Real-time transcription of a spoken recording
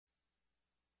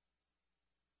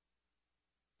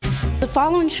The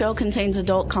following show contains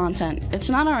adult content. It's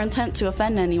not our intent to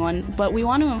offend anyone, but we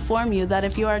want to inform you that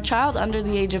if you are a child under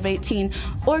the age of 18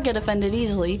 or get offended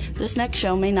easily, this next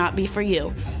show may not be for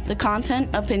you. The content,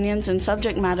 opinions, and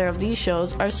subject matter of these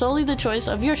shows are solely the choice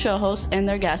of your show hosts and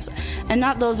their guests, and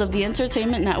not those of the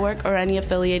Entertainment Network or any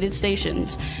affiliated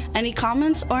stations. Any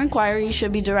comments or inquiries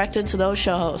should be directed to those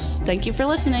show hosts. Thank you for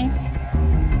listening.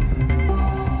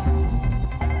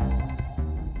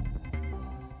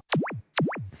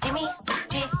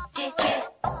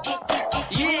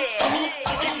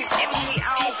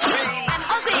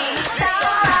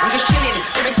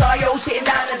 Sitting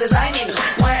down and designing,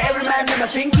 where every man them are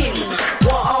thinking,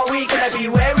 what are we gonna be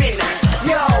wearing?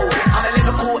 Yo, I'm a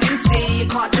Liverpool MC, you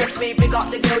can't trust me, big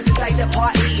up the girls inside the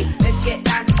party, let's get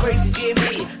down to crazy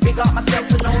Jimmy, big up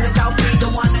myself and known as Alfie, the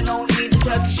one and only, the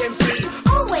Turkish MC.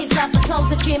 Always love the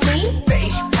clothes of Jimmy.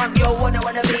 British, I'm your what I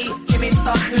wanna be, Jimmy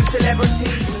Star, new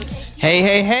celebrity.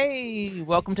 Hey,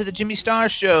 welcome to the Jimmy Star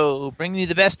Show, bringing you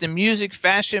the best in music,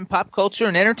 fashion, pop culture,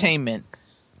 and entertainment.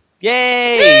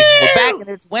 Yay! Woo! We're back and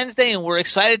it's Wednesday and we're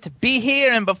excited to be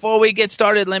here. And before we get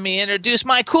started, let me introduce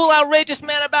my cool, outrageous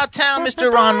man about town,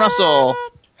 Mr. Ron Russell.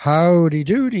 Howdy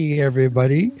doody,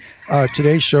 everybody.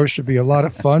 Today's show should be a lot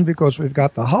of fun because we've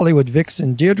got the Hollywood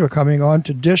vixen Deirdre coming on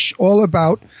to dish all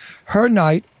about her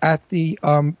night at the,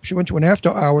 she went to an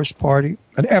after-hours party,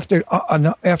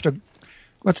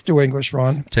 let's do English,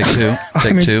 Ron. Take two.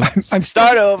 Take two. I'm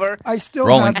Start over. I still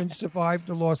Rolling. haven't survived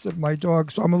the loss of my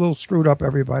dog, so I'm a little screwed up,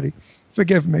 everybody.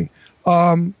 Forgive me.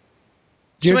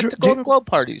 She went to Golden Globe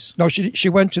parties. No, she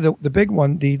went to the big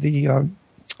one,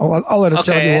 I'll let her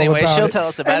tell you all about it. She'll tell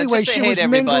us about it. Anyway, she was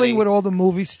mingling with all the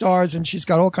movie stars, and she's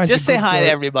got all kinds of Just say hi to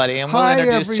everybody, and we'll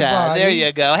introduce Chad. There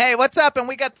you go. Hey, what's up? And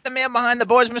we got the man behind the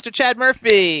boards, Mr. Chad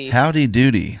Murphy. Howdy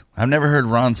doody. I've never heard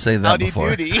Ron say that before.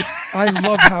 Howdy doody. I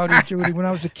love Howdy Doody. When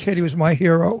I was a kid, he was my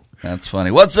hero. That's funny.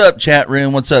 What's up, chat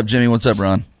room? What's up, Jimmy? What's up,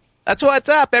 Ron? That's what's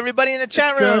up, everybody in the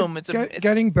chat room. It's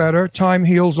getting better. Time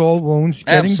heals all wounds.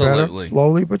 Getting better,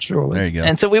 slowly but surely. There you go.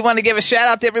 And so we want to give a shout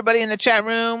out to everybody in the chat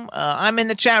room. I'm in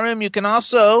the chat room. You can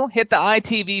also hit the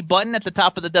ITV button at the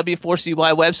top of the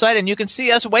W4CY website, and you can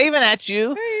see us waving at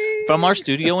you from our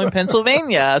studio in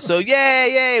Pennsylvania. So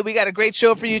yay! We got a great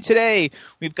show for you today.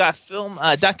 We've got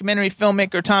documentary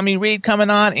filmmaker Tommy Reid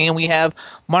coming on, and we have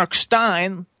Mark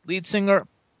Stein, lead singer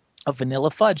of Vanilla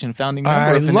Fudge and founding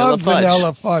member of Vanilla Fudge. I love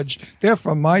Vanilla Fudge. They're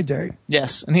from my day.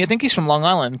 Yes, and I think he's from Long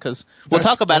Island because we'll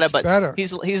talk about it. But better.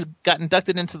 he's got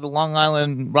inducted into the Long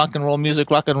Island Rock and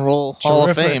Roll Hall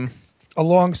of Fame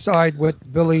alongside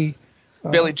with Billy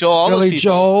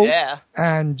Joel, yeah,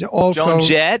 and also Joan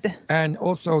Jett, and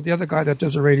also the other guy that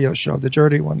does a radio show, the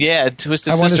dirty one. Yeah,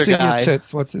 Twisted Sister guy. I want to see your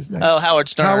tits. What's his name? Oh, Howard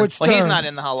Stern. Howard Stern. Well, he's not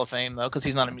in the Hall of Fame though because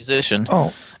he's not a musician.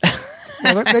 Oh.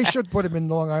 Well, they should put him in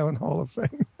Long Island Hall of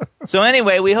Fame. So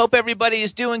anyway, we hope everybody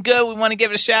is doing good. We want to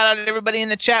give a shout out to everybody in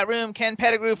the chat room. Ken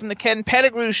Pettigrew from the Ken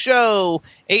Pettigrew Show,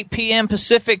 8 p.m.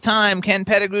 Pacific time,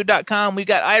 kenpettigrew.com. We've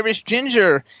got Irish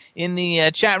Ginger in the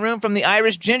chat room from the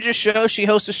Irish Ginger Show. She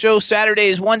hosts a show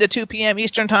Saturdays 1 to 2 p.m.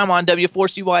 Eastern time on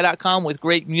W4CY.com with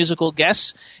great musical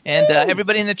guests. And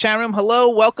everybody in the chat room, hello,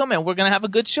 welcome, and we're going to have a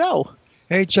good show.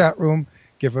 Hey, chat room,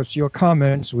 give us your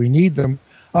comments. We need them.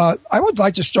 I would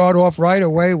like to start off right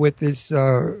away with this.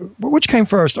 Which came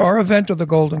first, our event or the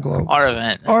Golden Globe? Our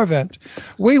event. Our event.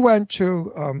 We went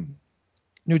to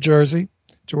New Jersey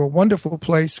to a wonderful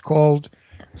place called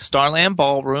Starland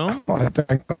Ballroom. Oh,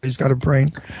 thank God he's got a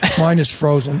brain. Mine is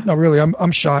frozen. No, really,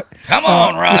 I'm shot. Come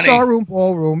on, Ronnie. The Starroom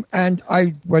Ballroom, and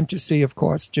I went to see, of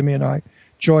course, Jimmy and I,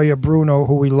 Joya Bruno,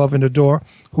 who we love and adore,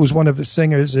 who's one of the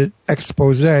singers at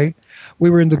Exposé. We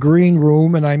were in the green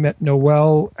room, and I met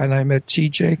Noel, and I met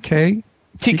TJK.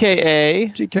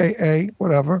 TKA,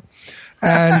 whatever.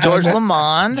 And George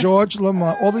Lamond,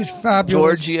 all these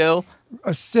fabulous Giorgio.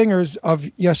 Singers of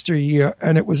yesteryear,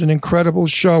 and it was an incredible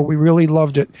show. We really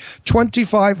loved it.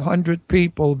 2,500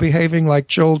 people behaving like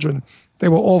children. They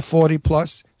were all 40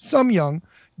 plus, some young,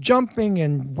 jumping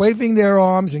and waving their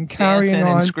arms and carrying dancing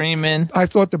on. And screaming. I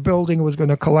thought the building was going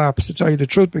to collapse, to tell you the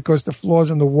truth, because the floors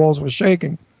and the walls were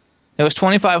shaking. There was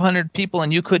 2,500 people,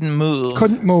 and you couldn't move.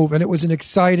 Couldn't move, and it was an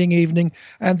exciting evening.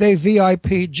 And they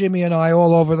VIP'd Jimmy and I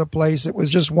all over the place. It was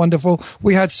just wonderful.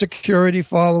 We had security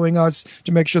following us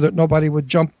to make sure that nobody would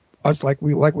jump us like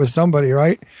with somebody,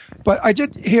 right? But I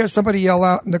did hear somebody yell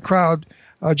out in the crowd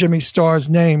Jimmy Starr's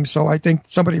name, so I think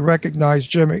somebody recognized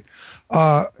Jimmy.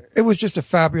 It was just a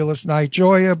fabulous night.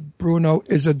 Joya Bruno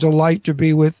is a delight to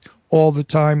be with all the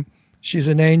time. She's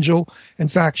an angel. In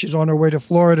fact, she's on her way to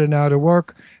Florida now to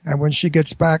work. And when she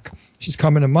gets back, she's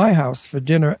coming to my house for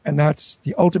dinner. And that's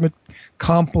the ultimate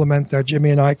compliment that Jimmy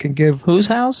and I can give. Whose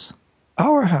house?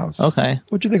 Our house. Okay.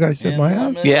 What do you think I said? My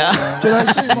house? Yeah. Did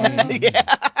I say my house?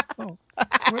 Yeah. Oh.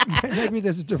 Maybe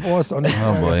there's a divorce on the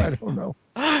Oh, boy. I don't know.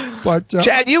 But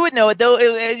Chad, you would know it though.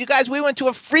 You guys, we went to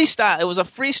a freestyle. It was a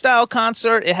freestyle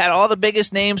concert. It had all the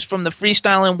biggest names from the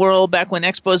freestyling world back when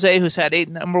Expose, who's had 8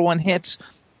 #1 hits.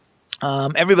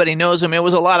 Everybody knows him. It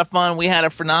was a lot of fun. We had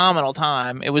a phenomenal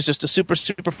time. It was just a super,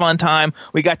 super fun time.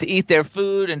 We got to eat their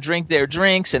food and drink their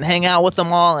drinks and hang out with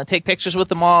them all and take pictures with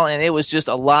them all. And it was just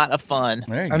a lot of fun.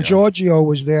 And Giorgio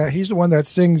was there. He's the one that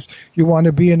sings "You Want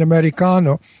to Be an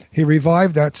Americano." He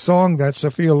revived that song that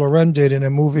Sophia Loren did in a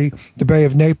movie, The Bay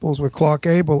of Naples, with Clark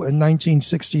Gable in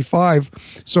 1965.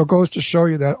 So it goes to show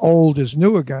you that old is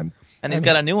new again. And he's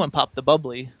got a new one, Pop the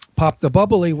Bubbly. Pop the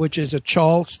Bubbly, which is a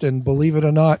Charleston, believe it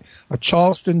or not, a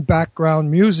Charleston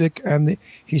background music, and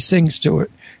he sings to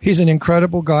it. He's an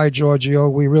incredible guy, Giorgio.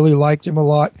 We really liked him a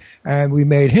lot, and we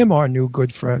made him our new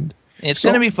good friend. It's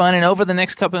going to be fun, and over the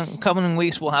next couple of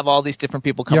weeks, we'll have all these different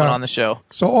people coming on the show.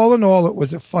 So all in all, it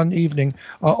was a fun evening.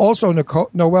 Also,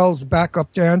 Noelle's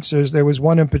backup dancers, there was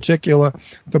one in particular,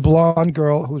 the blonde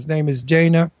girl whose name is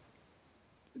Dana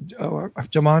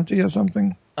Diamante or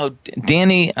something. Oh,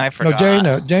 Danny, I forgot.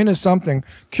 No, Dana something.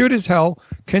 Cute as hell,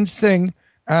 can sing.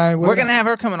 And we're going to have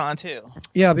her coming on, too.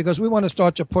 Yeah, because we want to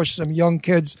start to push some young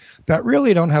kids that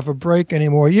really don't have a break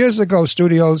anymore. Years ago,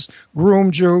 studios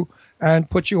groomed you and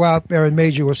put you out there and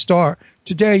made you a star.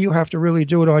 Today, you have to really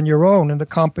do it on your own, and the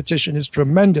competition is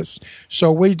tremendous.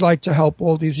 So we'd like to help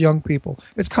all these young people.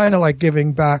 It's kind of like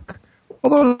giving back.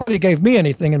 Although nobody gave me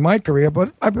anything in my career,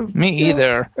 but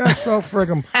either. Yeah, so frig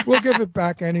 'em. We'll give it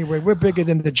back anyway. We're bigger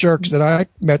than the jerks that I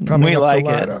met coming up the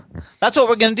ladder. That's what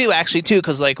we're going to do, actually, too,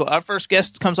 because like our first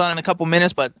guest comes on in a couple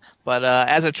minutes, but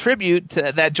as a tribute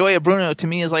to that, Gioia Bruno to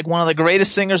me is like one of the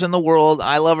greatest singers in the world.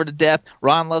 I love her to death.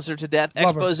 Ron loves her to death.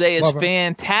 Expose is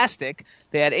fantastic.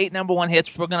 They had 8 #1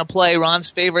 hits. We're going to play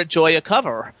Ron's favorite Gioia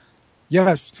cover.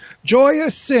 Yes,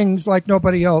 Gioia sings like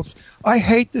nobody else. I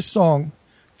hate this song.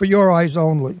 For Your Eyes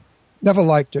Only. Never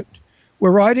liked it.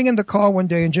 We're riding in the car one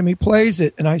day and Jimmy plays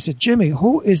it. And I said, Jimmy,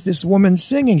 who is this woman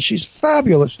singing? She's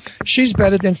fabulous. She's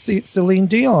better than Celine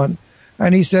Dion.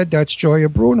 And he said, that's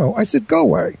Gioia Bruno. I said, go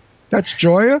away. That's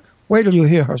Gioia? Wait till you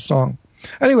hear her song.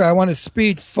 Anyway, I want to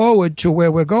speed forward to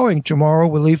where we're going. Tomorrow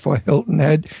we leave for Hilton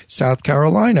Head, South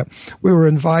Carolina. We were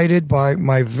invited by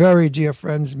my very dear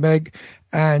friends Meg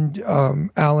and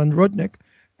Alan Rudnick.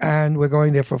 And we're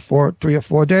going there for 3 or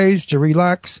 4 days to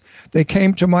relax. They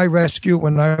came to my rescue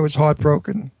when I was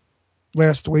heartbroken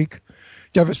last week,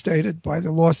 devastated by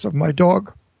the loss of my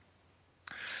dog.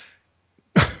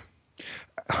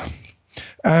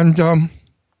 And I'm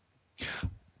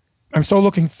so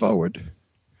looking forward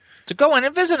to go in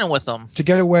and visiting with them. To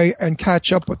get away and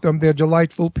catch up with them. They're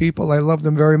delightful people. I love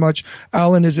them very much.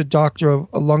 Alan is a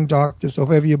lung doctor, so if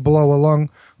ever you blow a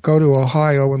lung, go to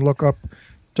Ohio and look up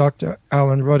Dr.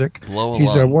 Alan Ruddick.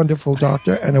 He's a wonderful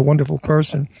doctor and a wonderful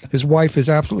person. His wife is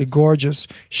absolutely gorgeous.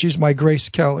 She's my Grace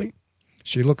Kelly.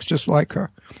 She looks just like her.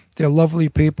 They're lovely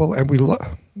people, and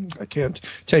I can't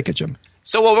take it, Jim.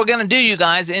 So what we're going to do, you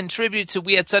guys, in tribute to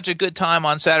we had such a good time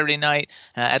on Saturday night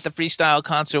at the freestyle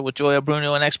concert with Gioia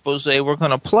Bruno and Expose, we're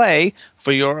going to play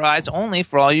For Your Eyes Only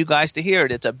for all you guys to hear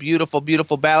it. It's a beautiful,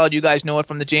 beautiful ballad. You guys know it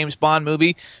from the James Bond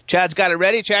movie. Chad's got it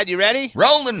ready. Chad, you ready?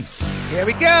 Rolling. Here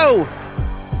we go.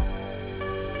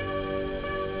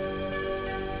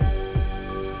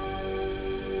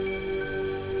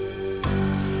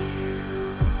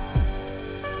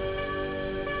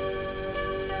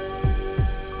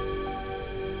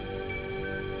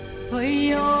 For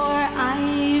your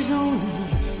eyes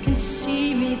only can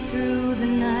see me through the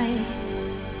night.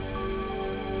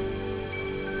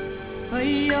 For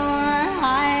your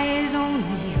eyes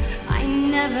only, I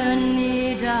never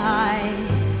need to hide.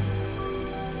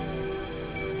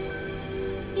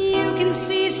 You can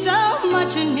see so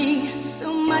much in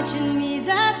me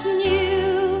that's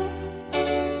new.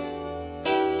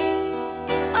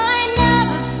 I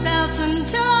never felt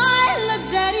until I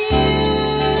looked at you.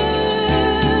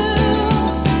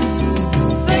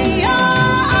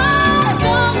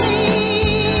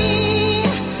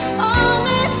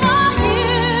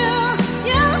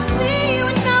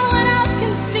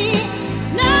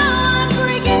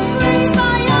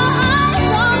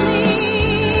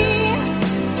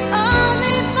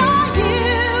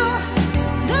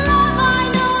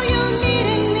 Need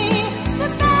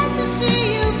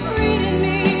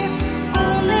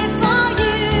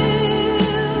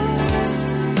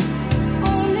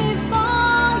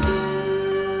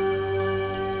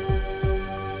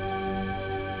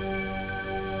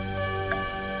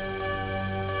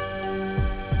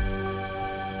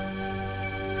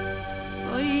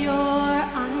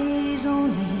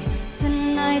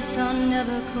nights are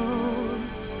never cold.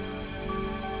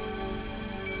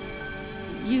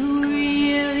 You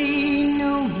really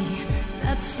know me,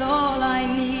 that's all I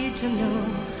need to know.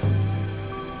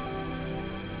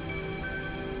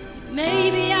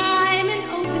 Maybe I'm an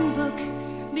open book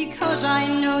because I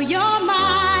know you're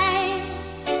mine.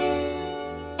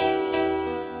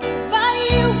 But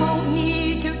you won't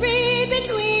need to read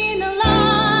between the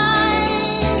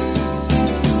lines.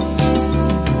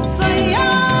 For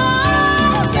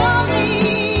yours only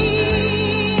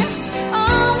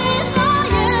for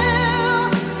you.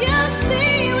 You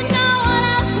see what no one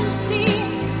else can see.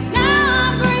 Now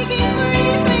I'm breaking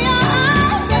free for your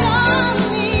eyes and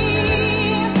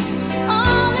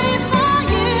only for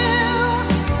you.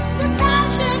 The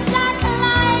passions that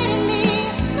collide in me,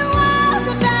 the worlds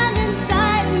that bend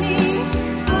inside of me,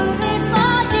 only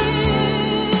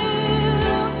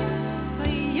for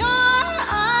your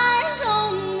eyes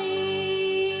only.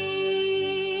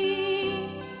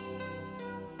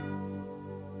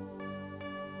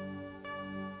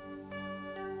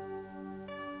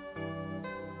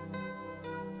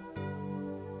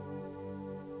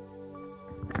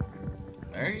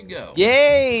 There you go.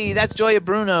 Yay! That's Joya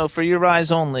Bruno for Your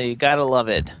Eyes Only. Gotta love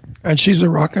it. And she's a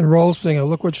rock and roll singer.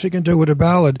 Look what she can do with a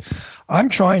ballad. I'm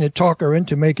trying to talk her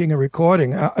into making a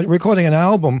recording an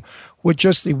album with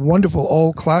just the wonderful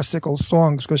old classical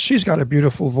songs, because she's got a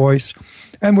beautiful voice.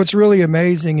 And what's really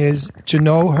amazing is to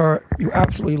know her, you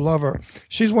absolutely love her.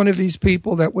 She's one of these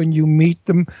people that when you meet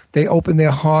them, they open their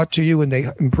heart to you and they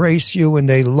embrace you and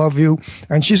they love you.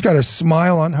 And she's got a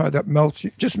smile on her that melts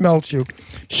you, just melts you.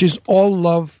 She's all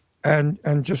love and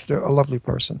just a lovely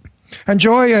person. And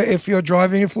Joya, if you're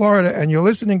driving in Florida and you're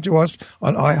listening to us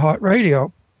on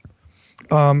iHeartRadio,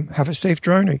 have a safe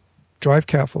journey. Drive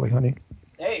carefully, honey.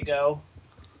 There you go.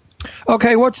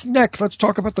 Okay, what's next? Let's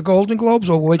talk about the Golden Globes,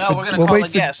 or we'll wait for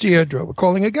Deirdre. We're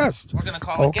calling a guest. We're going to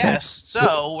call a guest.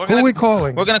 So who are we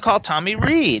calling? We're going to call Tommy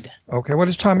Reid. Okay, what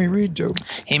does Tommy Reid do?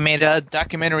 He made a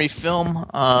documentary film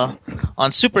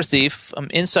on Super Thief,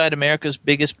 Inside America's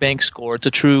Biggest Bank Score. It's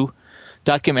a true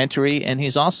documentary, and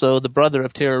he's also the brother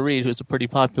of Tara Reid, who's a pretty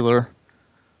popular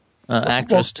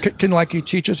actress. Well, can you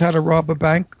teach us how to rob a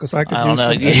bank? Because I could use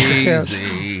some extra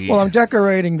cash. Well, I'm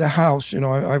decorating the house.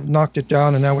 I've knocked it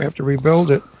down, and now we have to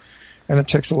rebuild it, and it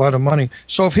takes a lot of money.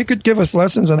 So if he could give us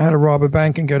lessons on how to rob a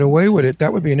bank and get away with it,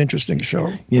 that would be an interesting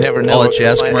show. You never know. I'll let you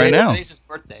ask him right now. Today's his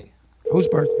birthday. Whose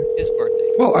birthday? His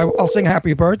birthday. Well, I'll sing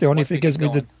happy birthday only if he gives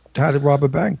me how to rob a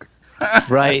bank.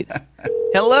 Right.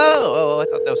 Hello. Oh, I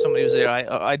thought that was somebody who was there.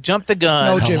 I jumped the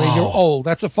gun. No, Jimmy, you're old.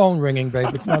 That's a phone ringing,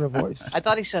 babe. It's not a voice. I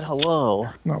thought he said hello.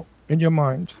 No, in your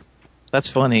mind. That's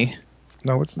funny.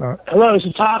 No, it's not. Hello, this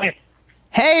is Tommy.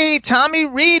 Hey, Tommy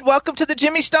Reid. Welcome to the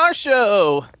Jimmy Star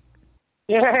Show.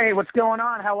 Hey, what's going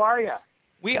on? How are you?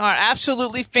 We are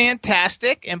absolutely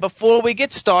fantastic. And before we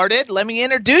get started, let me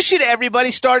introduce you to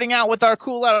everybody, starting out with our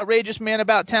cool, outrageous man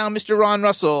about town, Mr. Ron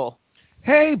Russell.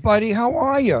 Hey, buddy, how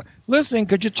are you? Listen,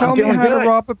 could you tell me how to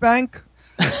rob a bank?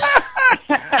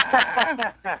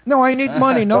 No, I need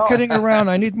money. No kidding around.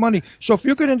 I need money. So if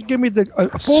you could give me the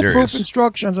foolproof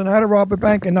instructions on how to rob a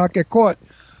bank and not get caught,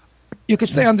 you could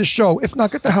stay on the show. If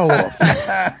not, get the hell off.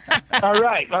 All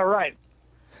right.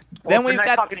 Well, Then we've nice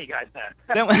got talking to you guys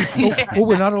then. Oh,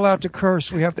 we're not allowed to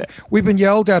curse. We've been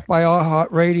yelled at by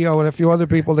iHeartRadio and a few other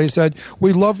people. They said,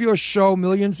 "We love your show.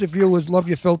 Millions of viewers love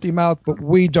your filthy mouth, but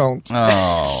we don't."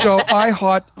 Oh. So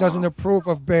iHeart doesn't approve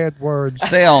of bad words.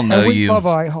 They all know and we you. love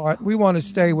iHeart. We want to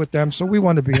stay with them, so we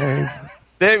want to behave.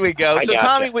 There we go. So, gotcha.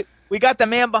 Tommy, we got the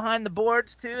man behind the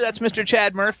boards, too. That's Mr.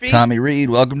 Chad Murphy. Tommy Reid,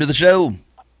 welcome to the show.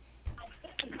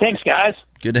 Thanks, guys.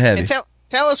 Good to have you. And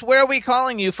tell us, where are we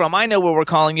calling you from? I know where we're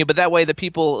calling you, but that way the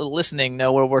people listening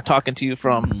know where we're talking to you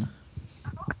from.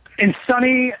 In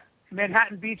sunny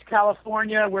Manhattan Beach,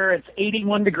 California, where it's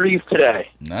 81 degrees today.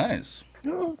 Nice.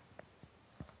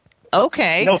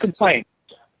 Okay. No complaints.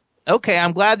 Okay,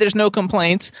 I'm glad there's no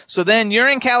complaints. So then you're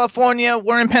in California,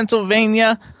 we're in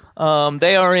Pennsylvania.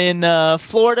 They are in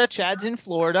Florida. Chad's in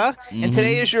Florida. And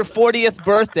today is your 40th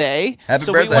birthday. Happy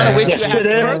so birthday. we want to wish Yes, you a happy it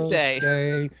is.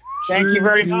 birthday. Thank you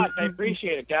very much. I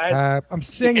appreciate it, guys. I'm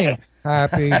singing.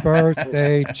 Happy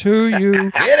birthday to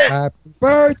you. Get it. Happy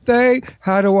birthday.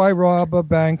 How do I rob a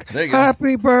bank? There you go.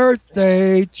 Happy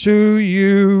birthday to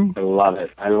you. I love it.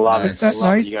 I love Nice. it. Isn't that I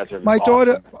love it. nice? You guys are My awesome.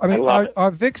 daughter, love it.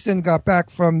 our Vixen got back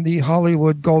from the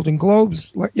Hollywood Golden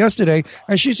Globes yesterday,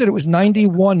 and she said it was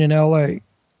 91 in L.A.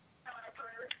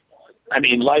 I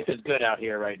mean, life is good out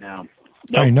here right now.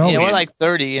 I know. Yeah, we're like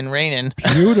 30 and raining.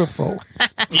 Beautiful.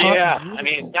 Yeah, I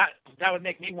mean, that would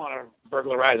make me want to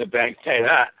burglarize a bank, tell you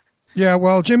that. Yeah,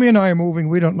 well, Jimmy and I are moving.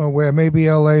 We don't know where. Maybe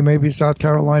L.A., maybe South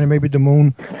Carolina, maybe the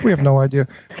moon. We have no idea.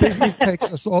 Business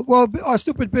takes us all. Well, our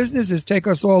stupid businesses take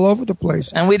us all over the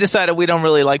place. And we decided we don't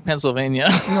really like Pennsylvania.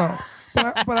 No.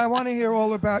 But I want to hear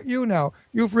all about you now.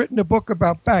 You've written a book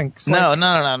about banks. No.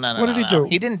 What did he do?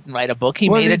 He didn't write a book. He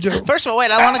What made did it. he do? First of all,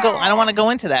 wait. I don't want to go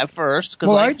into that first.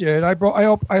 Well, I did. I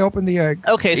opened the egg.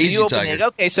 Okay, so Easy, you opened Tiger. it.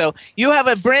 Okay, so you have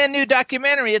a brand new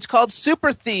documentary. It's called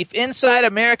Super Thief: Inside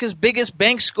America's Biggest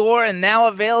Bank Score, and now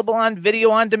available on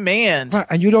video on demand. Right,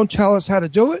 and you don't tell us how to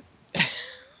do it?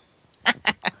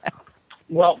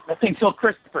 Well, I think Phil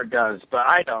Christopher does, but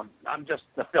I don't. I'm just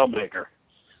the filmmaker.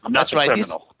 I'm not That's the right.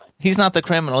 criminal. He's not the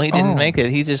criminal. He didn't Oh. make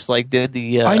it. He just did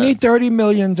the. I need $30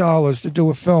 million to do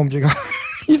a film.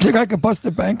 You think I could bust a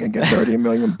bank and get $30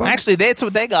 million bucks? Actually, that's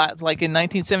what they got, like in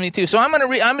 1972. So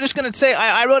I'm just gonna say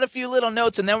I wrote a few little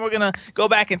notes, and then we're gonna go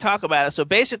back and talk about it. So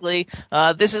basically,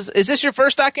 is this your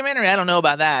first documentary? I don't know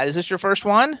about that. Is this your first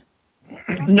one?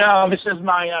 No, this is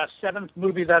my seventh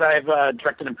movie that I've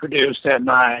directed and produced, and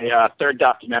my third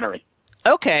documentary.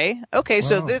 Okay.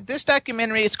 So Wow. this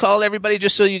documentary, it's called, everybody,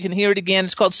 just so you can hear it again,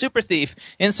 it's called Super Thief: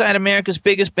 Inside America's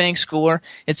Biggest Bank Score.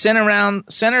 It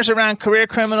centers around career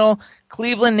criminal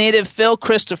Cleveland native Phil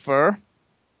Christopher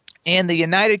and the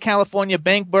United California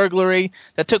bank burglary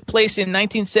that took place in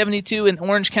 1972 in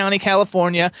Orange County,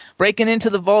 California. Breaking into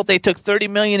the vault, they took $30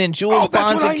 million in jewels, that's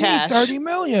bonds, what and I cash. need, $30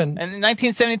 million. And in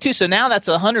 1972, so now that's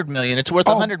 $100 million. It's worth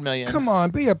 $100 million. Come on,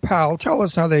 be a pal. Tell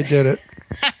us how they did it.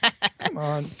 Come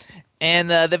on. And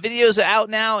the video's out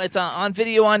now. It's on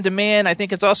video on demand. I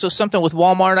think it's also something with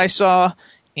Walmart I saw.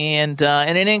 And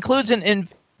it includes in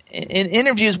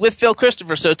interviews with Phil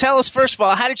Christopher. So tell us, first of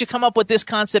all, how did you come up with this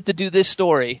concept to do this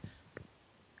story?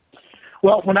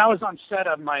 Well, when I was on set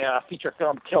of my feature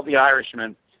film, Kill the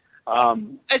Irishman.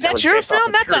 Is that your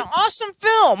film? That's an awesome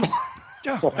film.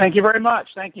 Well, thank you very much.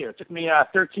 Thank you. It took me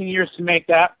 13 years to make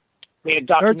that. Made a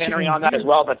documentary on that as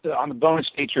well, but on the bonus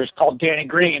feature. It's called Danny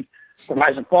Green, The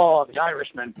Rise and Fall of the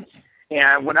Irishman.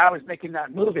 And when I was making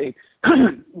that movie,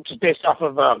 which is based off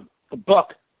of a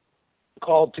book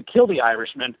called To Kill the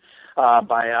Irishman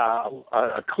by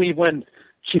a Cleveland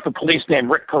chief of police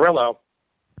named Rick Carrillo,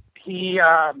 he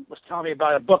was telling me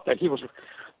about a book that he was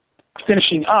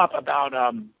finishing up about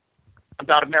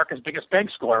America's biggest bank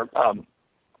score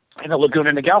in the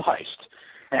Laguna Niguel heist,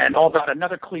 and all about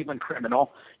another Cleveland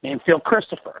criminal named Phil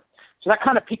Christopher. So that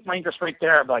kind of piqued my interest right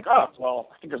there. I'm like, oh, well,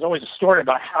 I think there's always a story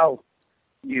about how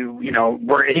you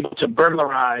were able to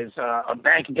burglarize a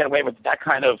bank and get away with that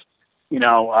kind of,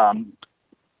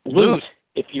 loot,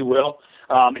 if you will,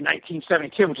 in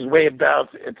 1972, which is way above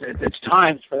its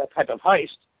times for that type of heist.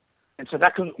 And so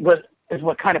that is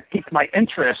what kind of piqued my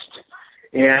interest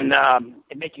in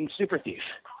making Super Thief.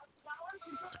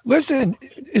 Listen,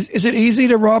 is it easy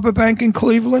to rob a bank in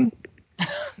Cleveland?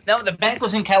 No, the bank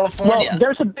was in California. Well,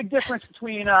 there's a big difference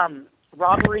between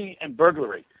robbery and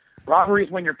burglary. Robbery is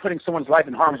when you're putting someone's life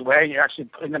in harm's way. You're actually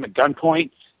putting them at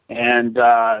gunpoint, and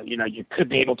you could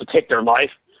be able to take their life.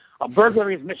 A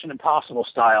burglary is Mission Impossible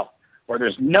style, where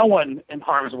there's no one in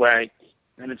harm's way,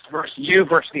 and it's you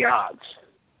versus the odds.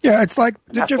 Yeah, it's like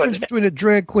the That's difference what- between a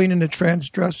drag queen and a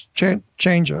transdress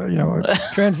changer, a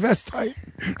transvestite.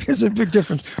 There's a big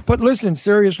difference. But listen,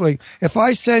 seriously, if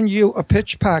I send you a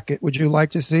pitch packet, would you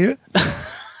like to see it?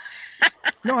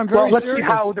 No, I'm very Well, let's serious.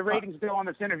 see how the ratings go on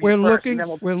this interview. We're first, looking. and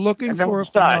then We're looking and then for we'll a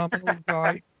decide. phenomenal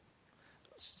guy.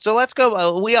 So let's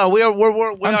go. We are I'm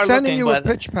sending looking, you a but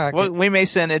pitch packet. we may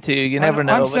send it to you. You never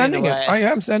know. I'm but sending anyway. it. I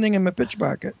am sending him a pitch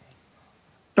packet.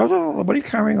 No, what are you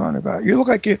carrying on about? You look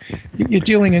like you're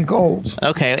dealing in gold.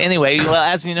 Okay. Anyway, well,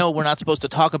 as you know, we're not supposed to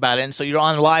talk about it, and so you're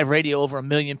on live radio over 1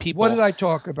 million people. What did I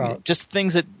talk about? Just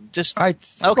things that just. I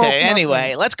spoke Okay. nothing.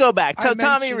 Anyway, let's go back. I Tommy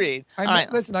mentioned- Reid. I All mean,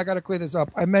 right. Listen, I got to clear this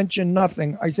up. I mentioned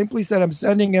nothing. I simply said I'm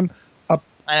sending him a.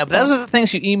 I know, but those are the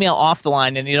things you email off the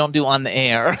line and you don't do on the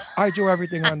air. I do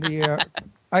everything on the air.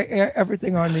 I air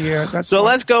everything on the air. That's So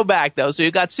why- let's go back though. So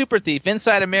you got Super Thief: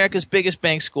 Inside America's Biggest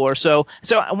Bank Score. So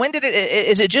when did it?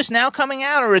 Is it just now coming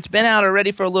out, or it's been out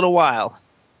already for a little while?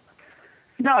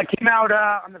 No, it came out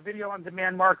on the video on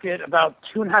demand market about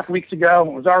 2.5 weeks ago.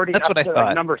 It was already That's up what I to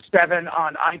thought. number 7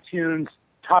 on iTunes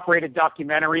top rated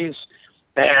documentaries,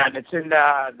 and it's in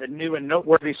the new and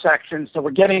noteworthy section. So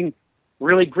we're getting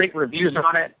really great reviews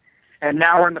on it, and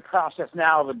now we're in the process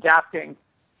now of adapting.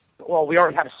 Well, we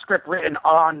already have a script written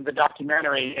on the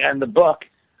documentary and the book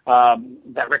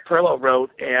that Rick Perillo wrote,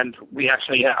 and we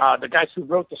actually the guys who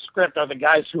wrote the script are the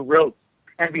guys who wrote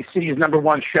NBC's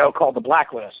 #1 show called The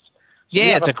Blacklist. Yeah, We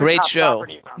have it's a great top show.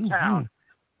 property around town,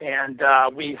 and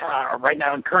we are right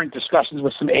now in current discussions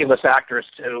with some A-list actors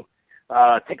to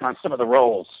take on some of the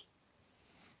roles.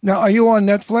 Now, are you on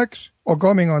Netflix or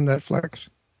going on Netflix?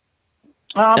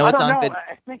 No, I it's don't on know.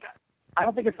 I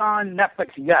don't think it's on Netflix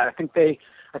yet. I think they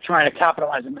are trying to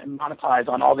capitalize and monetize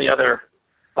on all the other.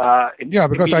 Yeah,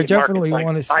 because I immediate definitely markets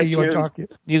want to see your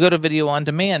iTunes. You go to video on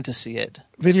demand to see it.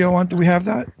 video on. Do we have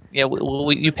that? Yeah,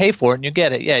 you pay for it and you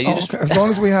get it. Yeah, you just Okay. As long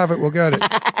as we have it, we'll get it.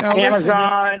 Now, listen,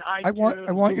 Amazon, iTunes,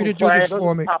 I want you to Google do Play, this those for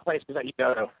are the me. top places that you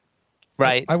go to.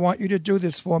 right. I want you to do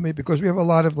this for me because we have a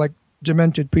lot of like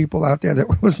demented people out there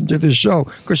that listen to this show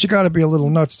because you got to be a little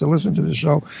nuts to listen to the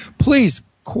show. Please,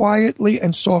 quietly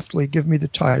and softly give me the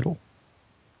title.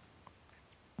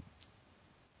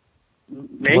 Me?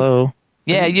 Hello.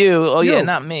 Yeah, you. Oh, You. yeah,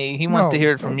 not me. He wants No. to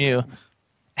hear it from you.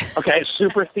 Okay,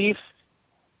 Super Thief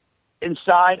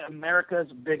inside America's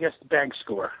biggest bank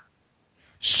score.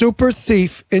 Super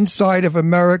thief inside of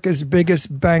America's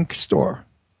biggest bank store.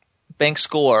 Bank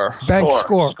score. Bank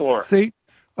Score. score. See?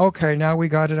 Okay, now we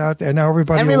got it out there. Now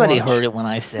everybody Everybody watch. heard it when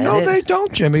I said No, it. they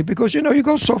don't, Jimmy, because, you know, you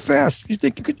go so fast. You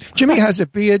think you could. Jimmy has a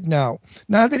beard now.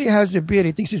 Now that he has a beard,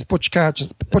 he thinks he's Butch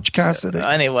Cassidy.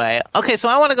 Anyway, okay, so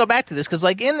I want to go back to this because,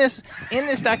 like, in this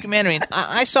documentary,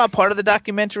 I saw part of the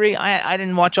documentary. I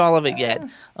didn't watch all of it yet,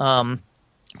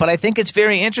 but I think it's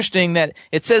very interesting that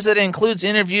it says that it includes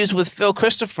interviews with Phil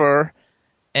Christopher,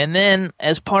 and then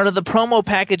as part of the promo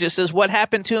package, it says what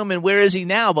happened to him and where is he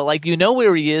now. But like, you know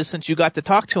where he is since you got to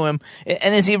talk to him,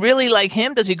 and is he really like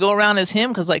him? Does he go around as him?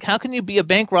 Because like, how can you be a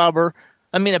bank robber?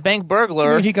 I mean, a bank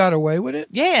burglar. You mean he got away with it?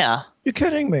 Yeah. You're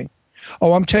kidding me.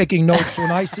 Oh, I'm taking notes.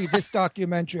 When I see this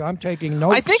documentary, I'm taking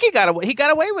notes. I think he got away. He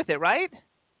got away with it, right?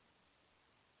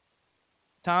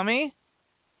 Tommy?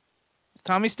 Is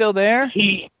Tommy still there?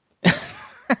 He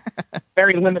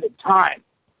very limited time,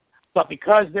 but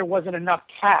because there wasn't enough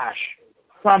cash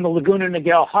from the Laguna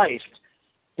Niguel heist,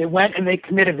 they went and they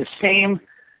committed the same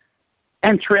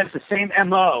entrance, the same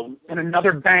MO in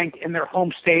another bank in their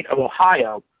home state of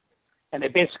Ohio, and they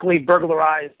basically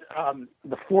burglarized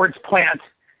the Ford's plant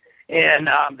in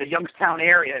the Youngstown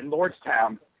area in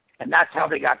Lordstown, and that's how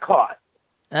they got caught.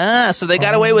 Ah, so they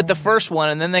got away with the first one,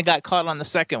 and then they got caught on the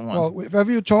second one. Well, if ever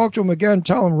you talk to him again,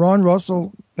 tell him Ron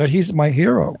Russell that he's my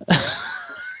hero.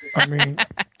 I mean,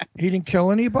 he didn't kill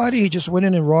anybody. He just went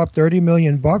in and robbed $30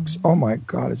 million. Oh my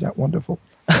God, is that wonderful?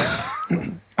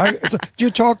 Do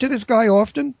you talk to this guy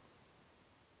often?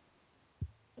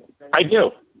 I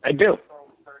do.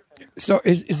 So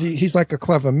is he? He's like a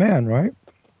clever man, right?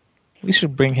 We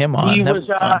should bring him on. He That'd was,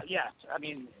 be fun. yes. I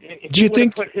mean, if Do he you would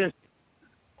think- have put his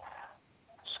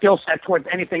skill set towards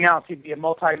anything else, he'd be a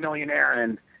multi-millionaire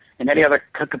in any other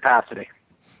capacity.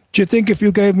 Do you think if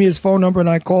you gave me his phone number and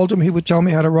I called him, he would tell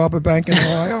me how to rob a bank in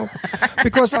Ohio?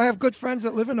 Because I have good friends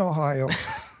that live in Ohio.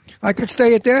 I could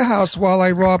stay at their house while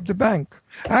I robbed the bank.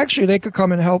 Actually, they could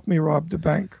come and help me rob the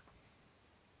bank.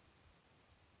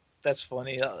 That's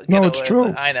funny. No, it's true.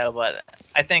 I know, but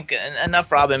I think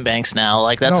enough robbing banks now.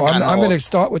 Like that's No, kind of I'm going to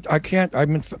start with. I can't.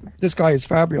 This guy is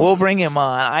fabulous. We'll bring him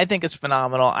on. I think it's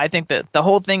phenomenal. I think that the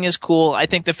whole thing is cool. I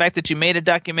think the fact that you made a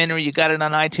documentary, you got it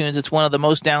on iTunes, it's one of the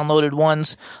most downloaded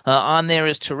ones on there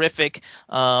is terrific.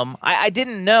 I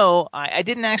didn't know. I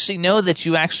didn't actually know that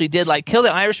you actually did like Kill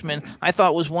the Irishman. I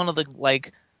thought was one of the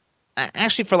like.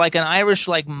 Actually, for like an Irish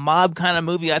like mob kind of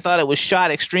movie, I thought it was shot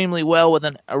extremely well with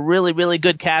a really, really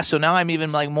good cast. So now I'm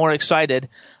even like more excited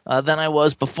than I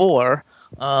was before.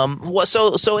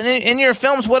 So in your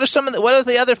films, what are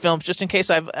the other films? Just in case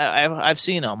I've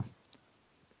seen them.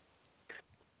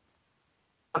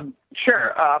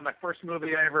 Sure. My first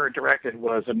movie I ever directed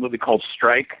was a movie called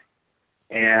Strike,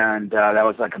 and that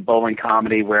was like a bowling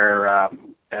comedy where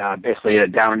basically a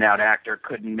down-and-out actor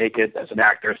couldn't make it as an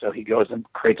actor, so he goes and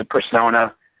creates a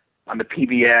persona on the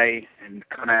PBA and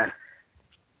kind of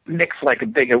mix like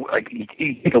he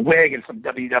take a wig and some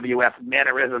WWF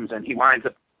mannerisms, and he winds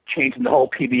up changing the whole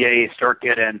PBA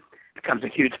circuit and becomes a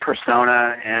huge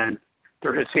persona, and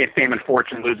through his fame and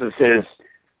fortune loses his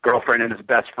girlfriend and his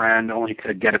best friend, only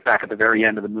to get it back at the very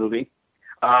end of the movie.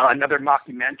 Another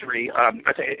mockumentary,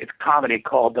 it's a comedy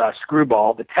called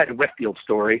Screwball, the Ted Whitfield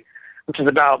story, which is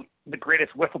about the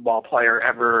greatest wiffle ball player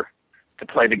ever to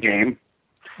play the game.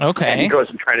 Okay. And he goes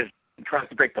and tries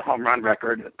to break the home run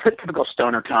record. Typical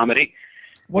stoner comedy.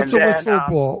 What's And a then, whistle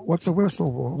ball? What's a whistle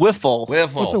ball? Wiffle.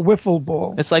 What's a wiffle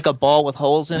ball? It's like a ball with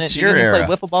holes in It's it. your You didn't era.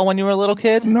 play wiffle ball when you were a little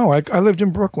kid? No, I lived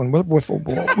in Brooklyn. What wiffle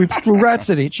ball? We threw rats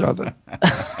at each other.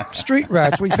 Street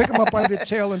rats. We pick them up by the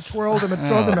tail and twirl them and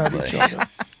throw them at each other.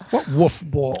 What woof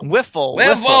ball? Wiffle.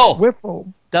 Wiffle.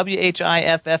 WHIFFLE.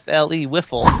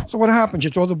 Wiffle. So what happens? You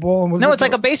throw the ball and No, it's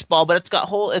like a baseball, but it's got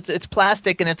hole. It's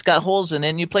plastic and it's got holes in it.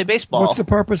 And you play baseball. What's the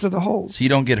purpose of the holes? So you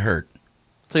don't get hurt.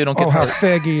 so you don't get Oh, how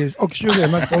hurt. faggy is. Oh, excuse me,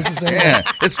 am I supposed to say Yeah,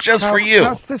 that? it's just How, for you.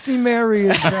 How Sissy Mary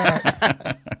is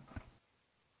that?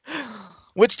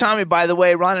 Which Tommy, by the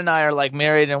way, Ron and I are like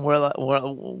married, and we're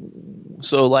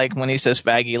so like when he says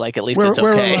faggy, like at least it's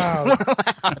We're okay. allowed.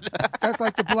 That's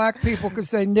like the black people could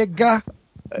say nigga.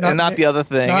 And not the other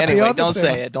thing. not the Anyway, other don't thing.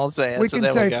 say it. Don't say it. We So can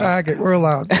there say go. faggot. We're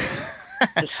allowed.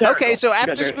 Okay, so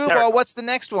after Because they're Screwball, hysterical. what's the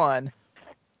next one?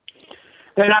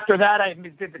 Then after that, I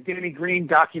did the Danny Green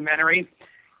documentary,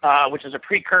 which is a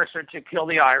precursor to Kill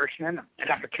the Irishman. And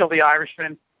after Kill the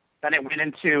Irishman, then it went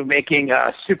into making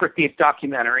a Super Thief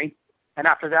documentary. And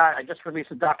after that, I just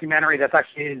released a documentary that's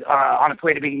actually on its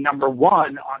way to being #1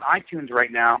 on iTunes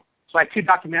right now. So I have 2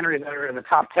 documentaries that are in the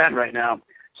top 10 right now.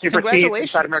 Super Thief,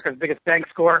 Inside America's Biggest Bank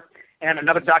Score, and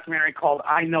another documentary called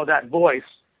I Know That Voice,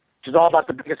 which is all about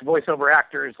the biggest voiceover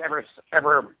actors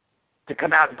ever to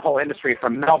come out in the whole industry,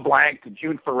 from Mel Blanc to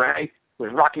June Foray, who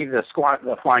was Rocky the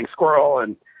Flying Squirrel,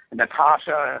 and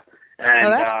Natasha, and Oh,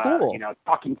 that's cool.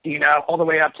 Talking Tina, all the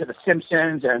way up to The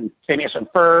Simpsons and Phineas and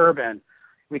Ferb, and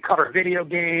we cover video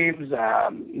games,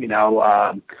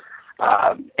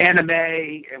 anime,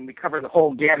 and we cover the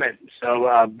whole gamut.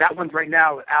 So that one's right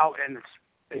now out, and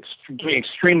it's doing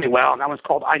extremely well, and that one's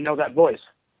called I Know That Voice.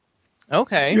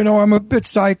 Okay. You know, I'm a bit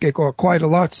psychic, or quite a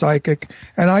lot psychic,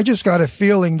 and I just got a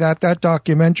feeling that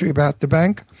documentary about the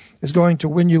bank is going to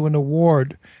win you an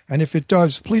award. And if it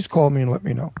does, please call me and let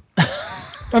me know.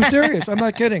 I'm serious. I'm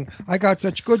not kidding. I got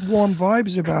such good, warm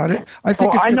vibes about it. I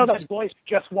think I Know That Voice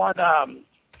just won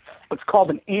what's called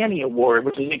an Annie Award,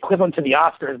 which is equivalent to the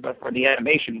Oscars, but for the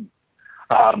animation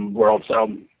world.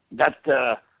 So that's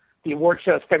the award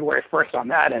show is February 1st on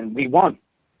that, and we won.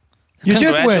 You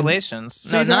did win. Congratulations.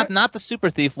 See No, that? not the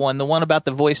Super Thief one, the one about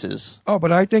the voices. Oh,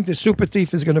 but I think the Super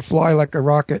Thief is going to fly like a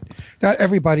rocket. That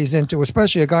everybody's into,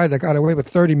 especially a guy that got away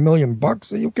with $30 million. Are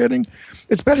you kidding?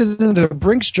 It's better than the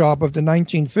Brinks job of the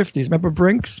 1950s. Remember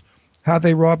Brinks? How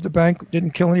they robbed the bank,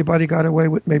 didn't kill anybody, got away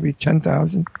with maybe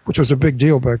 $10,000, which was a big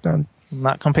deal back then.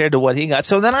 Not compared to what he got.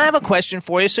 So then I have a question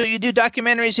for you. So you do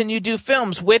documentaries and you do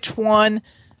films. Which one,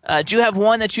 do you have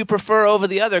one that you prefer over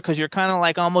the other? Because you're kind of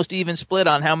like almost even split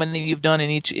on how many you've done in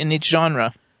each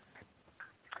genre.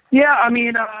 Yeah, I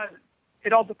mean,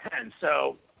 it all depends.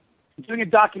 So doing a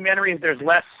documentary, there's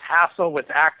less hassle with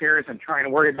actors and trying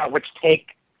to worry about which take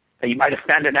that you might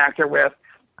offend an actor with.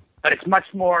 But it's much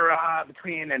more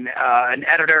between an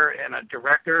editor and a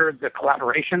director, the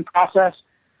collaboration process.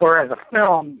 Whereas a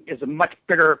film is a much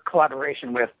bigger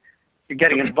collaboration with you're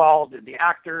getting involved in the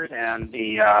actors and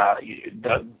the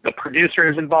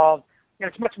producers involved. You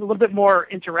know, it's a little bit more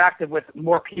interactive with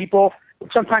more people,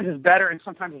 which sometimes is better and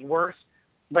sometimes is worse.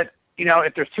 But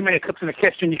if there's too many cooks in the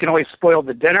kitchen, you can always spoil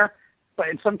the dinner. But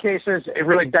in some cases, it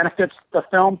really benefits the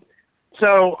film.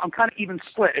 So I'm kind of even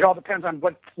split. It all depends on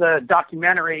what's the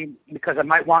documentary, because I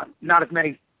might want not as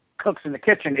many cooks in the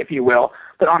kitchen, if you will.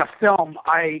 But on a film,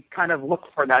 I kind of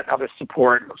look for that other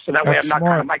support. So that way I'm not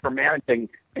kind of micromanaging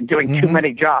and doing too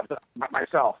many jobs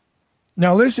myself.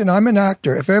 Now listen, I'm an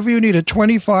actor. If ever you need a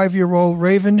 25-year-old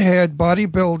raven-haired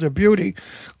bodybuilder beauty,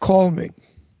 call me.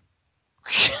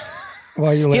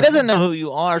 Why you He laughing? doesn't know who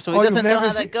you are, so he doesn't know how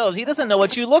that goes. He doesn't know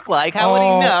what you look like. How would he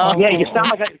know? Yeah,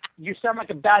 you sound like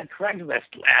a bad Craigslist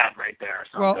ad right there.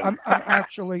 Well, I'm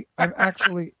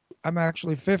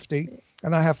actually 50,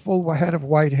 and I have full head of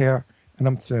white hair, and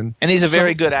I'm thin. And he's a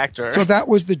very good actor. So that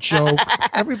was the joke.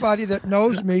 Everybody that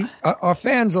knows me, our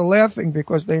fans are laughing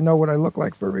because they know what I look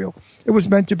like for real. It was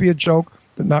meant to be a joke,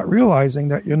 but not realizing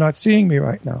that you're not seeing me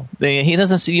right now. He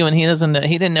doesn't see you, and he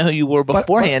didn't know who you were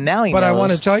beforehand. Now he knows. But I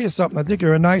want to tell you something. I think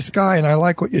you're a nice guy, and I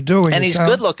like what you're doing. And he's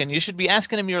good looking. You should be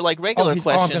asking him your regular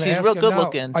questions. He's real good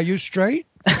looking. Are you straight?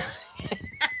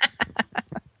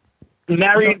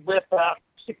 Married with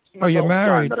 16 Oh, you're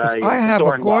married. I have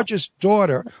a gorgeous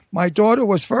daughter. My daughter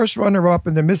was first runner-up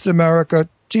in the Miss America,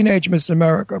 Teenage Miss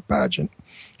America pageant.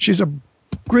 She's a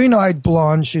green-eyed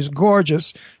blonde. She's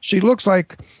gorgeous. She looks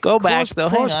like... Go back, though.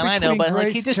 Hang on. I know,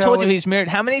 but he just told you he's married.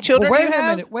 How many children do you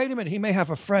have? Wait a minute. He may have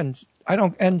a friend. I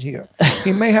don't end here.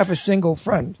 He may have a single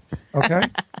friend, okay?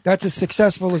 That's as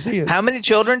successful as he is. How many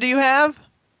children do you have?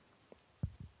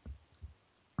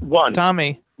 One.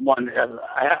 Tommy. One.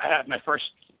 I have my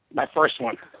first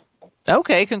one.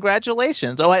 Okay,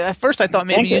 congratulations. Oh, at first I thought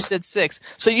maybe you said 6.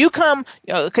 So you come,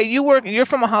 okay, you're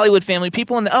from a Hollywood family.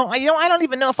 People in the, I don't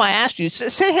even know if I asked you.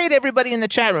 Say hey to everybody in the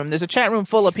chat room. There's a chat room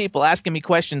full of people asking me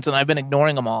questions, and I've been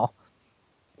ignoring them all.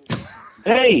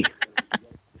 Hey.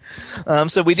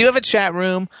 So we do have a chat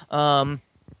room.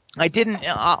 I didn't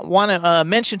want to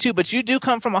mention too, but you do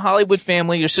come from a Hollywood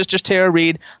family. Your sister's Tara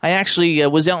Reid. I actually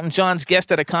was Elton John's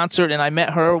guest at a concert, and I met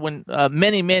her when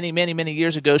many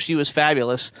years ago. She was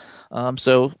fabulous.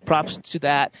 So props to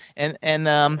that. And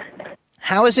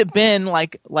how has it been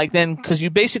like then? Because you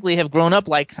basically have grown up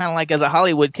kind of like as a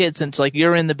Hollywood kid, since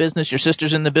you're in the business, your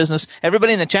sister's in the business.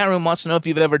 Everybody in the chat room wants to know if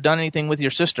you've ever done anything with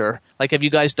your sister. Have you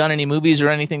guys done any movies or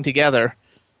anything together?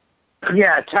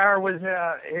 Yeah, Tara was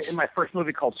in my first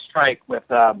movie called Strike with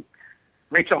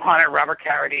Rachel Hunter, Robert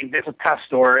Carradine, Vincent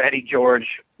Pastore, Eddie George,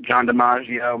 John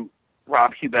DiMaggio,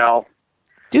 Rob Hubel.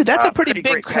 Dude, that's a pretty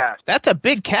big cast. That's a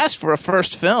big cast for a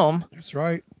first film. That's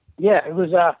right. Yeah, it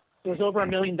was over $1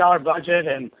 million budget,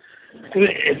 and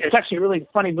it's actually a really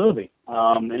funny movie.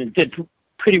 And it did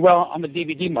pretty well on the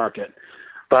DVD market.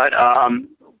 But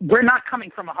we're not coming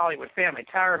from a Hollywood family.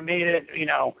 Tara made it,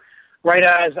 right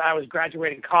as I was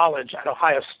graduating college at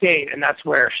Ohio State, and that's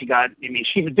where she got,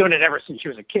 she was doing it ever since she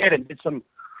was a kid and did some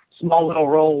small little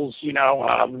roles,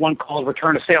 one called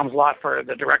Return to Salem's Lot for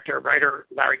the director, writer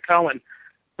Larry Cohen,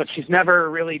 but she's never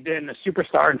really been a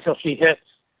superstar until she hit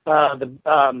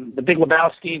the Big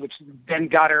Lebowski, which then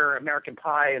got her American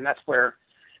Pie, and that's where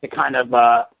it kind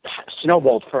of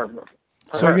snowballed for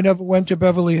So her. you never went to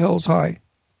Beverly Hills High?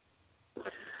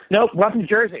 Nope, I'm from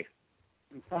Jersey.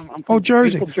 I'm from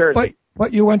Jersey. beautiful Jersey.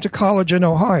 But you went to college in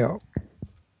Ohio.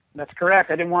 That's correct.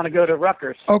 I didn't want to go to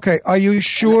Rutgers. Okay. Are you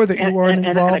sure that you weren't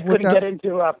involved with and I that? couldn't get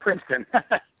into Princeton.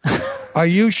 Are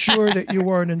you sure that you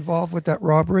weren't involved with that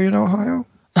robbery in Ohio?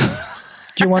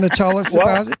 Do you want to tell us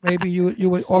about it? Maybe you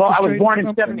were orchestrating Well, I was born in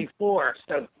something? 74,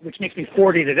 so which makes me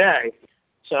 40 today.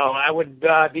 So I would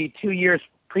be 2 years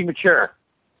premature.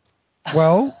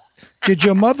 Well, did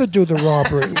your mother do the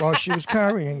robbery while she was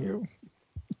carrying you?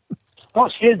 Oh,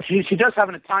 she does have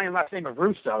an Italian last name of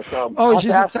Russo. So Oh,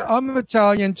 I'll ask her. I'm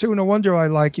Italian too. No wonder I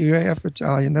like you. You're half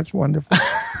Italian. That's wonderful.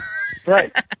 Right.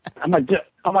 I'm like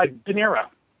De Niro.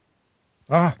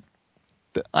 Ah,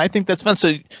 I think that's fun.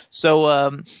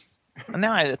 So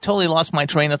now I totally lost my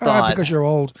train of thought. because you're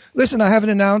old. Listen, I have an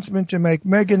announcement to make.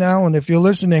 Megan Allen, if you're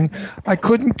listening, I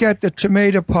couldn't get the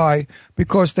tomato pie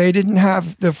because they didn't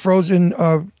have the frozen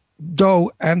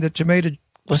dough and the tomato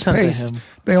Listen to paste. him.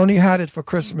 They only had it for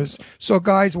Christmas. So,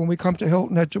 guys, when we come to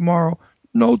Hilton Head tomorrow,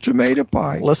 no tomato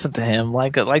pie. Listen to him,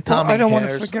 like Tommy I don't want to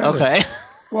cares. forget Okay. it.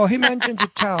 Well, he mentioned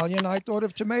Italian. I thought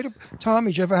of tomato.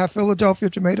 Tommy, did you ever have Philadelphia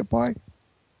tomato pie?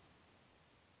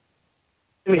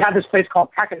 We had this place called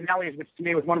Tacanelli's, which to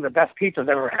me was one of the best pizzas I've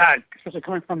ever had, especially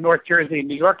coming from North Jersey,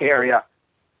 New York area.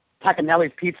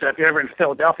 Tacanelli's Pizza, if you're ever in the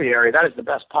Philadelphia area, that is the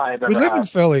best pie I've ever We live had. in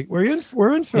Philly. We're in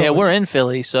Philly. Yeah, we're in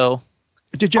Philly, so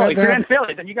Did you Oh, ever if you're in have,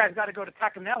 Philly, then you guys got to go to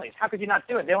Tacanelli's. How could you not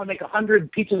do it? They only make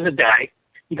 100 pizzas a day.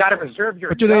 You got to reserve your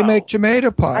but do they dough. make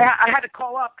tomato pie? I had to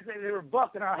call up because they were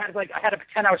booked, and I had to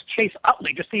pretend I was Chase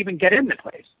Utley just to even get in the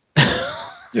place.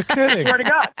 You're kidding. Swear to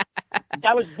God,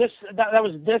 that was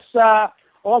this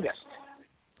August.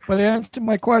 But answer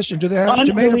my question. Do they have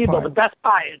tomato Unbelievable, pie? the best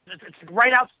pie. It's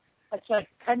right out. It's like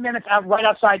 10 minutes out, right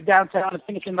outside downtown. I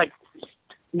think it's in like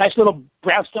nice little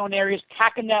brownstone areas.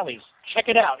 Tacanelli's. Check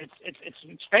it out.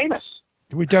 It's famous.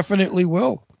 We definitely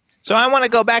will. So I want to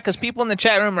go back because people in the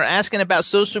chat room are asking about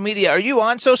social media. Are you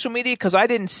on social media? Because I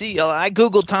didn't see. I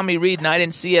Googled Tommy Reid and I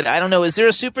didn't see it. I don't know. Is there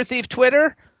a Super Thief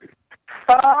Twitter?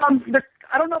 I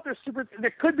don't know if there's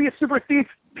there could be a Super Thief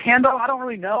handle. I don't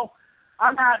really know.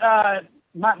 I'm at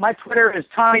my Twitter is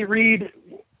Tommy Reid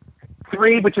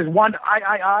 3, which is 1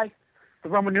 I, the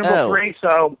Roman numeral 3.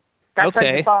 So that's how you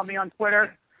can follow me on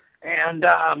Twitter. And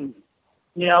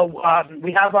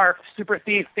we have our Super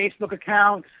Thief Facebook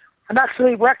account.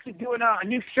 We're actually doing a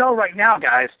new show right now,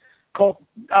 guys, called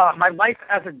My Life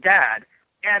as a Dad,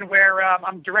 and where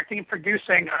I'm directing and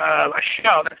producing a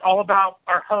show that's all about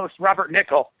our host, Robert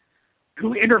Nickel,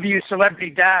 who interviews celebrity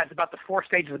dads about the 4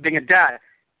 stages of being a dad: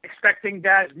 expecting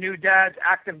dads, new dads,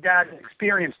 active dads, and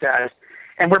experienced dads.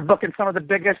 And we're booking some of the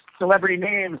biggest celebrity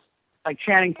names like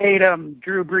Channing Tatum,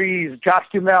 Drew Brees, Josh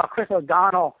Duhamel, Chris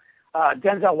O'Donnell,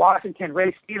 Denzel Washington,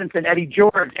 Ray Stevenson, Eddie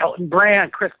George, Elton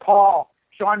Brand, Chris Paul,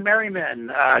 Sean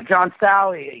Merriman, John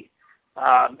Sally,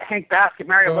 Hank Baskett,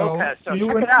 Mario Lopez. So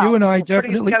check it out. You and I We're putting it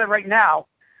definitely. together right now.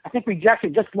 I think we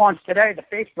actually just launched today the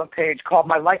Facebook page called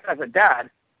My Life as a Dad.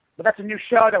 But that's a new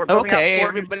show that we're building Okay, out.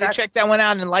 everybody check that one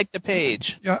out and like the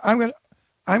page. Yeah,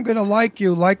 I'm gonna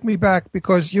like me back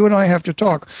because you and I have to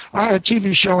talk. I had a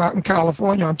TV show out in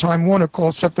California on Time Warner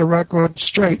called Set the Record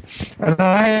Straight, and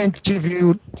I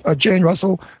interviewed Jane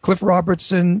Russell, Cliff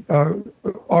Robertson,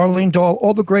 Arlene Dahl,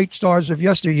 all the great stars of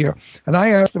yesteryear. And I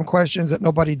asked them questions that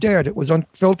nobody dared. It was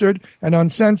unfiltered and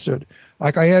uncensored.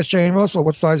 Like I asked Jane Russell,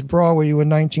 what size bra were you in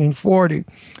 1940?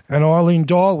 And Arlene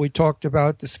Dahl, we talked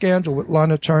about the scandal with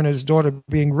Lana Turner's daughter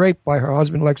being raped by her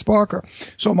husband, Lex Barker.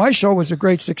 So my show was a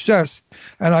great success.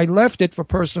 And I left it for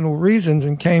personal reasons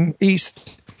and came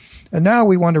east. And now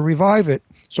we want to revive it.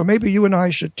 So maybe you and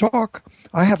I should talk.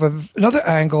 I have another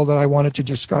angle that I wanted to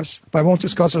discuss, but I won't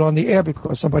discuss it on the air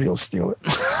because somebody will steal it.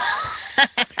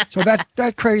 So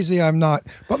that crazy I'm not.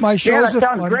 But my shows that are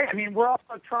sounds fun. great. I mean, we're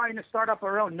also trying to start up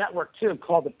our own network, too,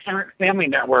 called the Parent Family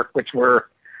Network, which we're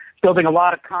building a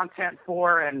lot of content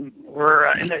for, and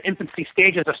we're in the infancy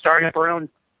stages of starting up our own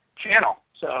channel.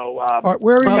 So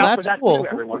where are you? That's that cool. too,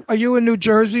 everyone. Are you in New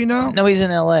Jersey now? No, he's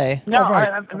in L.A. No, right.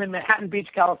 I'm in Manhattan Beach,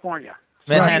 California.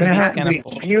 Manhattan Beach.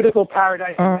 Beach. Beautiful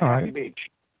paradise in All Manhattan right. Beach.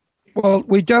 Well,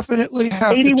 we definitely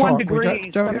have to 81 talk. degrees.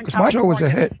 Because my show was a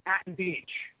hit. Manhattan Beach.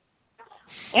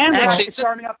 And we're Actually, also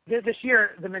starting up this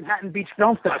year the Manhattan Beach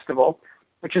Film Festival,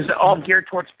 which is all geared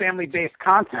towards family-based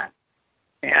content.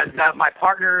 And my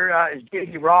partner is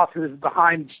J.D. Roth, who's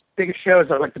behind biggest shows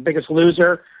like The Biggest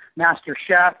Loser, Master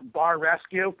Chef, Bar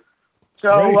Rescue.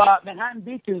 So Manhattan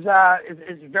Beach is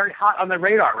very hot on the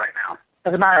radar right now.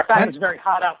 As a matter of fact, it's very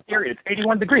hot out here. It's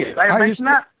 81 degrees. Did I mention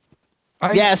that?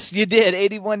 Yes, you did.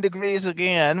 81 degrees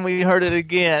again. We heard it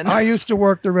again. I used to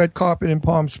work the red carpet in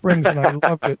Palm Springs, and I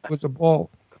loved it. It was a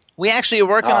ball. We actually are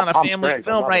working on a Palm family Springs,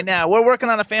 I film love right it. now. We're working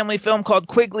on a family film called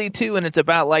Quigley 2, and it's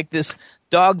about like this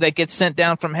dog that gets sent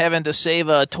down from heaven to save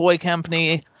a toy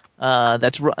company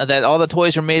that all the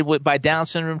toys are made by Down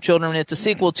syndrome children. And it's a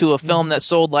sequel to a film that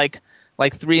sold like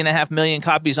 3.5 million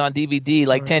copies on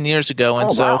DVD 10 years ago.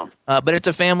 And but it's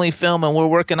a family film, and we're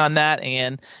working on that.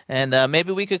 And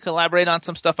maybe we could collaborate on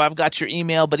some stuff. I've got your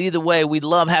email, but either way, we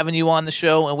love having you on the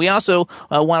show. And we also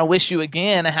want to wish you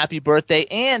again a happy birthday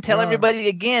and tell everybody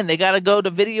again, they got to go to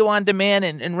Video on Demand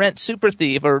and rent Super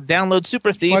Thief or download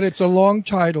Super Thief. But it's a long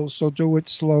title, so do it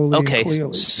slowly and Okay,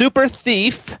 clearly. Super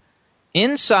Thief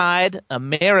Inside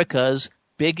America's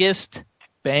Biggest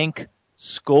Bank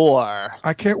Score.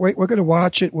 I can't wait. We're going to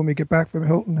watch it when we get back from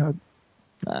Hilton Head.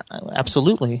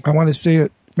 Absolutely. I want to see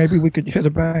it. Maybe we could hit a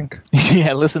bank.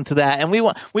 Yeah, listen to that. And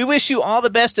we wish you all the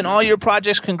best in all your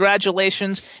projects.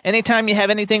 Congratulations. Anytime you have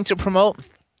anything to promote,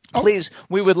 please,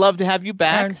 we would love to have you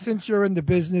back. And since you're in the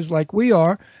business like we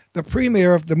are, the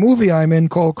premiere of the movie I'm in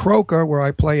called Croker, where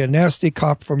I play a nasty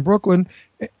cop from Brooklyn,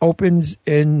 opens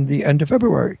in the end of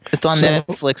February. It's on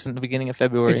Netflix in the beginning of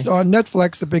February. It's on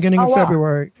Netflix the beginning of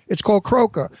February. It's called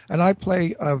Croker, and I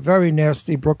play a very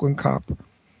nasty Brooklyn cop.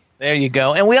 There you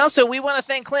go. And we want to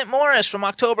thank Clint Morris from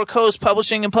October Coast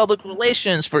Publishing and Public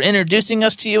Relations for introducing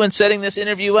us to you and setting this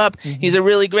interview up. Mm-hmm. He's a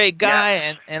really great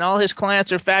guy, and all his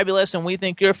clients are fabulous, and we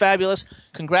think you're fabulous.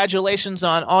 Congratulations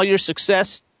on all your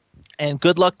success, and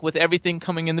good luck with everything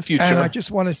coming in the future. And I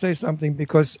just want to say something,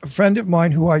 because a friend of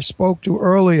mine who I spoke to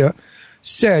earlier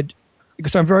said,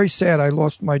 because I'm very sad, I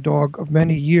lost my dog of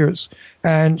many years,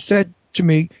 and said to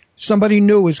me, somebody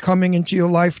new is coming into your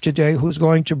life today who's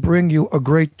going to bring you a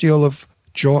great deal of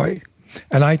joy.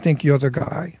 And I think you're the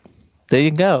guy. There you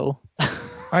go.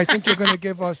 I think you're going to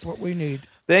give us what we need.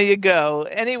 There you go.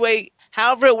 Anyway,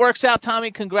 however it works out,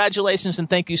 Tommy, congratulations, and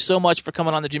thank you so much for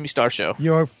coming on the Jimmy Star Show.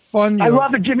 You're fun. I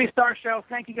love the Jimmy Star Show.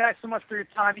 Thank you guys so much for your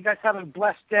time. You guys have a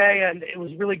blessed day, and it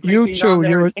was really great You being too. on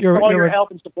there. Thanks for all your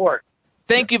help and support.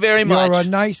 Thank you very much. You're a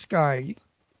nice guy.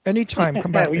 Anytime,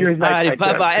 come back. You're nice. Alrighty,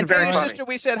 bye-bye. And tell Very your funny. sister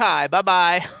we said hi.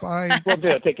 Bye-bye. Bye. We'll do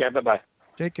it. Take care. Bye-bye.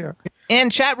 Take care.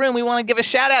 In chat room, we want to give a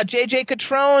shout-out. JJ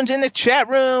Catrone's in the chat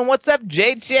room. What's up,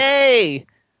 JJ?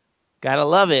 Gotta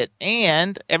love it.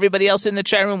 And everybody else in the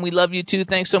chat room, we love you too.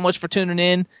 Thanks so much for tuning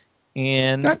in.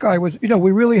 And that guy was,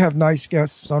 we really have nice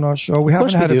guests on our show. We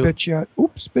haven't had a bitch yet.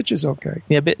 Oops, bitch is okay.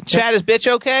 Yeah, Chad, is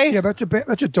bitch okay? Yeah, that's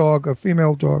a dog, a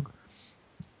female dog.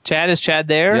 Chad, is Chad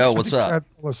there? Yo, what's up? Chad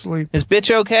fell asleep. Is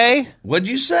bitch okay? What'd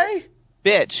you say?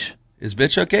 Bitch. Is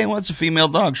bitch okay? Well, it's a female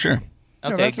dog, sure. Yeah,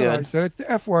 Okay, that's good. what I said. It's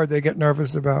the F word they get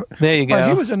nervous about. There you go. But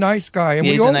he was a nice guy. And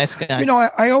He's a nice guy.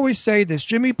 I always say this.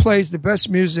 Jimmy plays the best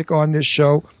music on this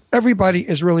show. Everybody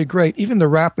is really great, even the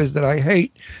rappers that I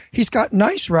hate. He's got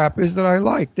nice rappers that I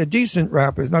like. They're decent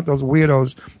rappers, not those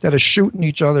weirdos that are shooting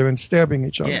each other and stabbing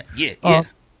each other. Yeah.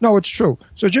 No, it's true.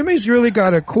 So Jimmy's really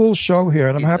got a cool show here,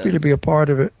 and I'm happy to be a part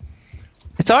of it.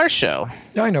 It's our show.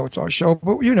 I know it's our show,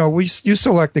 but you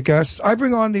select the guests. I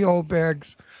bring on the old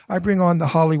bags. I bring on the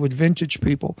Hollywood vintage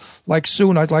people. Like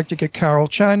soon, I'd like to get Carol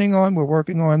Channing on. We're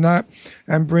working on that.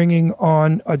 I'm bringing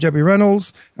on Debbie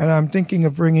Reynolds, and I'm thinking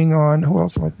of bringing on, who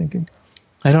else am I thinking?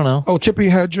 I don't know. Oh, Tippi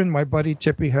Hedren, my buddy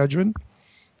Tippi Hedren.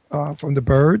 from the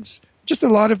Byrds, just a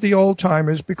lot of the old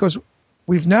timers, because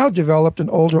we've now developed an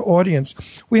older audience.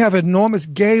 We have an enormous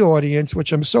gay audience,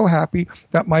 which I'm so happy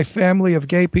that my family of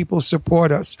gay people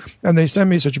support us. And they send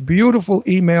me such beautiful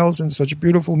emails and such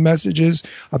beautiful messages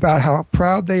about how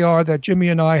proud they are that Jimmy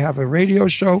and I have a radio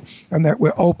show and that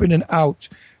we're open and out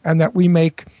and that we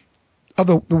make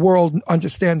the world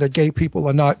understand that gay people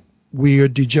are not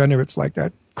weird degenerates like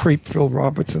that creep Phil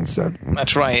Robertson said.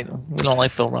 That's right. We don't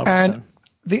like Phil Robertson. And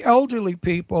the elderly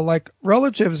people, like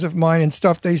relatives of mine and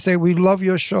stuff, they say, we love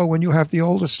your show when you have the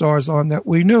older stars on that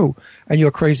we knew and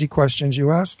your crazy questions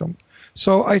you asked them.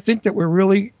 So I think that we're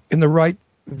really in the right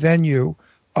venue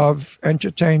of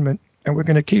entertainment, and we're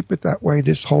going to keep it that way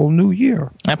this whole new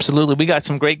year. Absolutely. We got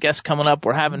some great guests coming up.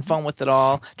 We're having fun with it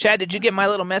all. Chad, did you get my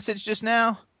little message just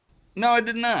now? No, I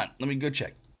did not. Let me go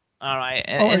check. All right.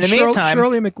 And in the meantime,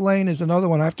 Shirley MacLaine is another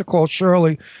one. I have to call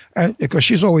Shirley because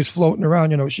she's always floating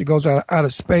around. You know, she goes out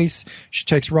of space. She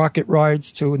takes rocket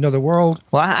rides to another world.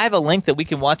 well, I have a link that we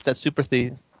can watch that Super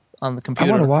Thief on the I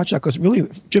computer. want to watch that because really,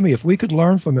 Jimmy, if we could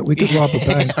learn from it, we could rob a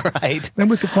bank. Right. Then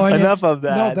we could finance. Enough of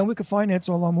that. No, then we could finance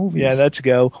all our movies. Yeah, let's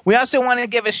go. We also want to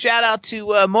give a shout out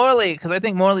to Morley, because I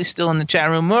think Morley's still in the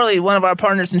chat room. Morley, one of our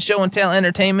partners in Show and Tell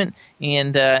Entertainment.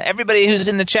 And everybody who's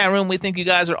in the chat room, we think you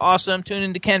guys are awesome. Tune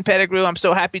in to Ken Pettigrew. I'm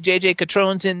so happy JJ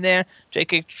Catrone's in there.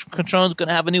 JJ Catrone's going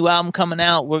to have a new album coming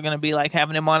out. We're going to be like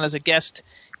having him on as a guest.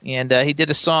 And he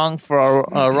did a song for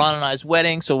our Ron and I's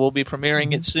wedding, so we'll be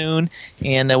premiering it soon.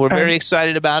 And we're very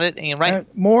excited about it. And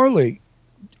Morley,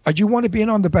 do you want to be in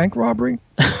on the bank robbery?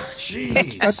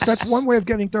 Jeez. That's one way of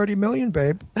getting $30 million,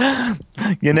 babe.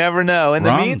 You never know. In the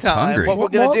Ron's meantime, hungry. what we're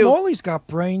going to do... Morley's got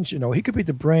brains, you know. He could be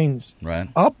the brains. Right.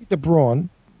 I'll be the brawn.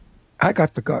 I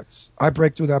got the guts. I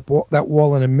break through that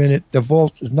wall in a minute. The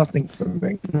vault is nothing for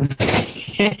me.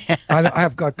 I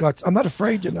have got guts. I'm not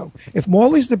afraid, you know. If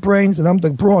Morley's the brains and I'm the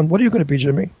brawn, what are you going to be,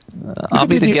 Jimmy? I'll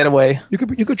be the getaway. You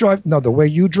could drive. No, the way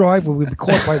you drive, we'll be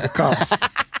caught by the cops.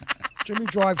 Jimmy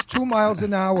drives 2 miles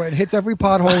an hour and hits every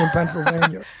pothole in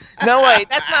Pennsylvania. No, wait,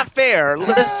 that's not fair.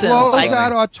 Listen, Blows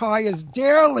out our tires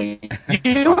dearly.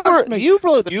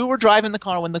 you were driving the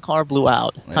car when the car blew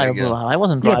out. Tire blew out. I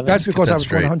wasn't driving. Yeah, that's because I That's was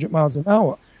going great. 100 miles an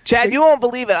hour. Chad, you won't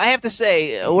believe it. I have to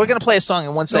say, we're going to play a song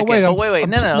in 1 second. No, wait.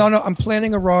 No, I'm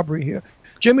planning a robbery here.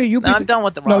 Jimmy, I'm done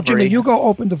with the robbery. No, Jimmy, you go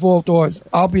open the vault doors.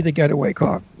 I'll be the getaway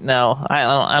car. No, I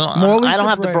don't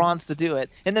have the bronze to do it.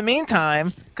 In the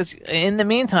meantime,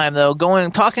 though,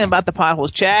 talking about the potholes,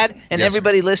 Chad and Yes,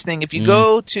 everybody listening, if you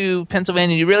go to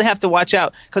Pennsylvania, you really have to watch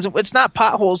out because it's not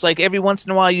potholes like every once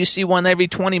in a while you see one every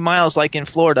 20 miles like in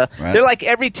Florida. Right. They're like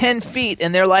every 10 feet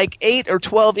and they're like 8 or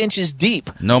 12 inches deep.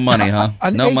 No money, huh?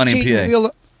 No money in PA.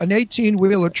 An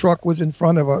 18-wheeler truck was in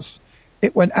front of us.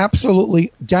 It went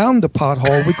absolutely down the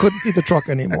pothole. We couldn't see the truck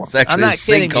anymore. It's actually I'm not a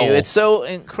kidding sinkhole. you. It's so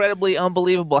incredibly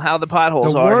unbelievable how the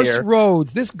potholes The are worst here.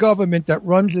 roads. This government that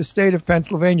runs the state of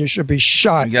Pennsylvania should be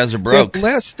shot. You guys are broke. They're the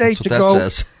last state That's to what go.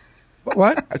 that says.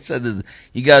 What? I said that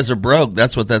you guys are broke.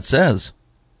 That's what that says.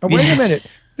 Wait a minute.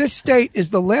 This state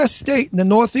is the last state in the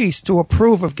Northeast to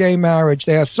approve of gay marriage.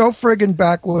 They are so friggin'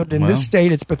 backward in this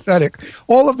state, it's pathetic.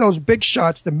 All of those big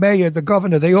shots, the mayor, the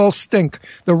governor, they all stink.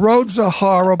 The roads are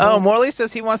horrible. Oh, Morley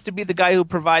says he wants to be the guy who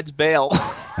provides bail.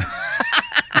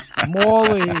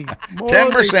 Morley,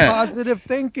 10%. positive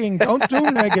thinking. Don't do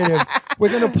negative. We're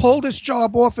going to pull this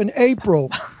job off in April.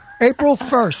 April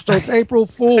 1st, so it's April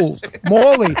Fool's.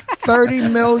 Morley, 30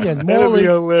 million. Morley,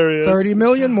 hilarious. 30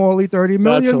 million, Morley, 30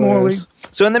 million, Morley.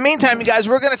 So in the meantime, you guys,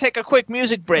 we're going to take a quick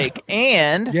music break.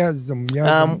 And Yes.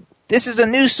 this is a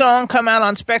new song come out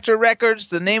on Spectre Records.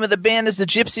 The name of the band is the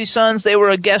Gypsy Sons. They were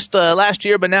a guest last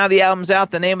year, but now the album's out.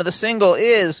 The name of the single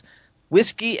is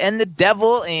Whiskey and the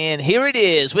Devil. And here it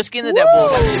is, Whiskey and the Devil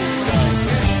by Gypsy Sons.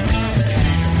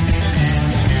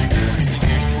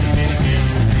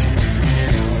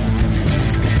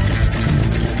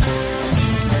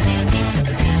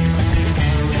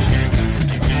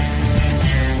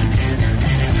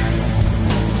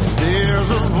 There's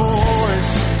a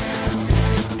voice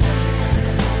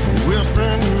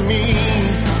whispering to me.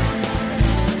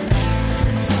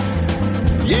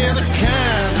 Yeah, the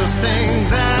kinds of things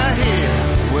I hear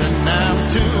when I'm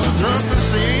too drunk to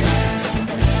see.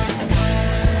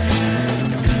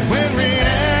 When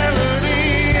reality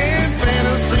and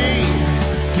fantasy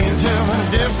can't tell the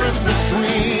difference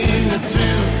between the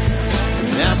two.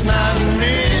 That's not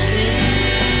me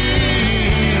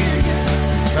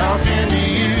talking to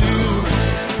you.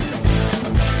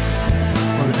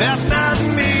 That's not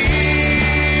me,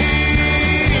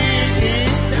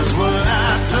 is what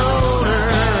I told her.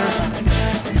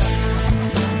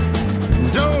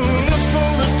 Don't look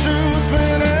for the truth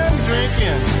when I'm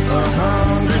drinking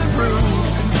 100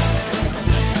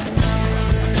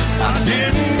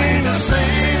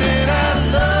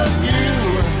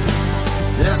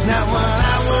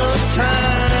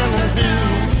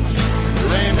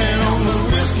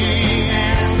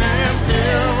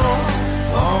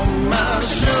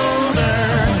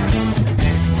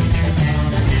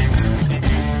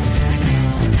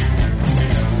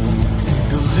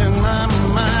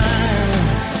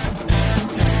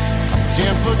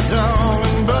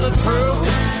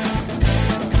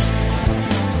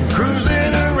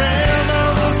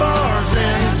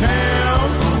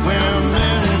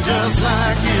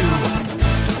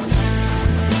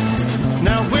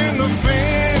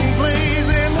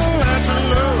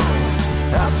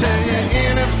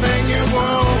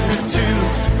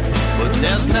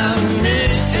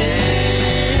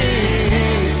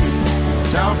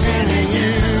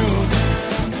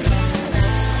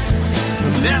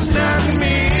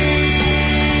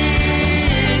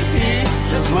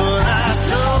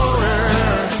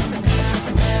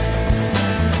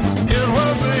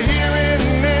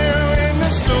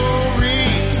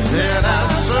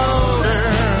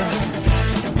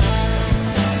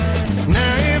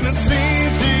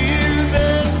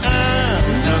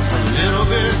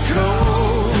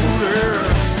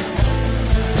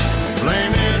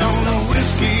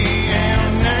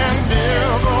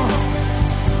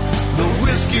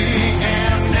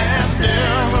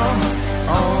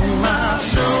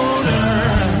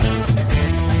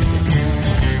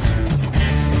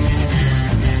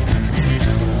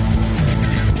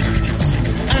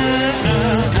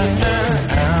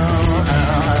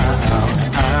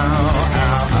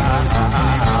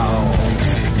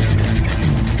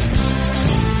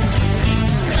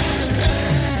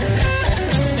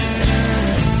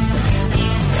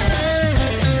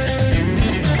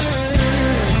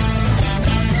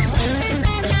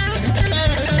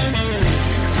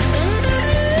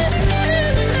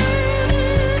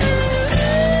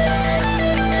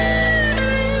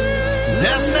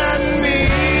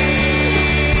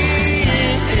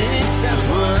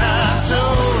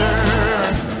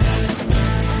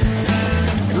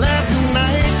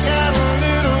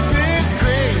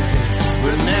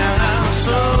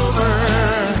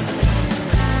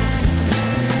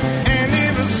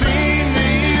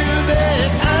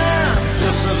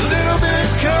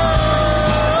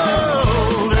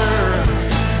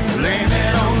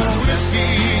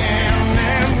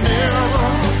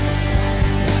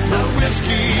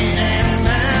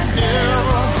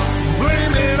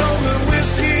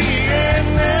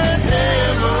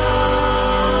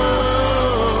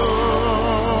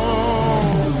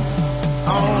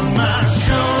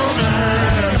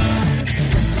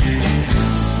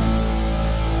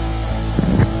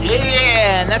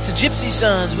 that's the Gypsy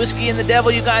Sons, Whiskey and the Devil,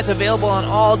 you guys, available on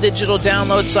all digital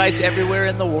download sites everywhere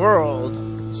in the world.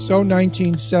 So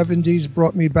 1970s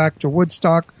brought me back to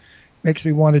Woodstock. Makes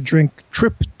me want to drink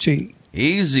Trip tea.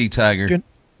 Easy, Tiger.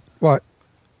 What?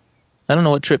 I don't know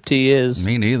what Trip tea is.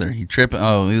 Me neither. You trip?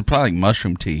 Oh, it's probably like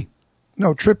mushroom tea.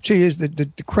 No, Trip tea is the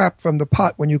crap from the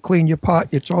pot. When you clean your pot,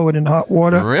 you throw it in hot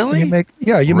water. Really? You make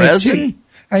Resin? make tea.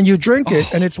 And you drink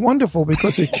it, and it's wonderful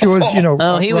because it cures,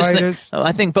 arthritis.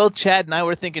 I think both Chad and I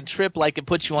were thinking trip, like it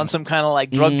puts you on some kind of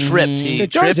like drug trip tea.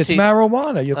 It does. It's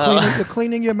marijuana. You're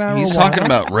cleaning your marijuana. He's talking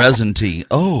about resin tea.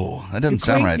 Oh, that doesn't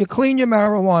sound right. You clean your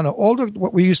marijuana. All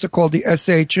what we used to call the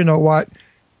SH, you know what?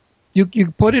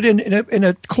 You put it in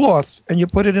a cloth and you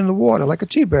put it in the water like a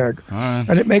tea bag,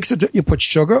 and it makes it. You put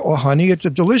sugar or honey. It's a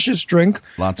delicious drink,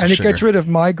 and it gets rid of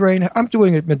migraine. I'm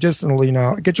doing it medicinally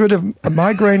now. It gets rid of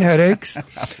migraine headaches.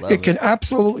 It can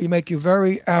absolutely make you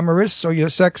very amorous, so your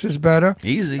sex is better.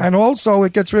 Easy, and also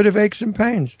it gets rid of aches and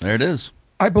pains. There it is.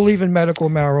 I believe in medical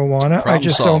marijuana. I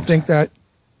just don't think that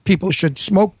people should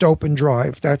smoke dope and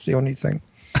drive. That's the only thing.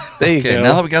 There you go.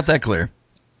 Now that we got that clear.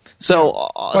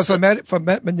 But for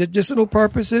medicinal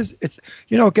purposes, it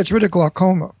gets rid of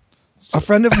glaucoma. A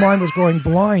friend of mine was going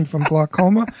blind from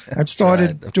glaucoma and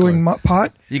started doing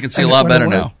pot. You can see a lot better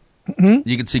now. Mm-hmm.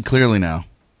 You can see clearly now.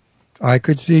 I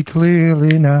could see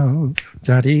clearly now.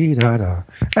 Da-dee-da-da.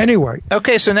 Anyway.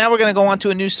 Okay, so now we're going to go on to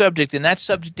a new subject, and that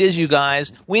subject is, you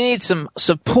guys, we need some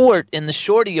support in the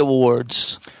Shorty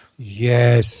Awards.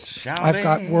 Yes. I've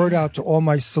got word out to all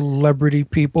my celebrity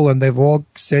people, and they've all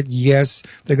said yes.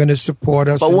 They're going to support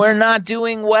us. But we're not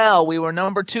doing well. We were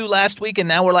number 2 last week, and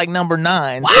now we're like number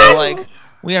 9. What? So,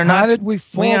 we are not. How did we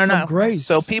fall from grace?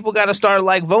 So people got to start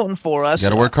voting for us. Got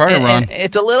to work harder, Ron. And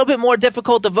it's a little bit more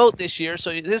difficult to vote this year.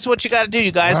 So this is what you got to do,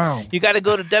 you guys. Wow. You got to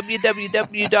go to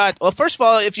www. Well, first of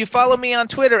all, if you follow me on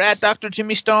Twitter at Dr.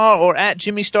 Jimmy Star or at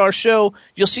Jimmy Star Show,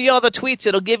 you'll see all the tweets.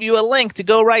 It'll give you a link to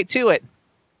go right to it.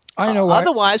 I know.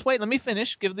 Otherwise, wait, let me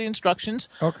finish. Give the instructions.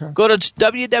 Okay. Go to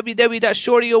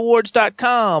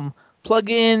www.shortyawards.com. Plug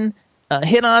in,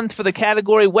 hit on for the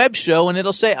category web show, and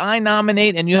it'll say I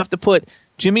nominate, and you have to put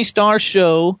Jimmy Star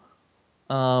Show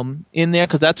in there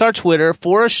because that's our Twitter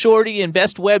for a Shorty and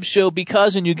best web show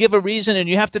because, and you give a reason, and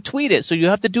you have to tweet it. So you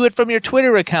have to do it from your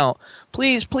Twitter account.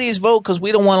 Please vote because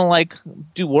we don't want to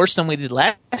do worse than we did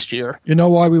last year. You know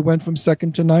why we went from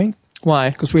 2nd to 9th? Why?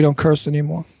 Because we don't curse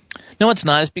anymore. No, it's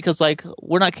not. It's because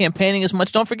we're not campaigning as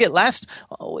much. Don't forget,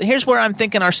 here's where I'm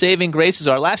thinking our saving graces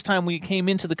are. Last time we came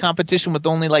into the competition with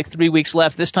only 3 weeks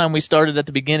left. This time we started at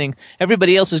the beginning.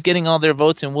 Everybody else is getting all their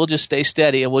votes, and we'll just stay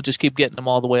steady, and we'll just keep getting them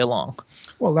all the way along.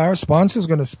 Well, Lara Spence is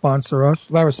going to sponsor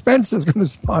us. Lara Spence is going to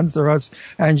sponsor us,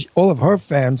 and all of her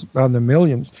fans are the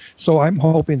millions. So I'm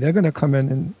hoping they're going to come in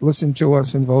and listen to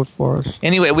us and vote for us.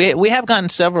 Anyway, we have gotten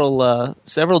several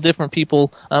different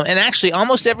people, and actually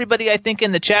almost everybody I think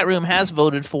in the chat room has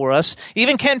voted for us.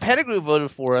 Even Ken Pettigrew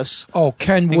voted for us. Oh,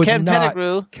 Ken not.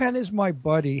 Pettigrew. Ken is my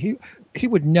buddy. He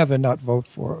would never not vote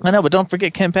for us. I know, but don't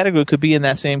forget Ken Pettigrew could be in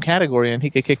that same category and he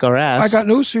could kick our ass. I got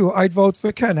news for you. I'd vote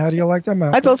for Ken. How do you like that,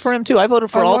 man? I'd vote for him too. I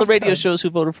voted for all the radio shows who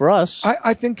voted for us.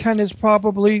 I think Ken is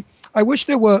probably... I wish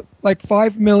there were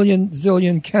 5 million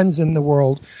zillion Kens in the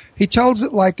world. He tells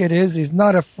it like it is. He's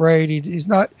not afraid. He's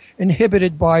not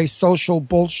inhibited by social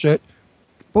bullshit.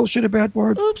 Bullshit a bad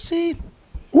word? Whoopsie.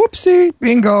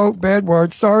 Bingo. Bad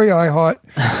word. Sorry, iHeart.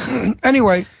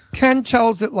 Anyway, Ken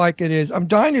tells it like it is. I'm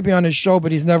dying to be on his show,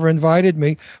 but he's never invited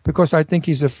me because I think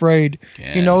he's afraid.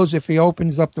 Ken. He knows if he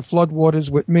opens up the floodwaters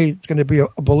with me, it's going to be a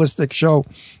ballistic show.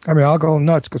 I mean, I'll go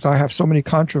nuts because I have so many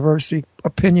controversy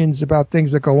opinions about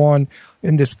things that go on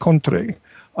in this country.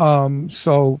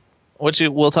 Which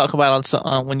we'll talk about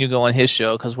on when you go on his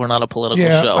show because we're not a political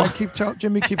show. I keep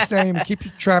Jimmy keeps saying, keep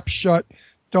your trap shut.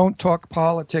 Don't talk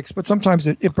politics, but sometimes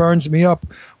it burns me up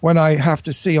when I have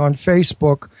to see on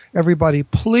Facebook everybody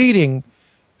pleading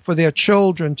for their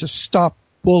children to stop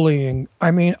bullying.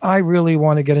 I mean, I really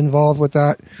want to get involved with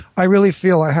that. I really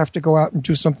feel I have to go out and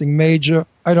do something major.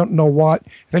 I don't know what.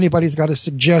 If anybody's got a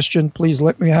suggestion, please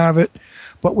let me have it.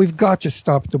 But we've got to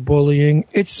stop the bullying.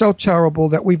 It's so terrible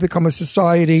that we've become a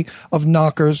society of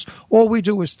knockers. All we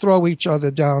do is throw each other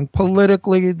down.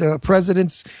 Politically, the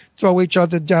presidents throw each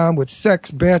other down with sex,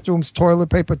 bathrooms,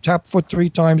 toilet paper, tap foot 3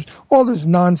 times, all this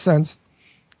nonsense.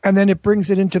 And then it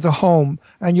brings it into the home.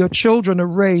 And your children are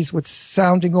raised with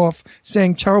sounding off,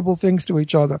 saying terrible things to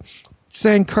each other,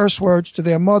 saying curse words to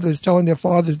their mothers, telling their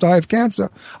fathers die of cancer.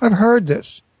 I've heard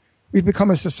this. We've become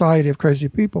a society of crazy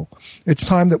people. It's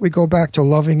time that we go back to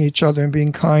loving each other and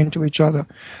being kind to each other.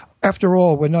 After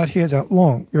all, we're not here that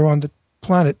long. You're on the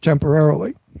planet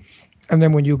temporarily. And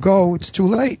then when you go, it's too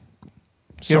late.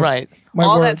 So You're right.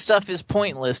 all that words. stuff is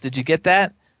pointless. Did you get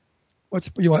that? Is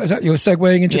that you're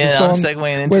segueing into the Yeah, song? I'm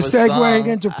segueing into We're a segueing song.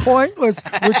 into Pointless,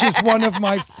 which is one of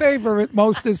my favorite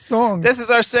mostest songs. This is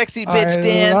our sexy bitch I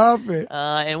dance. love it.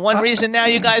 And one reason now,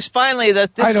 you guys, finally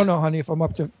that this. I don't know, honey, if I'm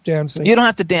up to dancing. You don't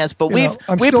have to dance, but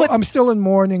I'm still in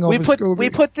mourning over Scooby.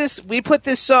 We put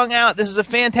this song out. This is a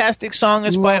fantastic song.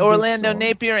 It's by Love this Orlando song.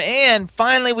 Napier, and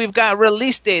finally we've got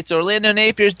release dates. Orlando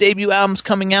Napier's debut album's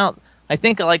coming out. I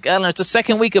think it's the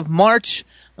second week of March.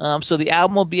 So the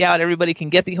album will be out. Everybody can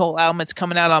get the whole album. It's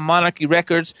coming out on Monarchy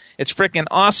Records. It's freaking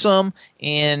awesome.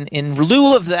 And in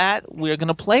lieu of that, we're going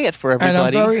to play it for everybody. And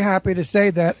I'm very happy to say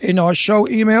that in our show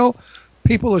email,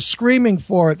 people are screaming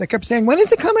for it. They kept saying, when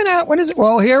is it coming out? When is it?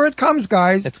 Well, here it comes,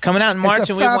 guys. It's coming out in March,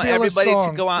 and we want everybody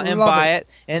to go out and buy it.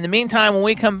 And in the meantime, when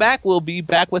we come back, we'll be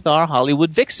back with our Hollywood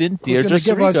vixen, Deirdre Who's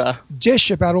going to give us dish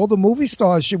about all the movie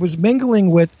stars she was mingling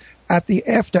with at the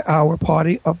after-hour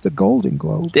party of the Golden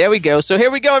Globe. There we go. So here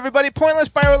we go, everybody. Pointless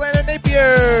by Orlando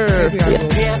Napier.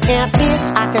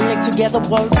 I can link together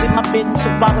words in my bitten, so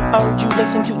I would urge you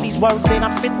listen to these words. Then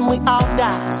I'm spitting, we all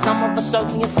die. Some of us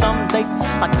early and some late.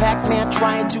 Like Pac-Man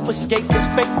trying to escape his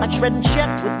fate. I tread and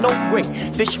check with no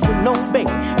grade, fishing with no bait,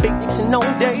 picnics and no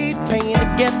date, paying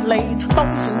to get laid,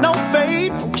 phones and no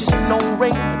fade, roaches and no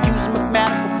rate. Using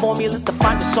mathematical formulas to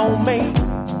find your soulmate.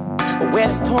 Where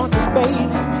there's pointless, baby.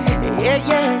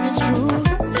 Yeah, it's true.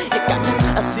 You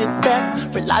got to sit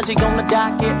back, realize you're gonna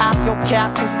die. Get off your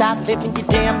couch and start living your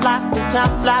damn life. This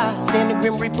time flies, then the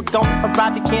Grim Reaper gonna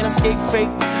arrive. You can't escape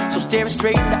fate, so stare it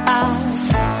straight in the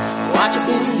eyes. What you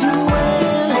been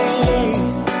doing lately?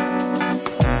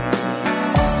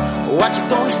 What you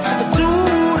gonna do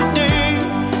today?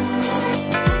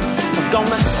 I'm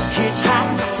gonna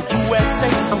hitchhike to USA.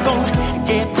 I'm gonna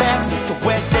get back to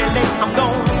West LA. I'm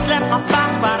gonna slap my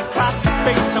thighs right across the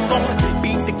face. I'm gonna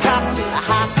beat the cops in a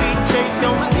high-speed chase.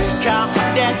 Gonna call my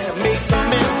dad to make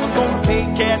amends. I'm gonna pay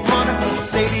cash money for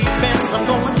Mercedes-Benz. I'm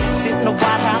gonna sit in the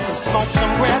White House and smoke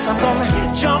some grass. I'm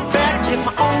gonna jump back, kiss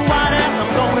my own white ass.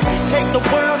 I'm gonna take the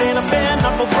world in a band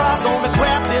up a bra. Gonna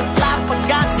grab this life for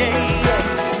goddamn.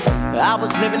 I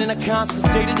was living in a constant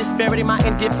state of disparity. My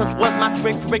indifference was my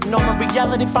trick for ignoring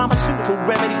reality. Pharmaceutical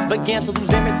remedies began to lose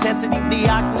their intensity. The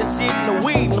oxygen, the sick, the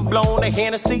weed, and the blowing the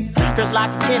Hennessy. Cause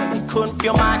like a Kennedy couldn't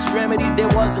feel my extremities. There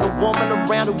wasn't a woman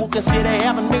around who would consider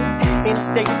having me in a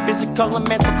state of physical and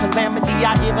mental calamity.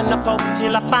 I given up hope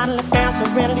until I finally found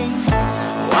serenity.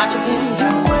 What you been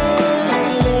doing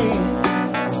lately?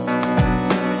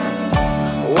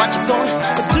 What you gonna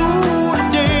do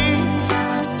today?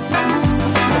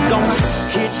 I'm gonna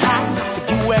hitchhike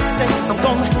to USA. I'm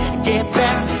gonna get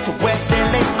back to West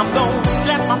LA. I'm gonna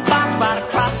slap my thighs right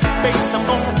across the face. I'm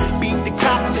gonna beat the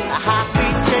cops in a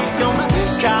high-speed chase. Gonna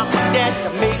call my dad to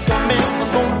make amends. I'm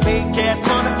gonna pay cash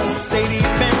money for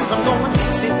Mercedes-Benz. I'm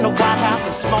gonna sit in the White House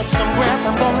and smoke some grass.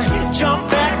 I'm gonna jump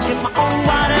back, kiss my own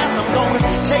white ass. I'm gonna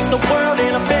take the world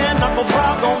in a bare knuckle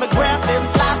bra. Gonna grab this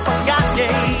life I got,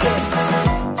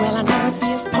 yeah. Well, I know it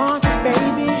feels pointless,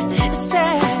 baby. It's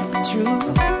sad, but true.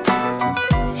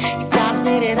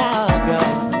 Let it all go.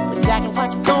 Exactly what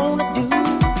you gonna do?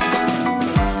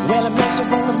 Well, it makes you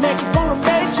wanna, makes you wanna,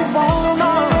 makes you wanna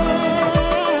know.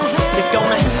 You're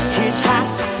gonna hitchhike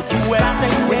to USA.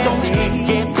 We're gonna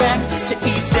get back to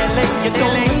East LA. You're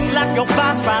gonna slap your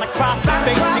boss right across the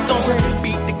face. You're gonna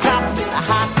beat the cops in a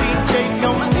high-speed chase.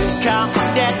 Gonna call my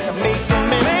dad to make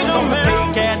amends. You're gonna pay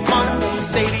cash money for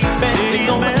Mercedes-Benz. You're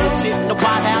gonna sit in the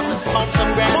White House and smoke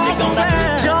some grass. You're gonna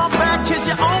jump back, kiss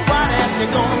your own white ass.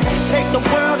 You're gonna take the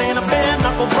world in a bare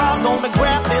knuckle bra. Gonna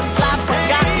grab this life I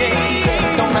got,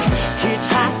 yeah. Gonna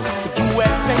hitchhike to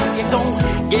USA. You're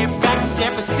gonna get back to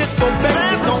San Francisco, baby.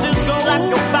 You're gonna slap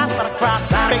your boss right across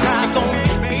the face. You're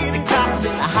gonna beat the cops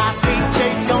in a high-speed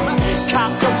chase. Gonna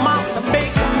cop your mom to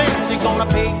make amends. You're gonna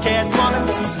pay cash money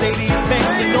for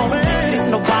Mercedes-Benz. You're gonna sit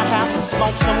in the White House and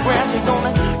smoke some grass. You're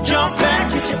gonna jump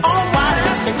back, kiss your own white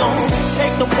ass. You're gonna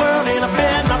take the world in a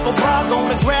bare knuckle bra.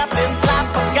 Gonna grab this life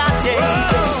I got,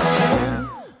 yeah.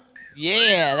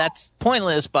 Yeah, that's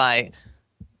Pointless by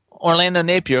Orlando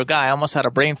Napier. Guy, I almost had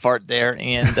a brain fart there.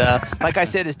 And like I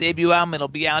said, his debut album, it'll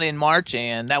be out in March.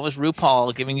 And that was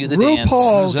RuPaul giving you the dance.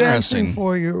 RuPaul dancing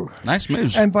for you. Nice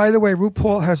moves. And by the way,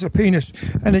 RuPaul has a penis,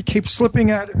 and it keeps slipping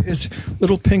out of his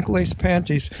little pink lace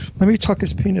panties. Let me tuck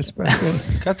his penis back in.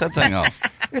 Cut that thing off.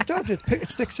 It does. It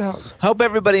sticks out. Hope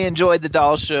everybody enjoyed the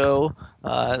doll show.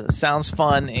 Sounds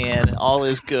fun and all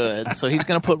is good. So he's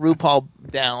going to put RuPaul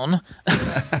down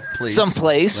Please.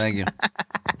 someplace. Thank you.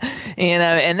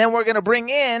 And then we're going to bring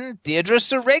in Deirdre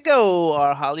Sorego,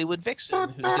 our Hollywood vixen,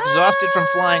 who's exhausted from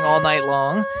flying all night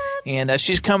long. And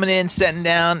she's coming in, setting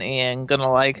down, and going to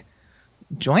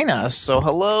join us. So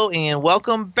hello and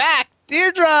welcome back,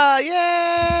 Deirdre.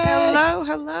 Yay!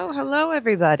 Hello,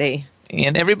 everybody.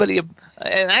 And everybody,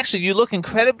 and actually, you look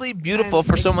incredibly beautiful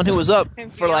for someone who was up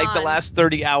for like the last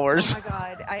 30 hours. Oh my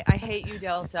God, I hate you,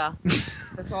 Delta.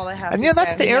 That's all I have. And to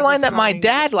that's say. the airline that my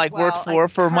dad worked for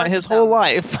his whole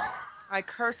life. I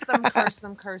cursed them. That's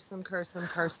That's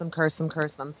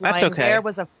okay. There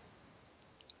was a.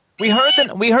 We heard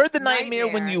the nightmare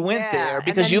when you went there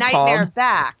because and the you nightmare called.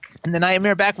 back. And the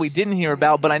nightmare back we didn't hear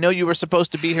about, but I know you were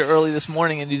supposed to be here early this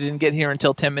morning and you didn't get here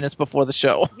until 10 minutes before the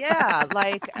show. Yeah,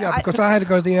 because I had to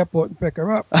go to the airport and pick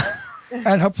her up.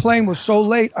 And her plane was so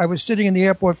late, I was sitting in the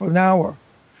airport for an hour.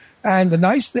 And the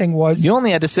nice thing was... You only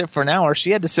had to sit for an hour.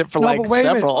 She had to sit for but wait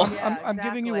several. A minute. I'm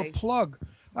giving you a plug.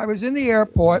 I was in the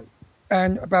airport,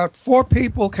 and about 4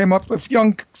 people came up, with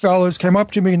young fellas came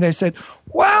up to me, and they said,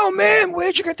 "Wow, man,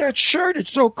 where'd you get that shirt?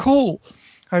 It's so cool."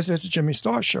 I said, "It's a Jimmy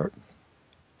Star shirt."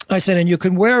 I said, "And you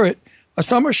can wear it, a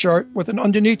summer shirt with an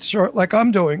underneath shirt like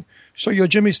I'm doing, so your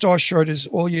Jimmy Star shirt is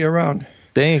all year round."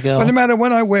 There you go. But no matter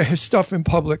when I wear his stuff in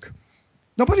public,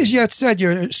 nobody's yet said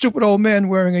you're a stupid old man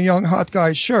wearing a young hot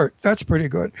guy's shirt. That's pretty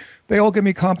good. They all give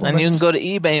me compliments. And you can go to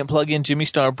eBay and plug in Jimmy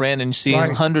Star brand and see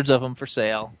hundreds of them for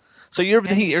sale. So you're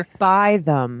here. Buy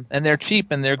them. And they're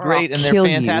cheap and they're great and they're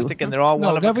fantastic and they're all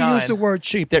one of a kind. Never use the word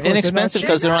cheap. They're inexpensive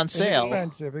because they're on sale.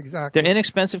 Inexpensive, exactly. They're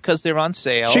inexpensive because they're on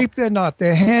sale. Cheap they're not.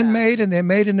 They're handmade and they're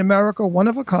made in America, one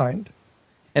of a kind.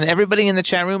 And everybody in the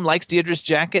chat room likes Deirdre's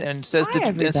jacket and says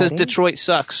Detroit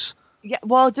sucks. Yeah,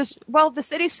 the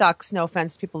city sucks. No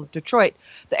offense, people of Detroit.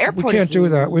 The airport. We can't do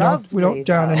that. We don't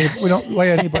lovely, we don't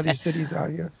lay anybody's cities out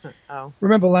here. Oh,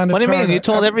 remember, Lana. What do you Turner, mean? You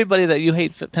told everybody that you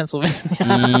hate Pennsylvania.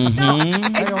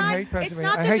 I don't hate Pennsylvania. It's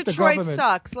not I that hate the Detroit government.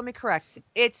 sucks. Let me correct.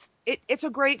 It's a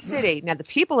great city. Now the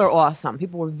people are awesome.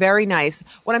 People were very nice.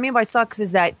 What I mean by sucks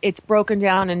is that it's broken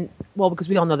down and because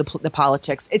we all know the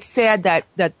politics. It's sad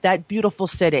that beautiful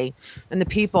city and the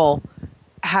people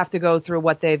have to go through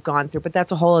what they've gone through, but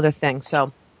that's a whole other thing.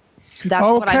 So that's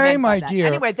what I meant by my that. dear.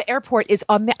 Anyway, the airport is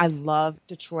I love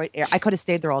Detroit Air. I could have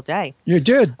stayed there all day. You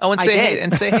did. Oh, and say hey to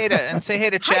Chad. Hi,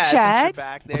 Chad. Since you're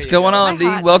back. What's going on, D?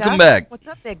 Welcome back. What's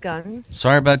up there, Guns?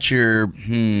 Sorry about your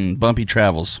bumpy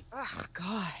travels. Oh,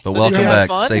 God. But welcome back.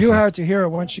 Safely. You had to hear her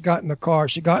when she got in the car.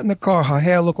 She got in the car. Her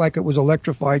hair looked like it was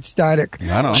electrified static.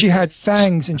 I know. She had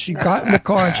fangs, and she got in the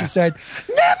car and she said,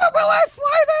 "Never will I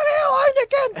fly that airline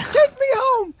again. Take me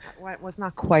home." Well, it was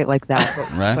not quite like that,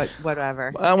 but, Right. but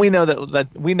whatever. We know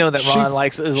that Ron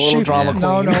likes is a little drama queen.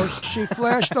 No, she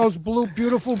flashed those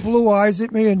beautiful blue eyes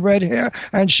at me and red hair,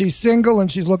 and she's single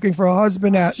and she's looking for a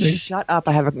husband at me. Shut up!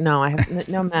 I have no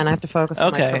man. I have to focus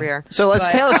on my career. So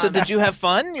tell us. So did you have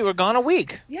fun? You were gone a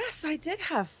week. Yes, I did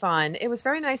have fun. It was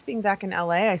very nice being back in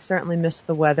LA. I certainly missed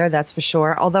the weather, that's for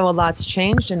sure. Although a lot's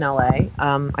changed in LA.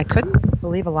 I couldn't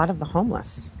believe a lot of the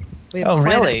homeless.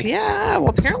 Really? Yeah. Well,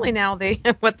 apparently now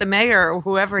what the mayor or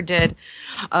whoever did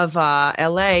of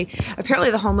LA,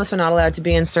 apparently the homeless are not allowed to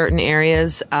be in certain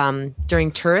areas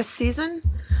during tourist season.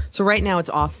 So right now it's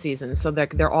off season, so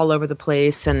they're all over the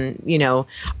place, and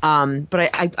but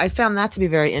I found that to be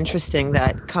very interesting.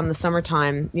 That come the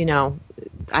summertime,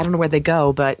 I don't know where they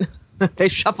go, but they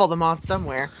shuffle them off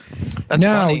somewhere. That's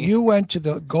now funny. you went to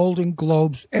the Golden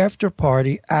Globes after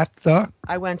party at the.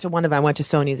 I went to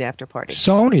Sony's after party.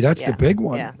 Sony, that's the big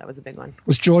one. Yeah, that was a big one.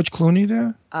 Was George Clooney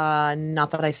there?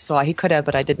 Not that I saw. He could have,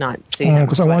 but I did not see him.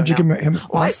 Because I wanted to give him.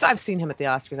 Well, I've seen him at the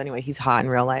Oscars anyway. He's hot in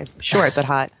real life. Short, but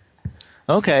hot.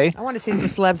 Okay. I want to see some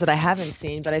celebs that I haven't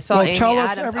seen, but I saw Amy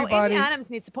Adams. Amy Adams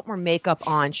needs to put more makeup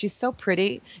on. She's so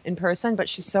pretty in person, but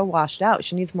she's so washed out.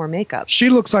 She needs more makeup. She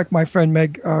looks like my friend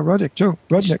Meg Ruddick, too.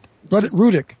 Rudick.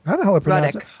 How the hell I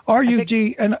pronounce it?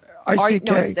 Ruddick. No,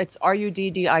 it's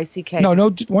Ruddick. No,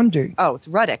 one D. Oh, it's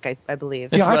Ruddick, I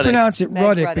believe. Yeah, I pronounce it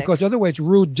Ruddick because the other way it's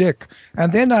Rude Dick.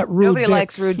 And they're not Rude Nobody Dicks.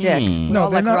 likes Rude Dick. We No, all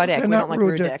they're like not, Ruddick. they're We not don't like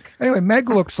Rude Rude Dick. Anyway, Meg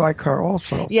looks like her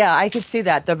also. Yeah, I could see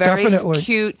that. The very Definitely.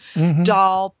 cute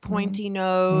doll, pointy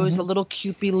nose, a little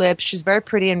cupid lips. She's very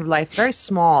pretty in life, very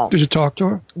small. Did you talk to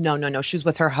her? No. She was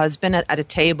with her husband at a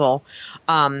table.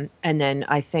 And then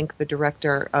I think the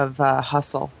director of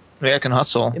Hustle. American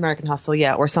Hustle,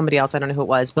 yeah, or somebody else. I don't know who it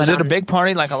was. But, was it a big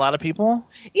party, like a lot of people?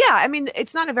 Yeah, I mean,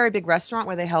 it's not a very big restaurant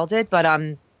where they held it, but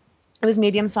it was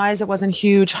medium sized. It wasn't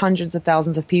huge, hundreds of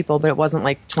thousands of people, but it wasn't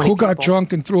like 20 Who got people.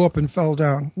 drunk and threw up and fell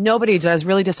down? Nobody did. I was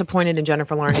really disappointed in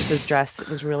Jennifer Lawrence's dress. It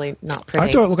was really not pretty.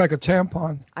 I thought it looked like a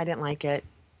tampon. I didn't like it.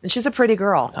 And she's a pretty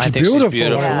girl. I think beautiful. she's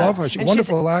beautiful. I love her. She's a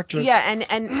wonderful actress. Yeah,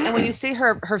 and when you see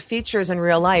her features in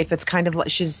real life, it's kind of like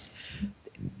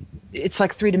it's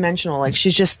like three-dimensional. Like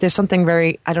she's just, there's something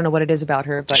very, I don't know what it is about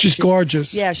her, but she's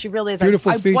gorgeous. Yeah, she really is.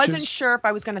 Beautiful I features. wasn't sure if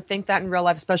I was going to think that in real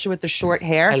life, especially with the short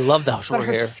hair. I love the short but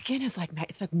her hair. skin is like,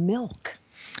 it's like milk.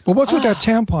 But what's with that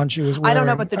tampon she was wearing? I don't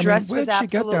know, but the dress where'd was she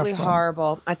get that absolutely from?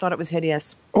 horrible. I thought it was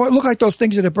hideous. Oh, it looked like those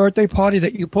things at a birthday party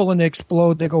that you pull and they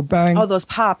explode. They go bang. Oh, those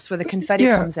pops where the confetti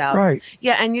Yeah, comes out. right.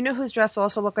 Yeah, and you know whose dress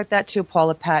also looked like that too?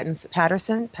 Paula Patterson. Paula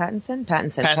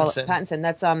Pattinson.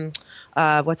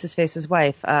 That's what's his face's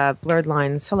wife? Blurred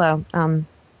Lines. Hello. Anthony.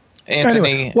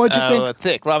 Anyway, what'd you think?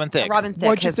 Thick. Robin Thicke.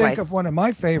 What'd you his think wife. of one of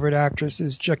my favorite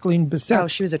actresses, Jacqueline Bisset? Oh,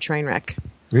 she was a train wreck.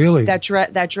 Really? That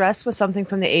dress was something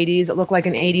from the 80s. It looked like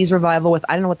an 80s revival with,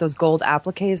 I don't know what those gold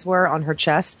appliques were on her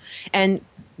chest. And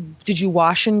did you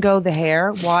wash and go the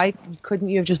hair? Why couldn't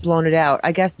you have just blown it out?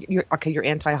 I guess you're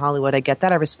anti-Hollywood. I get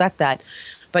that. I respect that.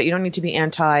 But you don't need to be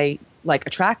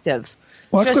attractive.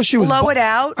 Well, that's because just she was. blow it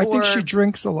out. I think she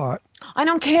drinks a lot. I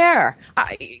don't care.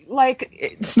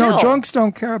 Still. No, drunks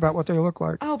don't care about what they look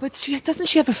like. Oh, but doesn't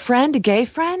she have a friend, a gay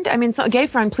friend? I mean, a gay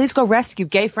friend, please go rescue.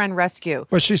 Gay friend rescue.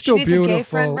 But she's still she needs beautiful a gay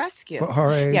friend rescue. for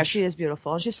her age. Yeah, she is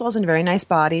beautiful. And she still has a very nice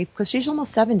body because she's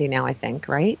almost 70 now, I think,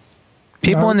 right?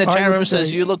 People in the I chat would room say-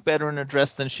 says you look better in a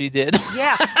dress than she did.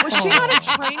 Yeah. Was she not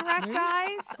a train wreck,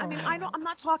 guys? I mean, I'm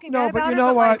not talking No, bad but about you it,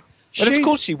 know what? like, But it's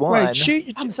cool she won.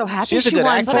 Wait, I'm so happy She's a she good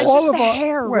won, actress. but I For all just of the our-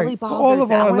 hair really for bothers all of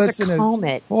me. I our wanted to listeners, comb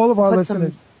it. for all of our Put some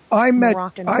listeners, I met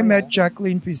rock and roll.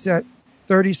 Jacqueline Bisset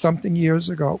 30-something years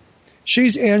ago.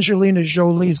 She's Angelina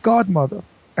Jolie's godmother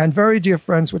and very dear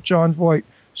friends with John Voight.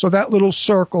 So that little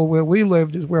circle where we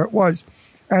lived is where it was.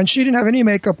 And she didn't have any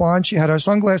makeup on. She had her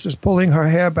sunglasses pulling her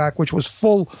hair back, which was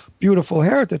full, beautiful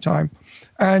hair at the time.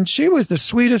 And she was the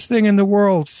sweetest thing in the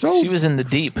world. She was in the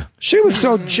deep. She was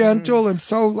so gentle and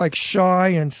so shy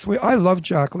and sweet. I love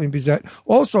Jacqueline Bisset.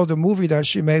 Also, the movie that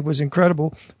she made was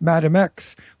incredible, Madam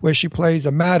X, where she plays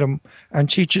a madam and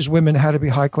teaches women how to be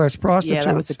high-class prostitutes.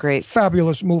 Yeah, that was a great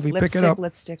fabulous movie. Pick it up.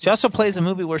 Lipstick. She also plays a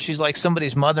movie where she's like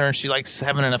somebody's mother and she likes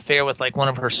having an affair with one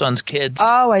of her son's kids.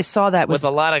 Oh, I saw that. With a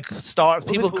lot of stars,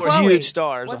 people who are huge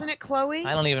stars. Wasn't it Chloe?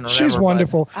 I don't even remember. She's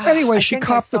wonderful. Anyway, she think I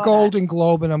copped the saw Golden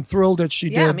Globe, and I'm thrilled that she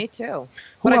did. Yeah, me too.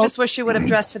 But I else? just wish she would have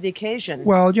dressed for the occasion.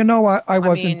 Well, you know what? I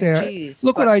wasn't mean, there. geez,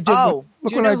 Look what but- I did. oh, Look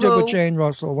do you what I know did with who- Jane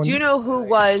Russell. Do you know who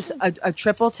was a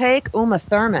triple take? Uma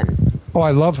Thurman. Oh,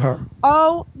 I love her.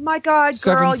 Oh my God,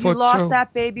 7 girl, you foot lost 2.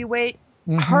 that baby weight.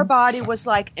 Mm-hmm. Her body was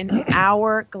like an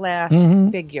hourglass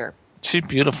figure. She's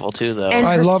beautiful too, though. And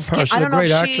I love her. skin- She's I a don't know great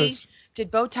if actress. She did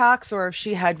Botox or if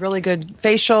she had really good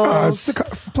facials.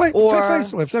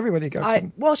 Facelifts. Everybody gets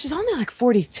them. Well, she's only like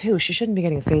 42. She shouldn't be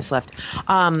getting a facelift.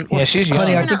 Yeah, she's young.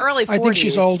 Honey, She's I in think- her early 40s. I think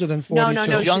she's older than 42. No, She's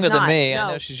younger she's than not. me. No.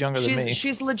 I know she's younger than me.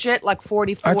 She's legit like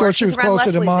 44. I thought she She's was around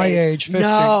closer to Leslie's my age, 50.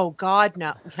 No, God,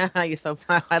 no. You're so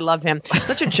I love him.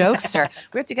 Such a jokester.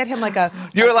 We have to get him like a.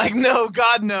 You were like, no,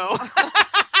 God, no.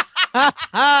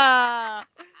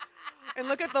 And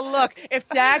look at the look. If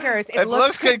daggers, if If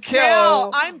looks could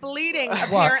kill. I'm bleeding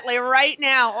apparently right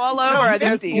now all over.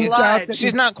 There's you blood. doubt that-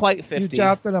 She's not quite 50. You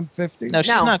doubt that I'm 50? No,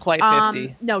 she's not quite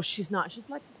 50. No, she's not. She's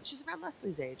around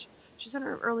Leslie's age. She's in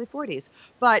her early 40s.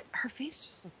 But her face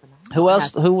just looked phenomenal. Who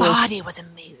else? Her Who was? body was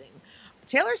amazing.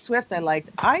 Taylor Swift, I liked.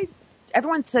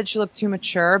 Everyone said she looked too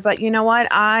mature, but you know what?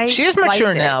 She is mature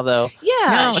liked it. now, though.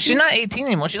 Yeah, No, she's not 18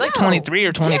 anymore. She's like No. 23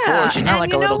 or 24. Yeah, She's not and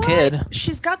like you a little know kid. what?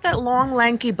 She's got that long,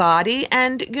 lanky body,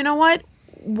 and you know what?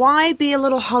 Why be a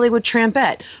little Hollywood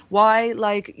trampette? Why,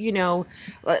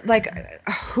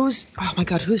 who's? Oh my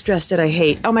God, whose dress did I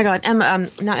hate? Oh my God,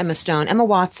 not Emma Stone, Emma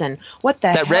Watson. What the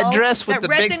That hell? red dress with That the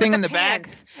red big thing with in the back?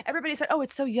 pants. Everybody said, "Oh,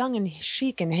 it's so young and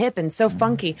chic and hip and so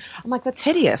funky." I'm like, that's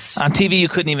hideous. On TV, you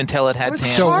couldn't even tell it had It was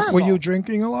pants. So, horrible. were you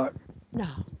drinking a lot? No,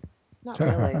 not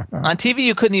really. On TV,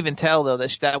 you couldn't even tell though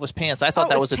that was pants. I thought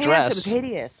that it was a pants. dress. It was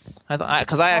hideous.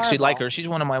 Because I actually Horrible. like her. She's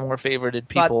one of my more favorited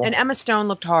people. And Emma Stone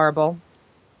looked horrible.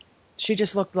 She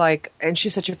just looked like, and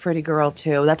she's such a pretty girl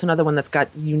too. That's another one that's got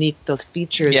those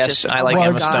features. Yes, just, I like oh my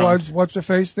Emma God. Stone. What's her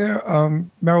face there?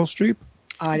 Meryl Streep?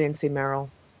 Oh, I didn't see Meryl.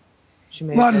 She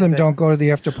may A lot have of them been. don't go to the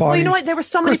after parties. Well, you know what? There were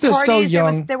so many 'Cause they're parties. so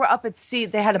young. They were up at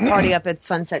They had a party up at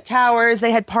Sunset Towers.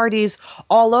 They had parties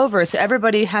all over. So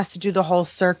everybody has to do the whole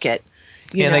circuit.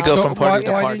 You And they know? go So from party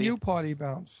to why party. didn't you party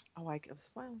bounce? Oh, I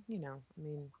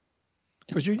mean,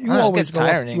 Because you Oh, it always gets go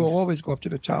up, tiring. you always go up to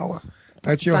the tower.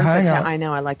 That's your Sunset hangout. I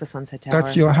know. I like the Sunset Tower.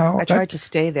 That's your house. I tried to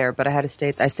stay there, but I had to stay.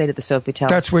 I stayed at the Sofitel.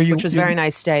 That's where which was a very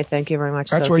nice stay. Thank you very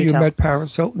much. That's where you Sofitel. met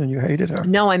Paris Hilton and you hated her.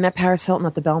 No, I met Paris Hilton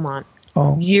at the Belmont.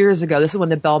 Oh. Years ago. This is when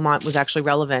the Belmont was actually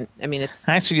relevant. I mean, it's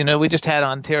Actually, we just had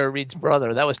on Tara Reid's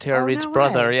brother. That was Tara Reid's no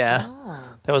brother. way. Yeah. Oh.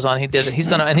 That was on. He's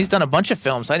done a bunch of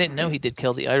films. I didn't know he did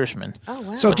Kill the Irishman. Oh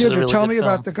wow! So Deirdre, tell me film.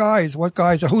 about the guys. What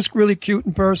guys? Who's really cute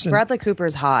in person? Bradley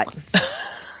Cooper's hot.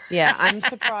 Yeah, I'm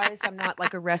surprised I'm not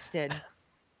like arrested.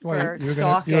 For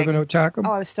stalking. You're going to attack him?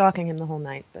 Oh, I was stalking him the whole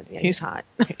night, but yeah, he's hot.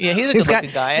 Yeah, he's a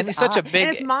good-looking guy, and he's such a big. And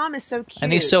his mom is so cute,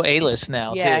 and he's so A-list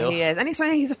now too. Yeah, he is, and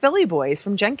he's a Philly boy. He's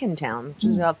from Jenkintown, which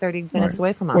is about 30 minutes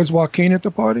away from us. Was Joaquin at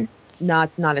the party? Not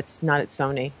at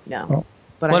Sony. No. Oh.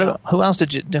 But who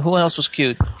else was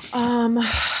cute?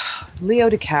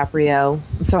 Leo DiCaprio.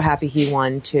 I'm so happy he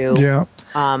won too. Yeah.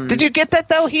 Did you get that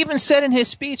though? He even said in his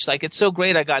speech, like, it's so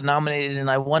great I got nominated and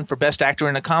I won for Best Actor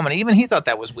in a Comedy. Even he thought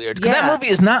that was weird because that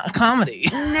movie is not a comedy.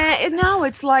 No,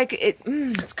 it's like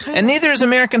it's kind of. And neither is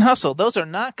American Hustle. Those are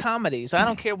not comedies. I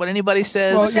don't care what anybody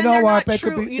says. Well, you know what? They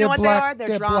True. could be. You know what black, they are?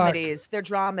 They're dramedies. They're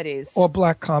dramedies. Or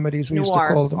black comedies, we used to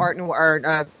call them. Art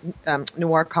noir,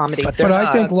 noir comedy. But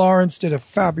I think Lawrence did a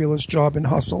fabulous job in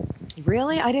Hustle.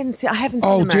 Really? I haven't seen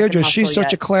American Deirdre, Hustle she's such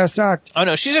yet. a class act. Oh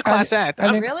no, she's a class act.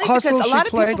 And in Really? Hustle, because a lot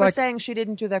of people were like, saying she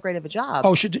didn't do that great of a job.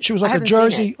 Oh, she was like a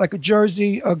Jersey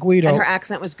Guido. And her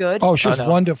accent was good. Oh, she was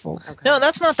wonderful. Okay. No,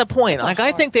 that's not the point. Like,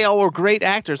 I think they all were great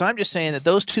actors. I'm just saying that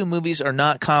those two movies are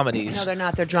not comedies. No, they're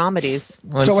not. They're dramedies.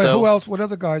 So who else? What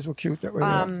other guys were cute that were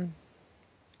there?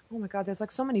 Oh my God, there's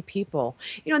like so many people.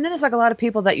 And then there's like a lot of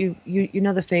people that you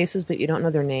know the faces, but you don't know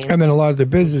their names. And then a lot of the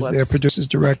business there, producers,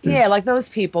 directors. Yeah, like those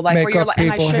people. Like where you're like,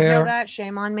 and I should hair. know that.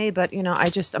 Shame on me, but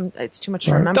it's too much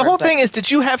to remember. The whole thing is, did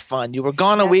you have fun? You were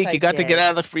gone a week. You got to get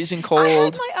out of the freezing cold. I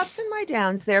had my ups and my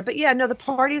downs there, but yeah, no, the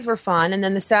parties were fun. And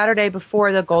then the Saturday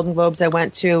before the Golden Globes, I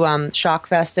went to Shock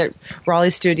Fest at Raleigh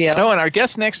Studio. Oh, and our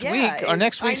guest next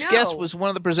week's guest was one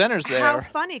of the presenters there. How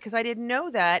funny, because I didn't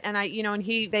know that, and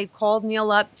they called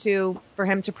Neil up for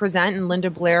him to present, and Linda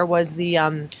Blair was the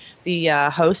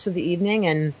host of the evening,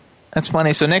 and that's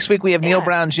funny. So next week we have Neil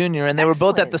Brown Jr. and they were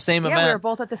both at the same event. Yeah, we were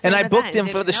both at the same event. And I booked him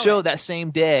event. for the show that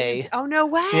same day. Oh, no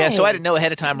way. Yeah, so I didn't know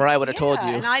ahead of time or I would have told you.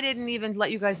 And I didn't even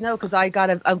let you guys know because I got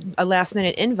a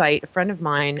last-minute invite. A friend of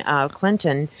mine,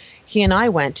 Clinton, he and I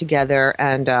went together,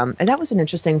 and that was an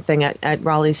interesting thing at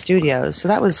Raleigh Studios. So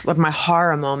that was like my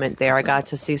horror moment there. I got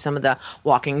to see some of the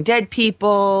Walking Dead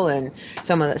people and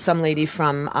some lady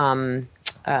from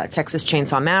Texas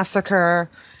Chainsaw Massacre.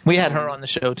 We had her on the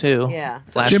show too. Yeah,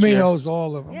 so Jimmy knows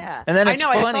all of them. Yeah, and then it's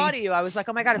funny. I thought of you. I was like,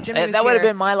 oh my God, if Jimmy was that would have here,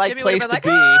 been my Jimmy place to like,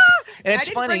 be. Ah! And it's I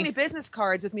didn't funny. bring any business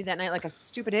cards with me that night, like a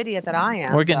stupid idiot that I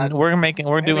am.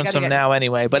 We're doing some now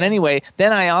anyway. But anyway,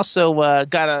 then I also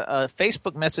got a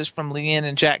Facebook message from Leanne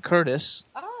and Jack Curtis.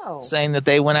 Saying that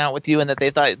they went out with you and that they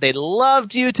thought they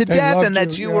loved you to death and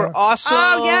that you were awesome.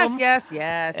 Oh, yes.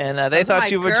 And they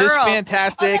thought you were just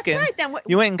fantastic. Oh, that's right.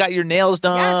 You went and got your nails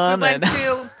done.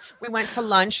 Yes, we went to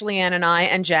lunch, Leanne and I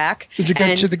and Jack. Did you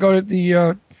get to go to the...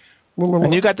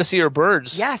 and you got to see her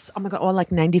birds. Yes. Oh, my God.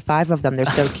 Like 95 of them. They're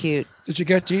so cute. Did you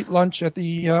get to eat lunch at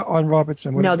the on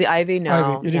Robertson? No, the Ivy, no.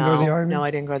 Ivy. You didn't go to the Ivy? No, I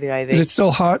didn't go to the Ivy. Is it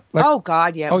still hot? Oh,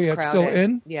 God, yeah. It's still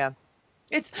in? Yeah.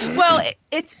 It's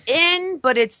in,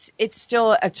 but it's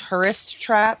still a tourist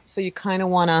trap. So you kind of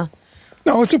want to.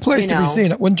 No, it's a place to be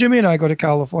seen. When Jimmy and I go to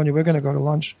California, we're going to go to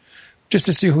lunch just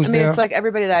to see who's there. It's like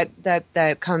everybody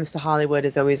that comes to Hollywood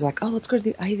is always like, oh, let's go to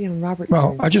the Ivy on Robertson.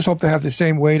 Well, I just hope they have the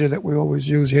same waiter that we always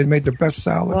use. He had made the best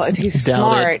salads. Well, if he's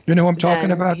smart, you know who I'm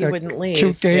talking about? He wouldn't leave.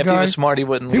 Cute gay guy. If he was smart, he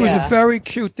wouldn't leave. He was a very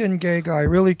cute, thin gay guy,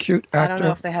 really cute actor. I don't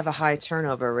know if they have a high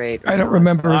turnover rate. I don't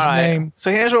remember his name.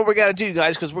 So here's what we got to do,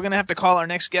 guys, because we're going to have to call our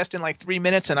next guest in like 3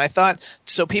 minutes. And I thought,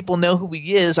 so people know who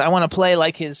he is, I want to play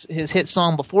like his hit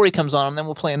song before he comes on, and then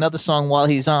we'll play another song while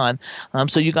he's on.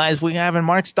 So you guys, we're having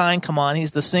Mark Stein come on.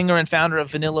 He's the singer and founder of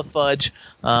Vanilla Fudge.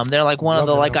 They're like one of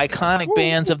the iconic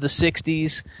bands of the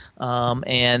 60s.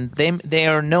 And they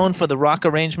are known for the rock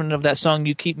arrangement of that song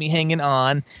 "You Keep Me Hanging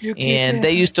On," and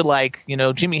they used to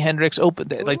Jimi Hendrix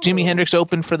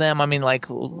opened for them. I mean,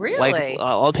 really?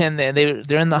 All of him.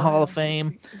 They're in the Hall of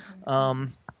Fame.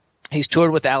 He's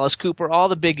toured with Alice Cooper, all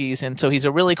the biggies, and so he's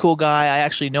a really cool guy. I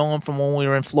actually know him from when we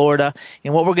were in Florida.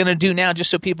 And what we're going to do now, just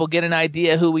so people get an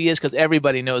idea who he is, because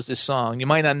everybody knows this song. You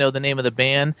might not know the name of the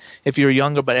band if you're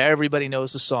younger, but everybody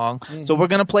knows the song. Mm-hmm. So we're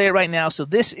going to play it right now. So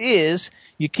this is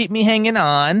 "You Keep Me Hanging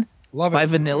On" by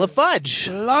Vanilla Fudge.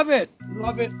 Love it.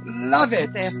 Love it. Love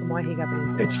it. Let's ask him why he got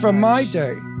me. It's from my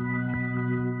day.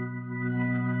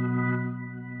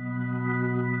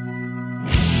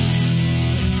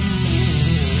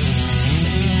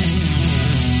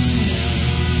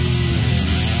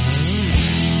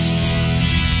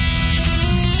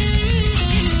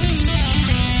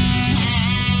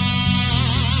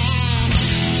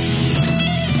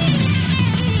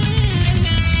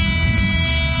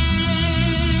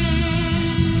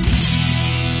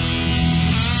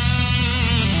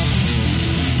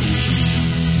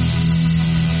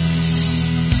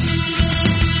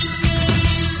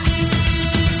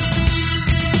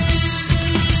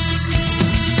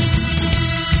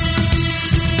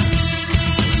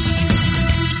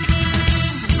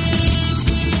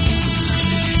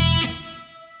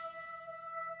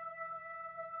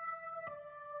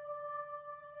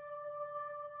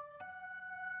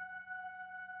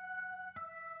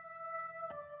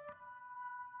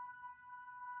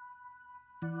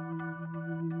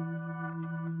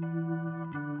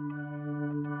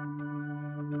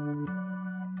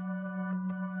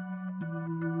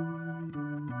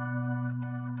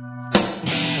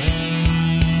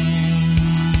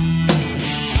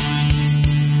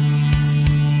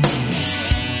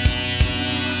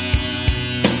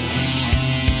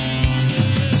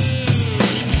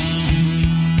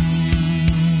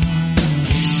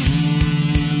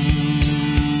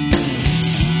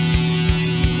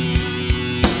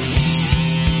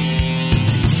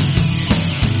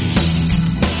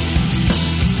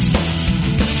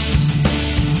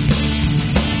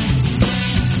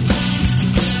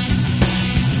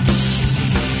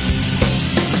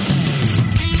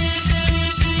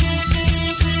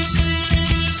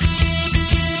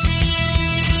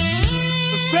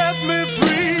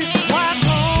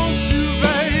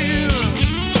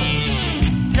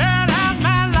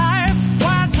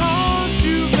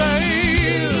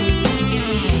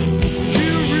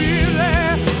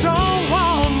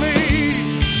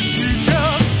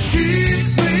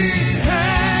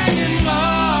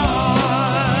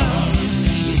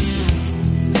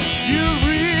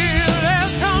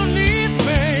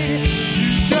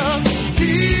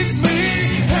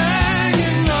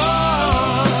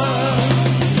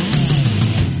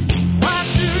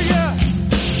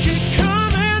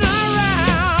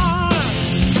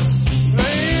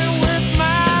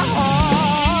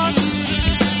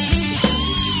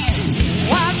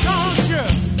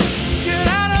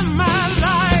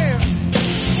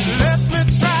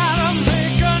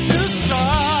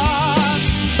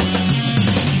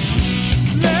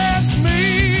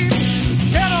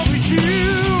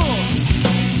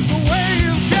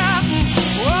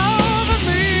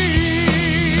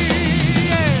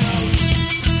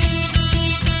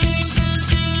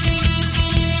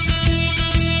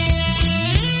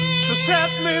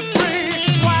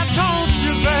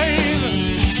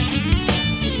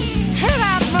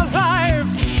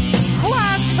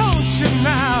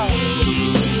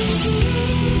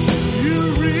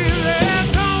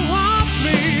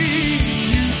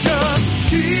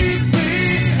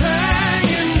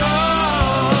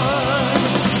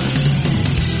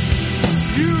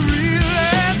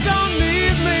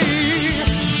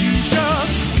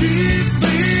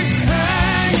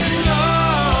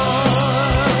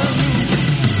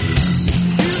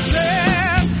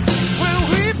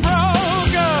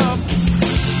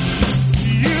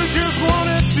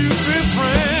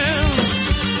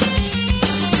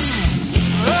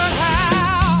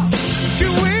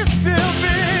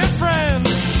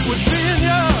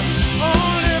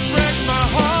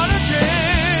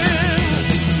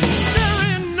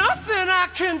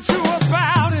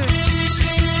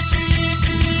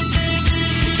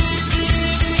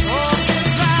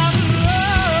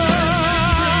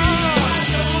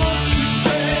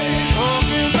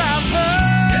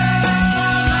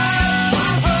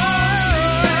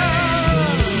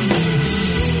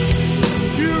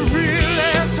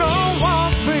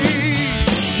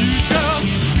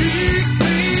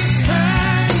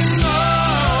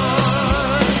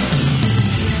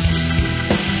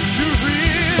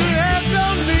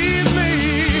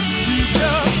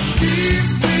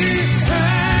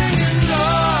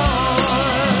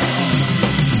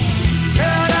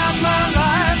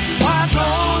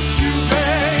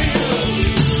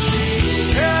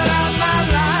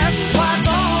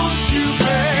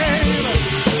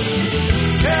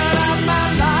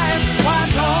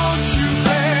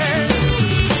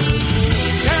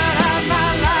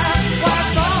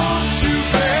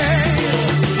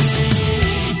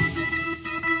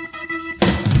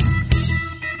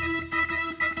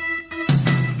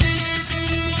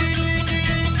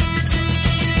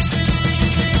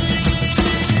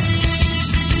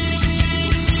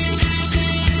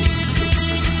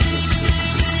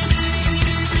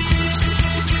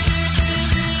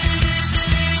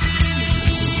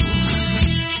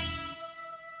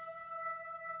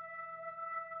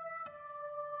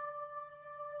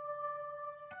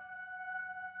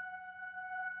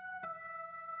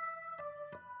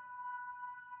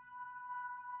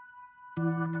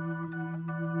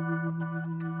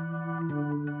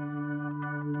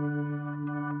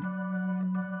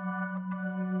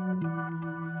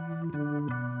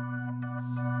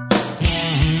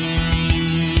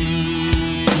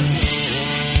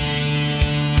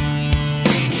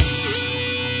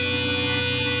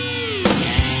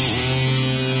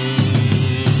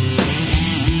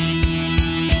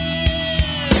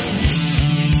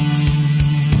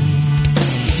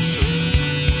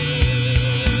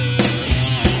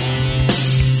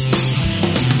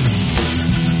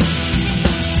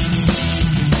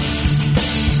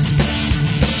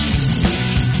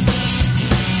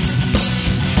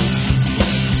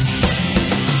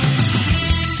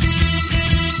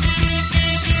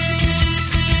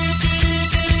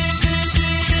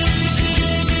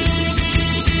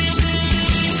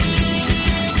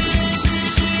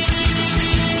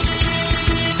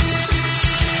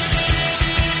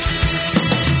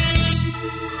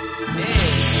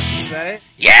 right?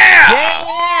 Yeah!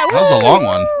 Yeah! That was a long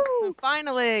one.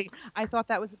 Finally. I thought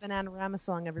that was a Bananarama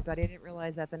song, everybody. I didn't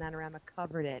realize that Bananarama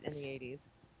covered it in the 80s.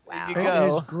 Wow. There you It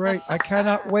go. is great. I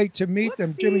cannot wait to meet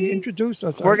them. Jimmy, introduce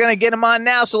us. We're going to get him on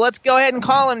now, so let's go ahead and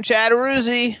call him, Chad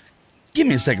Aruzzi. Give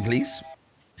me a second, please.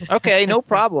 Okay, no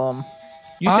problem.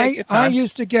 You take your I time.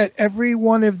 used to get every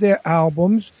one of their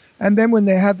albums, and then when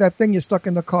they had that thing you stuck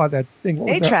in the car, that thing. What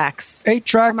was that? 8-tracks.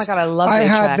 8-tracks. Oh my God, I love I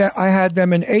had 8-tracks. I had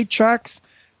them in 8-tracks,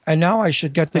 and now I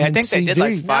should get them I in think they CD. did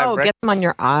like 5 No, get them on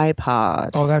your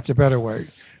iPod. Oh, that's a better way.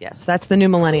 Yes, that's the new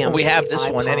millennium. We have this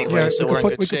one anyway, Yeah, so we're in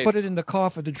good we shape. could put it in the car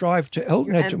for the drive to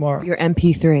Hilton Head tomorrow. Your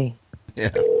MP3.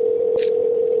 Yeah.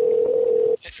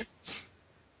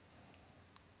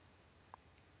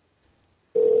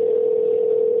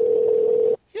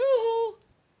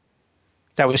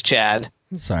 That was Chad.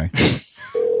 Sorry.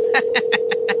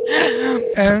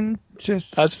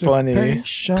 That's funny.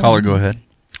 Caller, go ahead.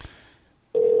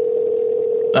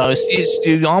 Oh,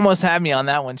 you almost had me on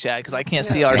that one, Chad, because I can't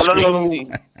see our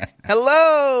screen.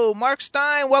 Hello, Mark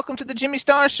Stein. Welcome to the Jimmy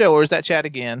Star Show. Or is that Chad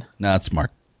again? No, it's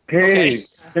Mark. Hey,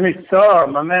 Jimmy Star,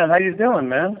 my man. How you doing,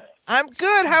 man? I'm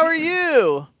good. How are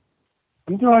you?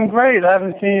 I'm doing great. I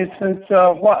haven't seen you since,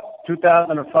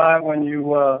 2005 when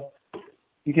you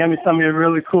gave me some of your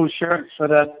really cool shirts for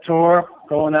that tour,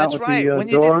 going out That's with right. the When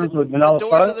you Doors did with Vanilla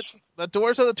Fudge. the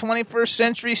Doors of the 21st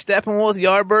Century, Steppenwolf,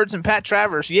 Yardbirds, and Pat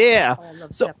Travers. Yeah.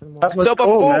 That was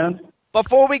cool, man.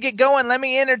 Before we get going, let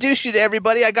me introduce you to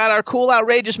everybody. I got our cool,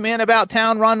 outrageous man about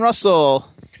town, Ron Russell.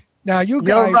 Now, you Yo,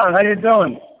 guys. Ron, how you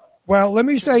doing? Well, let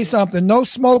me say something. No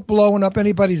smoke blowing up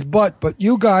anybody's butt, but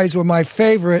you guys were my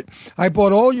favorite. I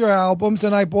bought all your albums,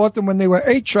 and I bought them when they were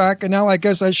 8-track, and now I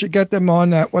guess I should get them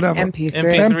on that, whatever.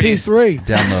 MP3.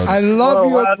 Download. I love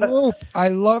your wow, group. I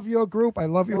love your group. I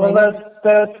love you. Well,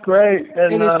 that's great.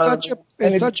 And, It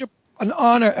is such an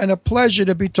honor and a pleasure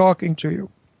to be talking to you.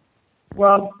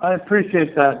 Well, I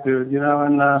appreciate that, dude. You know,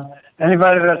 and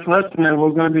anybody that's listening,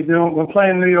 we're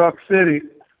playing New York City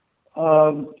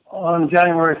on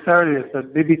January 30th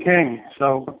at BB King.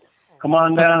 So come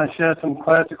on down and share some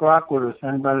classic rock with us.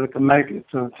 Anybody that can make it.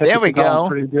 So There we go.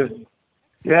 Pretty good.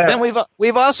 Yeah. Then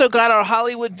we've also got our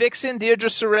Hollywood vixen, Deirdre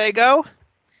Sorego.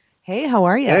 Hey, how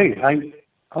are you? Hey,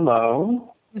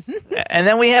 hello. And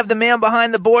then we have the man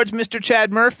behind the boards, Mr.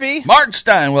 Chad Murphy. Mark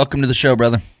Stein, welcome to the show,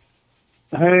 brother.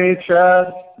 Hey,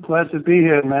 Chad. Glad to be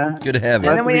here, man. Good to have you.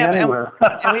 And then we have, anywhere.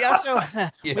 and we also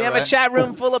we have a chat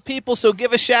room full of people. So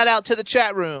give a shout out to the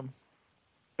chat room.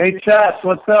 Hey, Chad,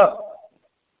 what's up?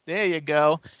 There you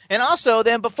go. And also,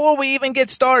 then before we even get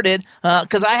started,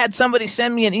 because I had somebody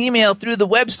send me an email through the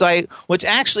website, which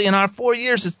actually in our 4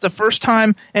 years, it's the first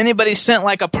time anybody sent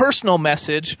like a personal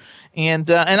message. And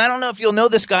I don't know if you'll know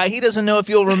this guy. He doesn't know if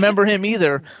you'll remember him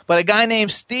either. But a guy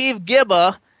named Steve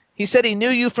Gibba. He said he knew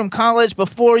you from college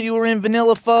before you were in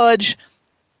Vanilla Fudge.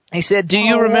 He said, "Do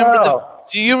you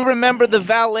remember the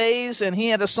Valets?" And he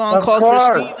had a song Of called course.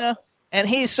 Christina. And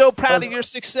he's so proud of your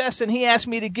success, and he asked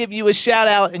me to give you a shout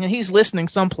out, and he's listening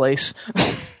someplace.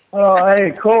 Oh,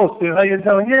 hey, cool, Steve. How you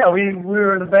doing? Yeah, we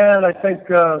were in a band, I think,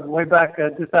 way back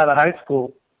just out of high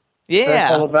school. Yeah.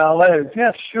 Full of Valets.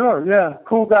 Yeah, sure. Yeah,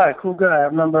 cool guy. I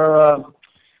remember,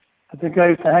 I think I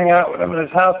used to hang out with him at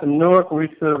his house in Newark.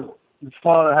 His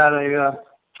father had a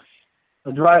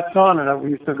dry sauna that we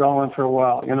used to go in for a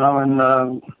while, you know, and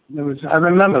I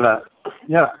remember that.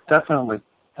 Yeah, definitely.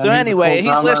 So anyway,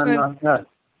 he's listening. Yeah.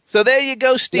 So there you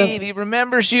go, Steve. He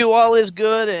remembers you. All is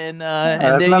good, and I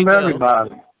there you remember go.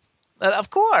 everybody.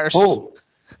 Of course. Cool.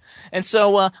 And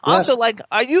so, also, like,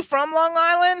 are you from Long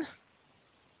Island?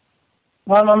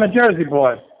 Well, I'm a Jersey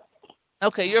boy.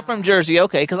 Okay, you're from Jersey.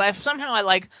 Okay, because I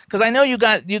know you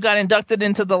got inducted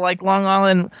into the like Long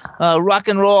Island Rock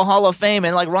and Roll Hall of Fame,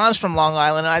 and like Ron's from Long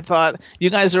Island, and I thought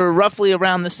you guys are roughly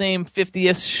around the same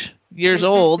 50ish years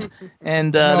old,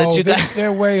 and that you guys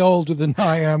they're way older than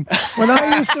I am. When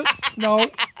I used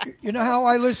to, you know how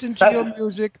I listened to your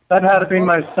music. That had to be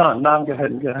my son. No, I'm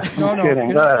kidding. No, kidding.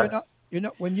 you Go know, ahead. you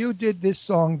know, when you did this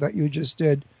song that you just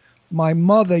did, my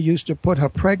mother used to put her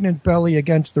pregnant belly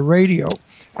against the radio,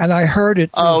 and I heard it.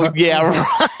 Right.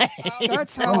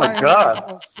 That's how my I God. heard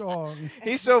the song.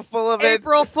 He's so full of it.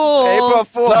 April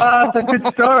Fools. No, it's a good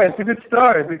story. It's a good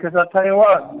story because I'll tell you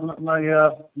what,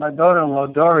 my daughter-in-law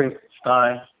Dory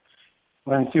Stein,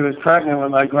 when she was pregnant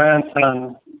with my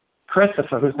grandson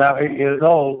Christopher, who's now 8 years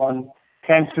old,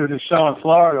 came to the show in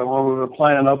Florida where we were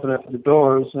playing opening for the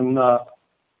Doors, and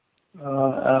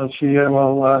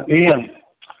Ian,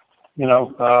 you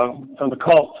know, from the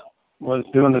Cult, was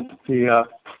doing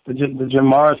the Jim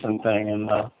Morrison thing,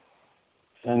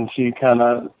 and she kind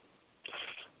of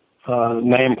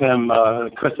named him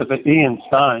Christopher Ian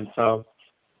Stein. So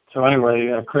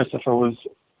anyway, Christopher was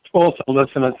also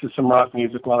listening to some rock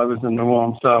music while I was in the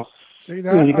womb. So See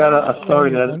that? you got a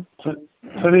story that. So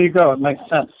there you go. It makes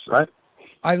sense, right?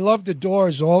 I love the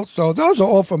Doors also. Those are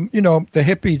all from, the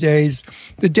hippie days,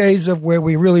 the days of where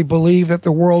we really believed that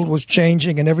the world was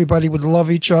changing and everybody would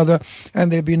love each other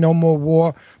and there'd be no more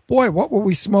war. Boy, what were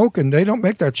we smoking? They don't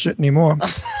make that shit anymore.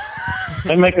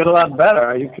 They make it a lot better.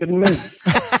 Are you kidding me?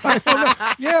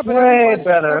 Yeah, but way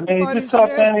better. I mean, you everybody's just talk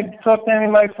to nasty. any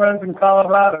of my friends in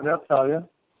Colorado, they'll tell you.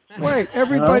 Wait,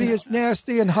 everybody is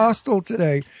nasty and hostile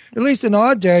today. At least in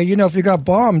our day, if you got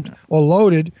bombed or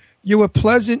loaded, you were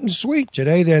pleasant and sweet.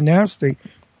 Today, they're nasty.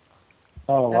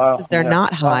 Oh, That's wow. because they're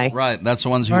not high. Right, that's the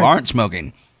ones who Right. aren't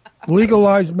smoking.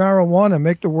 Legalize marijuana,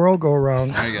 make the world go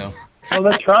around. There you go. Well,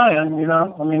 they're trying, I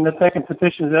mean, they're taking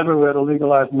petitions everywhere to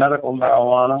legalize medical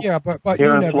marijuana. Yeah, but Here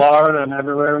you in never. Florida and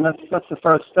everywhere, and that's the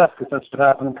first step, because that's what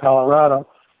happened in Colorado.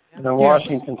 And in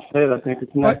Washington State, I think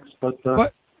it's next. But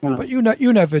you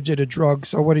never did a drug,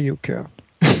 so what do you care?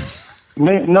 I'll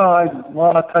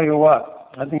tell you what.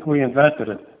 I think we invented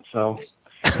it. So,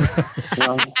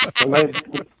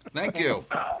 Thank you.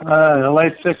 The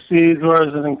late 60s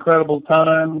was an incredible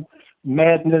time.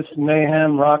 Madness,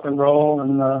 mayhem, rock and roll,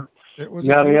 and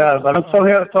yada, yada. But I'm still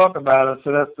here to talk about it,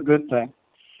 so that's the good thing.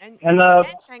 And I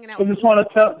just want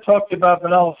to talk to you about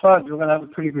Vanilla Fudge. We're going to have a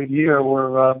pretty good year.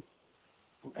 We're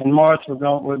in March.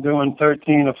 We're doing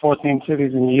 13 or 14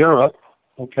 cities in Europe.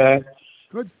 Okay.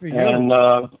 Good for you. And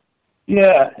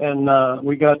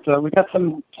we got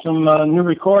some new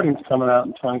recordings coming out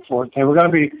in 2014. We're going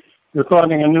to be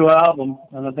recording a new album,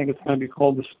 and I think it's going to be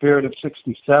called The Spirit of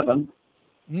 67.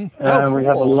 And we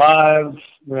have a live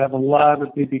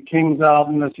at B.B. King's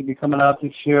album that should be coming out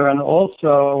this year, and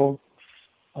also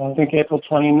I think April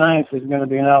 29th is going to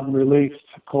be an album released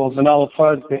called Vanilla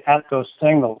Fudge, the Atco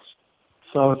Singles.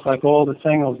 So it's like all the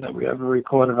singles that we ever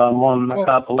recorded on one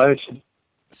compilation.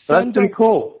 So that's pretty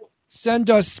cool. Send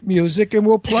us music and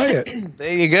we'll play it.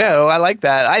 There you go. I like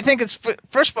that. I think it's,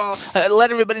 first of all,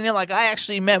 let everybody know, I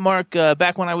actually met Mark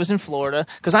back when I was in Florida,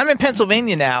 because I'm in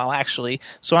Pennsylvania now, actually,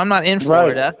 so I'm not in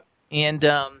Florida. Right. And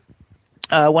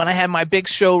when I had my big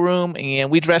showroom and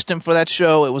we dressed him for that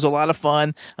show, it was a lot of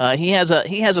fun. He has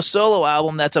a solo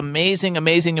album that's amazing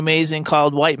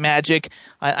called White Magic.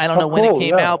 I don't know when it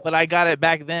came out, but I got it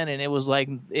back then, and it was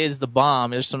it's the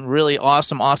bomb. There's some really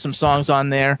awesome songs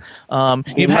on there.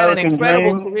 You've had an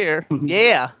incredible career.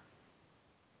 Yeah.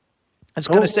 I was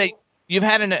going to say, you've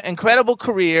had an incredible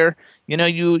career.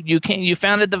 You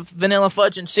founded the Vanilla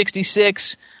Fudge in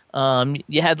 '66.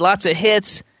 You had lots of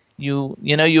hits. You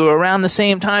were around the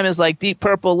same time as Deep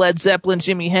Purple, Led Zeppelin,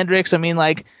 Jimi Hendrix. I mean,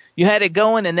 you had it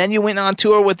going, and then you went on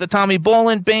tour with the Tommy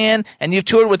Bolin Band, and you've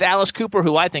toured with Alice Cooper,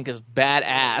 who I think is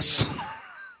badass.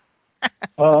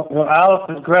 Well,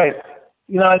 Alice is great.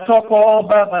 I talk all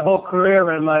about my whole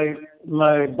career in my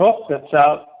book that's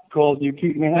out called "You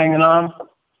Keep Me Hanging On: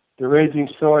 The Raging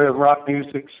Story of Rock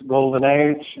Music's Golden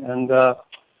Age," and you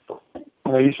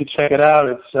should check it out.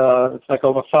 It's like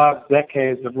over 5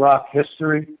 decades of rock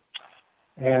history.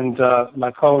 And my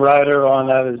co-writer on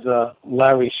that is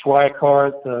Larry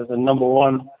Schweikart, the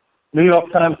 #1 New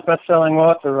York Times best-selling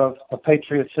author of A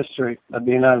Patriot's History of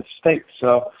the United States.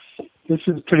 So this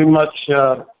is pretty much,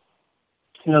 the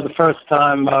first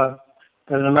time that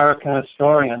an American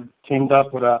historian teamed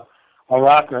up with a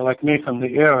rocker like me from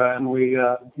the era, and we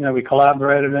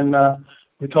collaborated and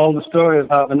we told the story of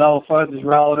how Vanilla Fudge is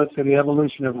relative to the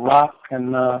evolution of rock,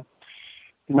 and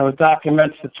it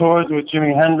documents the tours with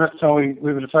Jimi Hendrix. So we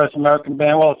were the first American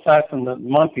band, well, aside from the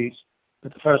Monkees,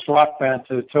 but the first rock band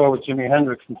to tour with Jimi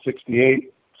Hendrix in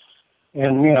 '68.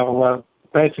 And,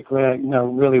 basically,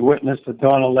 really witnessed the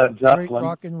dawn of Led Zeppelin. Great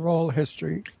rock and roll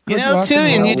history. Too,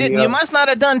 and you must not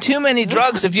have done too many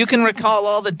drugs if you can recall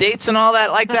all the dates and all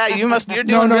that like that. You're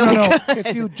doing really good.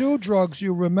 If you do drugs,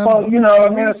 you remember.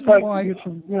 Well, it's like, you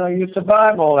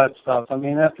survive all that stuff. I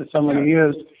mean, after so many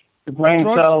years, the brain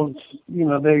cells,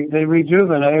 they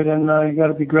rejuvenate, and you got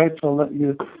to be grateful that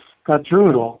you got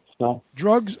through it all. So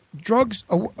drugs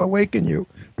awaken you.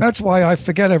 That's why I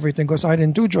forget everything, because I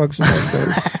didn't do drugs in those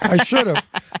days. I should have.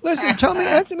 Listen,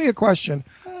 answer me a question.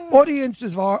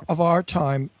 Audiences of our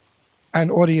time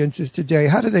and audiences today,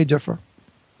 how do they differ?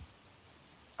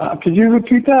 Could you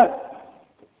repeat that?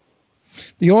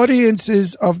 The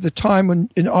audiences of the time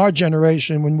in our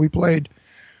generation when we played,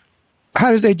 how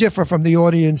do they differ from the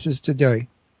audiences today?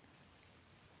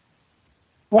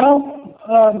 Well,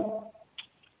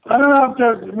 I don't know if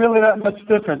they're really that much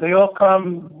different. They all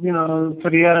come, for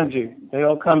the energy. They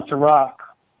all come to rock.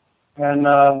 And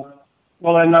all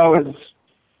I know is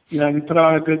you put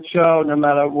on a good show, no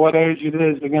matter what age it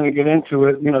is, they're going to get into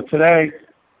it. Today,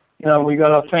 we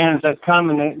got our fans that come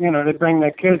and they bring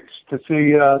their kids to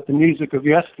see the music of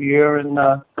yesteryear, and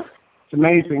it's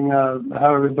amazing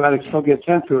how everybody still gets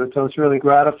into it. So it's really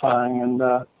gratifying, and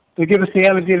they give us the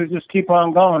energy to just keep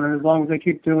on going. And as long as they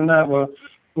keep doing that, we're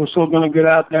still going to get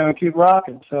out there and keep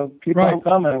rocking. So keep on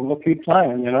coming, and we'll keep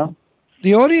playing.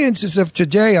 The audiences of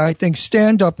today, I think,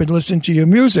 stand up and listen to your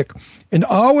music. In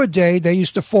our day, they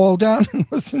used to fall down and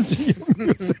listen to your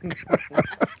music.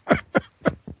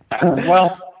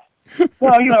 Well,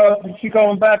 if you're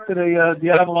going back to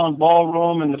the Avalon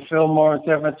Ballroom and the Fillmore in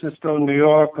San Francisco, New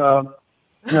York,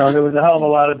 there was a hell of a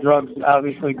lot of drugs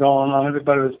obviously going on.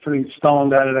 Everybody was pretty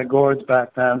stoned out of their gourds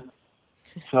back then.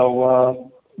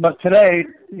 So, but today,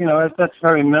 that's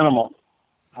very minimal.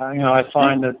 I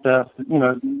find that,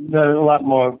 they're a lot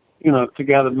more,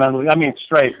 together mentally. I mean,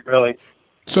 straight, really.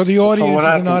 So the audiences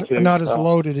are not as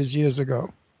loaded as years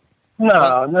ago?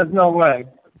 No, there's no way.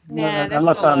 Yeah,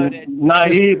 unless I'm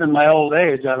naive in my old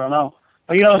age, I don't know.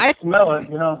 But you don't smell it,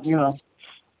 you know.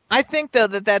 I think, though,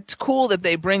 that's cool that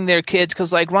they bring their kids,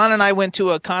 because, like, Ron and I went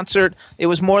to a concert. It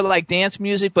was more like dance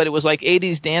music, but it was like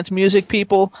 80s dance music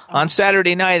people on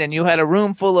Saturday night, and you had a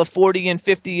room full of 40 and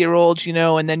 50-year-olds,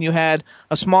 and then you had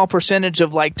a small percentage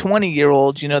of, like,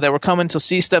 20-year-olds, that were coming to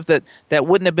see stuff that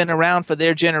wouldn't have been around for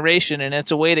their generation, and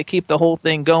it's a way to keep the whole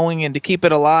thing going and to keep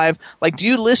it alive. Like, do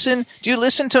you listen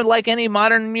to, like, any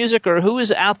modern music, or who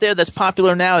is out there that's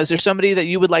popular now? Is there somebody that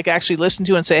you would, like, actually listen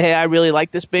to and say, hey, I really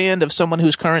like this band, of someone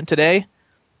who's current today?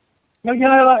 Yeah,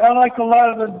 I like a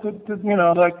lot of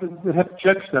the hip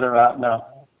chicks that are out now.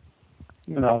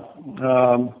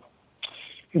 All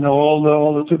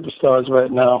the superstars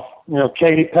right now.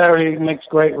 Katy Perry makes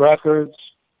great records.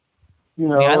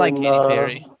 Yeah, I like Katy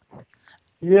Perry.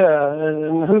 Yeah,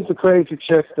 and who's the crazy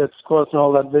chick that's causing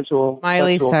all that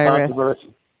Miley Cyrus.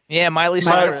 controversy? Yeah, Miley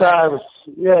Cyrus.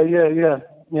 Yeah.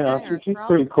 She's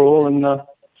pretty cool, and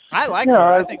I like her.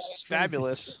 I think she's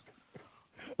fabulous.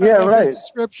 Yeah, right.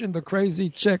 Description, the crazy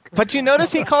chick. But you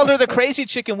notice he called her the crazy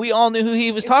chick, and we all knew who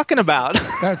he was talking about.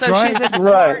 That's right.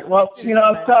 Right. Well,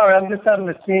 I'm sorry. I'm just having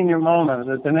a senior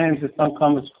moment. The names just don't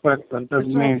come as quick, but it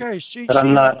doesn't mean that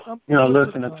I'm not,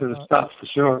 listening to the stuff for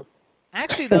sure.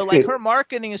 Actually, though, like, her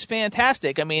marketing is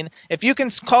fantastic. I mean, if you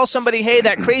can call somebody, hey,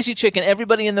 that crazy chick, and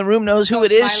everybody in the room knows who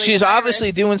it is, she's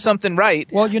obviously doing something right.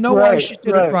 Well, you know why she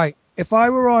did it right. If I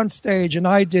were on stage and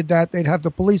I did that, they'd have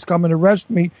the police come and arrest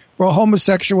me for a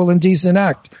homosexual indecent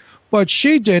act. But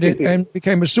she did it and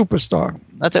became a superstar.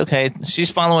 That's okay.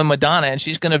 She's following Madonna, and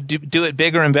she's going to do it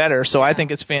bigger and better. So I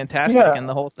think it's fantastic, and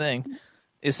the whole thing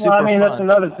is super fun. That's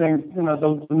another thing.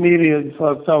 The media is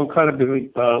so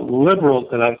incredibly liberal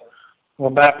today. Well,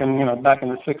 back in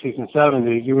the 60s and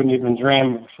 70s, you wouldn't even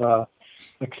dream of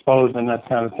exposing that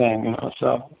kind of thing.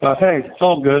 So, but hey, it's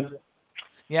all good.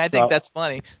 Yeah, I think that's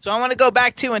funny. So I want to go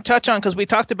back to and touch on, because we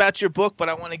talked about your book, but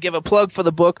I want to give a plug for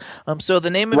the book. So the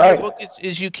name of your book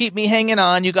is You Keep Me Hanging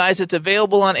On. You guys, it's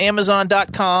available on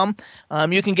Amazon.com.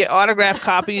 You can get autographed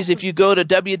copies if you go to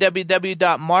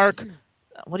www.mark.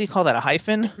 What do you call that? A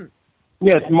hyphen?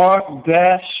 Yes,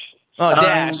 Mark-Stein.com. Oh,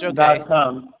 dash. Okay.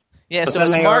 Yeah, so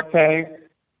it's Mark.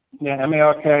 Yeah,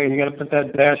 M-A-R-K. You got to put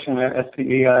that dash in there.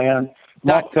 S-T-E-I-N.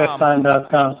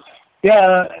 Mark-Stein.com.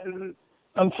 Yeah.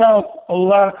 I'm selling a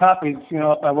lot of copies,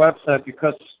 at my website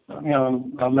because,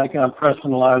 I'm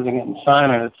personalizing it and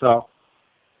signing it. So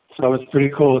it's pretty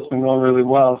cool. It's been going really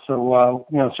well. So,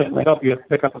 certainly hope you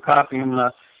pick up a copy and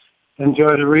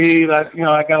enjoy the read. I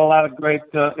got a lot of great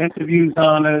interviews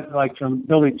on it, like from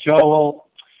Billy Joel,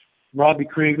 Robbie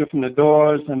Krieger from The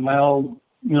Doors, and my old,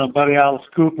 buddy Alice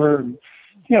Cooper. And,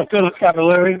 Philip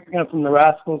Cavallari, from The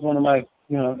Rascals, one of my,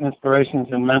 inspirations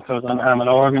and mentors on Hammond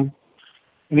organ.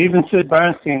 And even Sid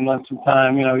Bernstein lent some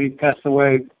time. He passed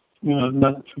away,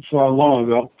 not too far long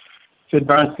ago. Sid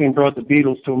Bernstein brought the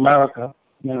Beatles to America,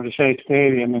 to Shea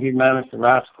Stadium, and he managed the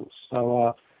Rascals.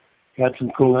 So he had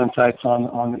some cool insights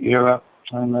on the era.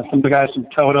 And some of the guys from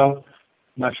Toto,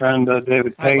 my friend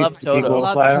David Pate. I love Toto.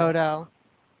 Love Toto.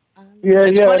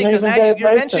 It's funny because now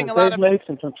you're mentioning a lot of... Dave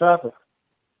Mason from Traffic.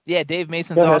 Yeah, Dave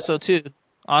Mason's also, too.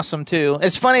 Awesome, too.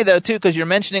 It's funny, though, too, because you're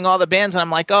mentioning all the bands, and I'm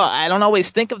like, I don't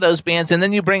always think of those bands, and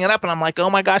then you bring it up, and I'm like,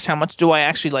 oh, my gosh, how much do I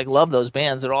actually, love those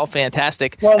bands? They're all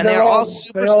fantastic, and they're all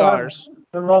superstars.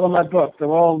 They're all in my book. They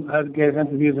all gave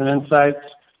interviews and insights.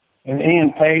 And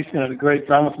Ian Pace, the great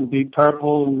drummer from Deep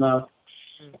Purple, and,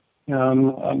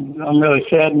 I'm really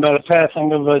sad about the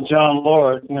passing of John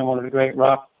Lord, one of the great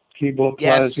rock keyboard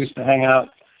players who used to hang out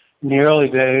in the early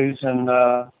days, and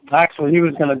actually he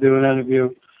was going to do an interview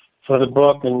for the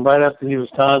book, and right after he was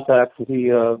contacted, he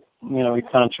he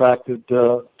contracted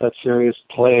that serious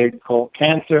plague called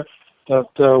cancer that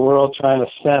we're all trying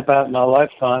to stamp out in our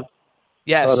lifetime.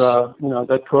 Yes. But,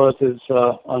 that caused his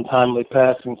untimely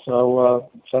passing. So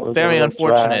that was very a real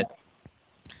unfortunate.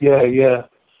 drag. Yeah.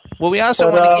 Well, we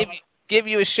also want to give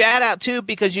you a shout out too,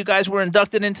 because you guys were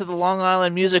inducted into the Long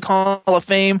Island Music Hall of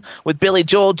Fame with Billy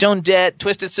Joel, Joan Jett,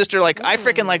 Twisted Sister. Like I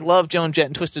freaking love Joan Jett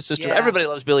and Twisted Sister. Yeah. Everybody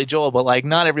loves Billy Joel, but like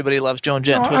not everybody loves Joan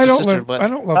Jett and I Twisted don't Sister. love. I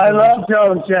don't love. I Billie love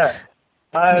Joel. Joan Jett.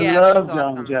 I Yeah, love she's Joan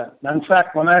awesome. Jett. In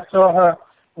fact, when I saw her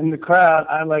in the crowd,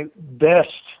 I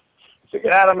dashed to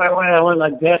get out of my way. I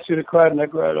went dashed through the crowd, and I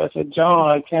said, Joan,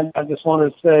 I just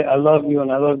wanted to say I love you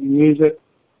and I love your music.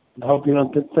 I hope you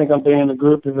don't think I'm being a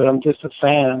groupie, but I'm just a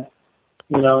fan.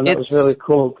 And that was really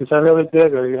cool because I really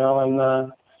dig her,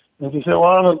 and she said, well,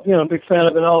 I'm a big fan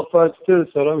of Vanilla Fudge too,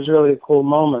 so that was really a cool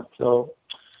moment. So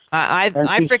I she's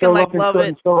freaking still love good it.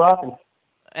 and still rocking.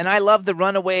 And I love the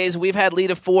Runaways. We've had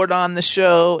Lita Ford on the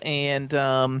show, and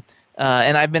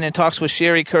I've been in talks with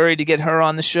Sherry Curry to get her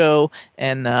on the show.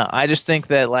 And I just think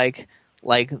that like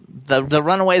the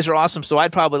Runaways are awesome. So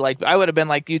I'd probably I would have been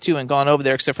like you two and gone over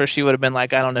there, except for she would have been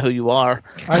like, I don't know who you are.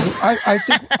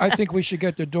 I think we should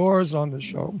get the Doors on the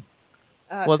show.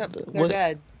 Well, They're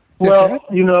dead. Well,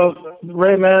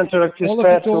 Ray Manzarek All just of the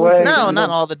passed Doors away. are No,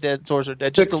 not all the dead Doors are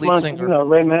dead. Just 6 the lead months, singer.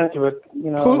 Ray Manzarek.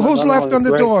 Who's left on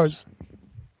the Doors?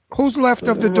 Who's left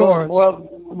of the Doors? Well,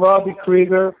 Robbie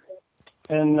Krieger,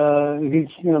 and he's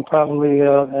probably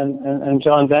and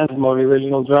John Densmore, the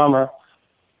original drummer.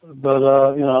 But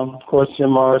of course, Jim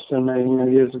Morrison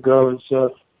many years ago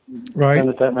was right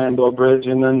at that Rainbow Bridge,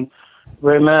 and then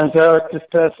Ray Manzarek just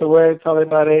passed away probably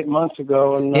about 8 months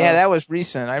ago. And Yeah, that was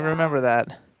recent. I remember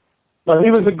that. But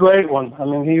he was a great one. I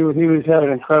mean, he had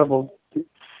an incredible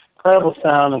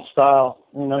sound and style.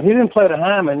 He didn't play the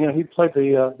Hammond. He played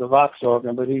the Vox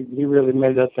organ, but he really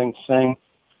made that thing sing.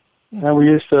 And we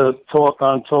used to talk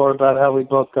on tour about how we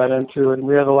both got into it, and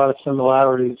we had a lot of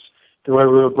similarities. The way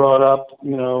we were brought up,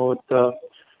 with our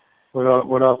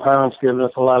parents giving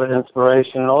us a lot of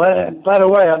inspiration and all that. And by the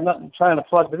way, I'm not trying to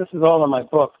plug, but this is all in my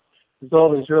book. There's all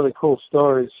these really cool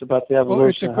stories about the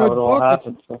evolution and how it all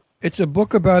happened. It's a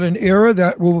book about an era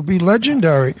that will be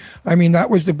legendary. I mean,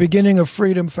 that was the beginning of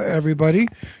freedom for everybody.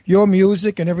 Your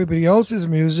music and everybody else's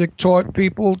music taught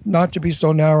people not to be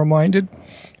so narrow-minded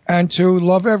and to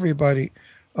love everybody.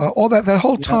 All that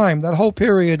whole time, that whole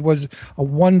period was a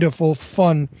wonderful,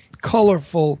 fun,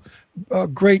 colorful,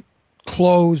 great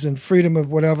clothes and freedom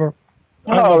of whatever.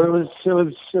 No, it was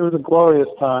a glorious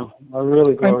time. A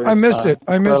really glorious time. I miss it.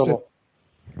 Incredible.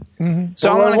 Mm-hmm.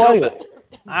 So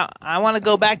I want to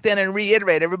go back then and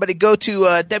reiterate. Everybody go to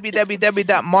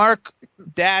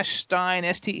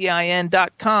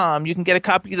www.mark-stein.com. You can get a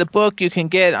copy of the book.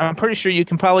 I'm pretty sure you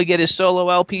can probably get his solo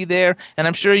LP there, and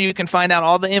I'm sure you can find out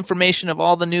all the information of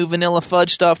all the new Vanilla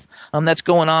Fudge stuff that's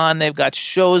going on. They've got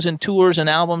shows and tours and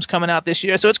albums coming out this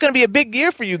year, so it's going to be a big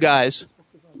year for you guys.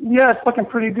 Yeah, it's looking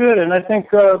pretty good, and I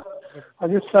think I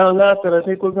just found out that I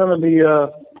think we're going to be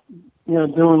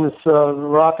doing this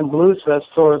Rock and Blues Fest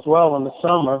tour as well in the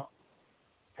summer.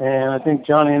 And I think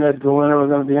Johnny and Edgar Winter are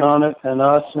going to be on it, and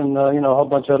us, and a whole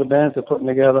bunch of other bands they're putting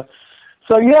together.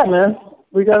 So yeah, man,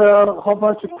 we got a whole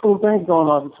bunch of cool things going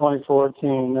on in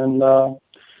 2014. And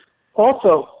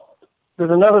also,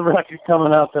 there's another record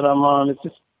coming out that I'm on.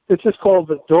 It's just called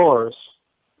The Doors.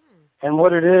 And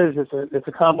what it is, it's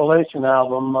a compilation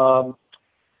album.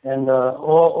 And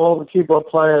all the keyboard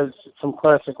players from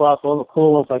classic rock, all the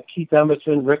cool ones like Keith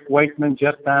Emerson, Rick Wakeman,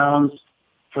 Jeff Downes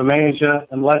from Asia,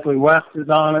 and Leslie West is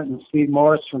on it, and Steve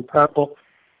Morris from Purple.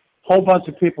 Whole bunch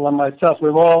of people and myself.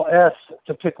 We've all asked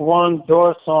to pick one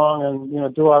Doors song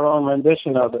and do our own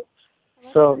rendition of it.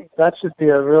 So that should be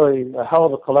a hell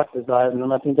of a collector's item,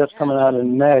 and I think that's coming out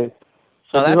in May.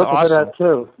 So that's looking awesome. for that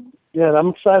too. Yeah, I'm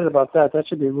excited about that. That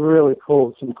should be really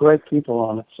cool. Some great people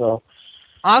on it. So.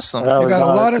 Awesome. You got a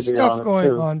lot of stuff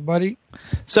going on, buddy.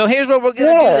 So here's what we're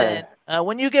going to do then.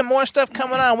 When you get more stuff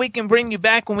coming on, we can bring you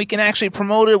back when we can actually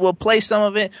promote it. We'll play some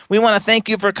of it. We want to thank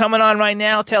you for coming on right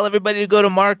now. Tell everybody to go to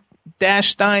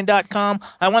mark-stein.com.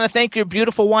 I want to thank your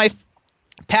beautiful wife,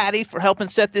 Patty, for helping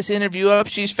set this interview up.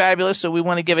 She's fabulous, so we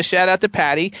want to give a shout-out to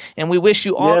Patty. And we wish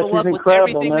you all the luck with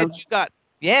everything that you got.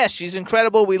 Yeah, she's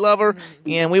incredible. We love her.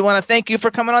 And we want to thank you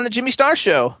for coming on the Jimmy Star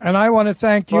Show. And I want to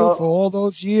thank you for all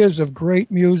those years of great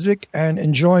music and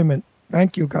enjoyment.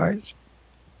 Thank you, guys.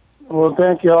 Well,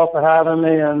 thank you all for having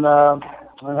me, and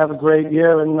have a great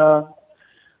year, and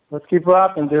let's keep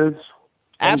rocking, dudes.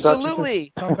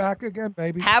 Absolutely. Come back again,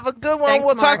 baby. Have a good one. Thanks,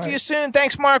 We'll Mark. talk to you soon.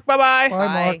 Thanks, Mark. Bye-bye. Bye,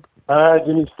 Mark. All right,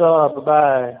 Jimmy Star.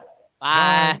 Bye-bye.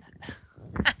 Bye.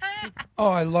 Oh,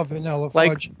 I love Vanilla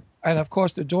Fudge. And of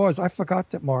course, the Doors. I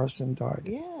forgot that Morrison died.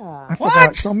 Yeah. I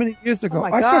forgot so many years ago. Oh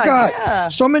my I God, forgot yeah.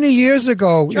 so many years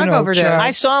ago. Drug overdose. Chad.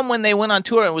 I saw him when they went on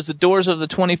tour. It was the Doors of the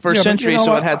 21st Yeah, century, but you know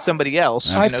so what? it had somebody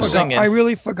else I forgot. singing. I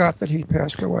really forgot that he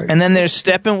passed away. And then there's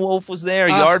Steppenwolf was there,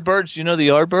 Yardbirds. You know the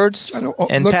Yardbirds?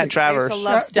 And look, Pat I used Travers. I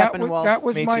love Steppenwolf. That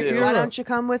was Me my too. era. Why don't you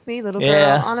come with me, little girl,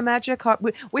 Yeah. on a magic heart?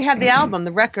 We had the album,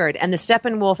 the record, and the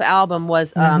Steppenwolf album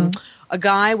was a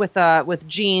guy with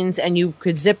jeans, and you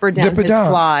could zipper down his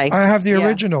fly. I have the Yeah.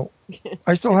 original.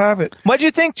 I still have it. What'd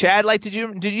you think, Chad? Like, did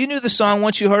you knew the song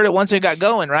once you heard it, once it got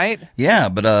going, right? Yeah,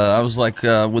 but I was like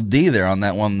with D there on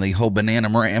that one, the whole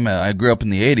Banana-Rama. I grew up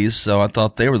in the 80s, so I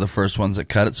thought they were the first ones that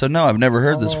cut it. So no, I've never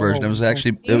heard this version. It was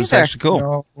actually cool.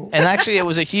 No. And actually, it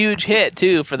was a huge hit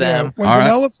too for them. When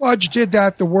Vanilla Fudge did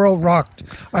that, the world rocked.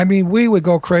 I mean, we would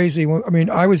go crazy. I mean,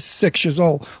 I was 6 years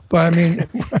old, but I mean,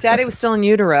 Daddy was still in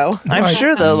utero. I'm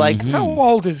sure though, like how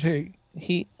old is he?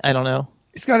 I don't know.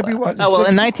 He's got to be what? Oh well,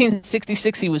 in 60?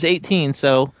 1966 he was 18,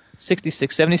 so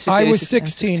 66, 76. I was 86,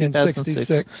 16 in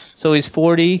 66. So he's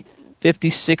 40, 50,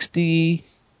 60.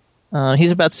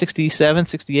 He's about 67,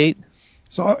 68.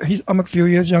 So I'm a few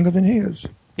years younger than he is.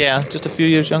 Yeah, just a few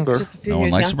years younger. Just a few No one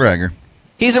years likes young. a bragger.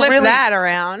 He's Flip a really that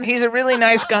around. He's a really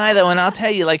nice guy though, and I'll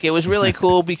tell you, like it was really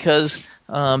cool because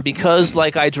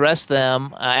like I dressed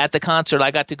them at the concert.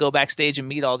 I got to go backstage and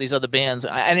meet all these other bands.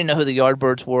 I didn't know who the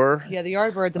Yardbirds were. Yeah, the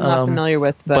Yardbirds I'm not familiar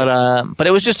with, but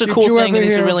it was just a Did cool you thing, ever and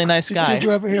he's a hear really of- nice guy. Did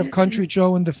you ever hear of Country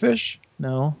Joe and the Fish?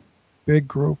 No. Big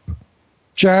group.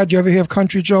 Chad, you ever hear of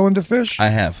Country Joe and the Fish? I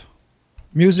have.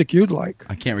 Music you'd like.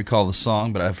 I can't recall the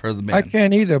song, but I've heard the band. I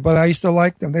can't either, but I used to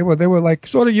like them. They were like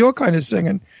sort of your kind of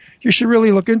singing. You should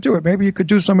really look into it. Maybe you could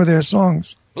do some of their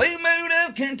songs. Blue moon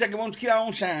of Kentucky won't keep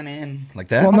on shining. Like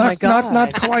that? Well, my God.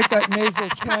 not quite that nasal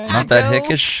twang. Not that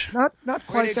hickish. Not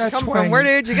quite that Come twang. from? Where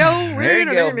did you go? There you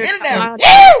go. Get it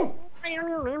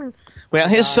down. Well,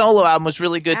 his solo album was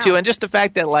really good too, and just the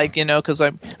fact that, like, you know, because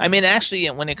I mean, actually,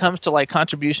 when it comes to like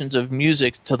contributions of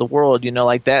music to the world, you know,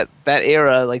 like that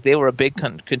era, like they were a big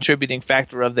contributing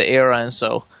factor of the era, and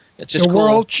so it's just The cool.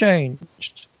 world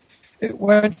changed. It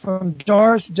went from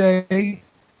Doris Day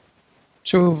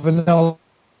to Vanilla.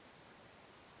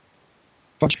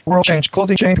 World changed.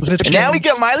 Clothing changed. And now we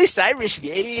got Miley Cyrus.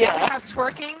 Yeah.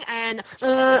 Twerking and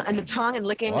the tongue and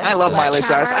licking. I love Miley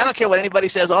Cyrus. I don't care what anybody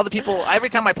says. All the people, every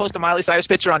time I post a Miley Cyrus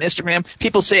picture on Instagram,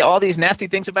 people say all these nasty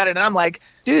things about it, and I'm like,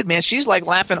 dude, man, she's like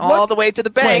laughing all the way to the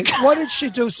bank. Wait, what did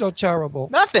she do so terrible?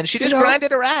 Nothing. She just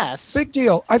grinded her ass. Big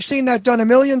deal. I've seen that done a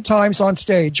million times on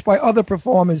stage by other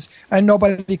performers, and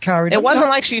nobody carried it. It wasn't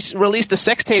like she released a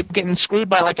sex tape getting screwed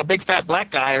by like a big fat black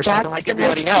guy or something like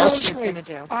everybody else.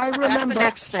 I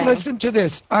remember. Listen to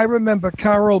this. I remember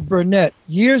Carol Burnett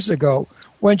years ago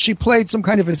when she played some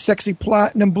kind of a sexy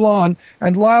platinum blonde,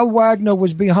 and Lyle Wagner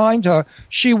was behind her.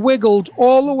 She wiggled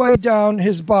all the way down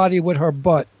his body with her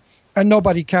butt. And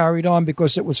nobody carried on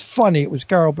because it was funny. It was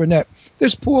Carol Burnett.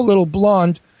 This poor little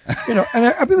blonde, you know, and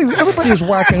I believe everybody was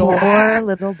whacking off. Poor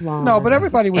little blonde. No, but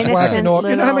everybody was whacking off.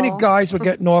 You know how many guys were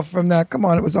getting off from that? Come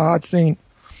on, it was a hot scene.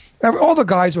 All the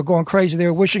guys were going crazy. They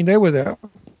were wishing they were there.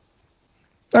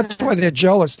 That's why they're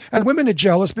jealous. And women are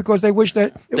jealous because they wish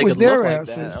that it was their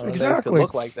asses. Exactly.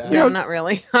 Look like that. You know, not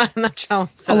really. I'm not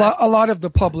jealous. a lot of the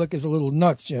public is a little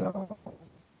nuts, you know.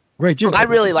 Great. I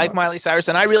really like Miley Cyrus,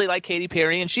 and I really like Katy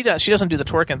Perry, and she doesn't do the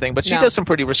twerking thing, but she does some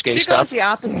pretty risque She stuff. goes the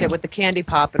opposite with the candy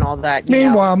pop and all that.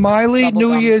 Meanwhile, Miley, bubblegum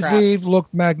New Year's crap. Eve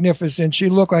looked magnificent. She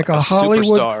looked like a superstar.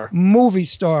 Hollywood movie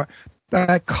star.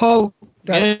 That coat,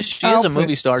 that Yeah, she is a outfit.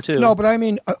 movie star, too. No, but I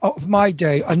mean, of my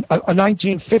day, a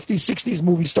 1950s, 60s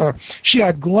movie star. She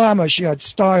had glamour, she had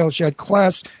style, she had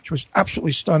class. She was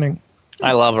absolutely stunning.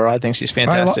 I love her. I think she's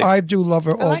fantastic. I do love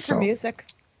her I like also. her music.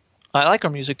 I like her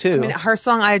music, too. I mean, her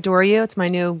song "I Adore You." It's my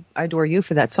new "I Adore You"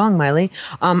 for that song, Miley.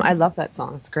 I love that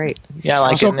song. It's great. Yeah, I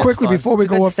like it. So and it's quickly fun. before we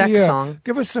It's a go good off the sex air, song.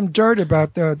 give us some dirt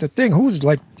about the thing. Who's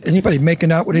like anybody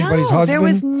making out with anybody's No, husband? there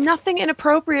was nothing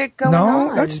inappropriate going No,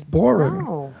 on. that's boring.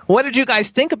 No. What did you guys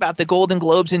think about the Golden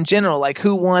Globes in general? Like,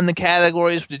 who won the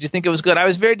categories? Did you think it was good? I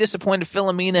was very disappointed.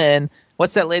 Philomena and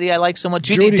what's that lady I like so much?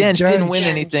 Judi Dench didn't win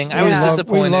anything. I was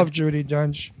disappointed. We love Judi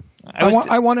Dench.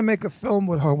 I want to make a film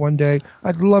with her one day.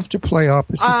 I'd love to play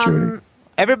opposite Judi.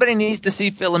 Everybody needs to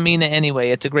see Philomena anyway.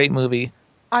 It's a great movie.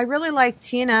 I really liked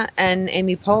Tina and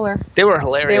Amy Poehler. They were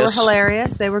hilarious. They were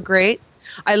hilarious. They were great.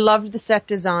 I loved the set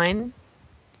design.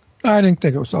 I didn't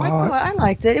think it was so I hot.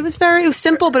 liked it. It was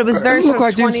simple, but it was very It looked sort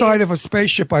like of the 20s. inside of a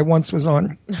spaceship I once was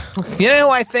on. You know who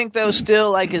I think though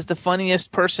still like is the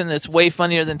funniest person that's way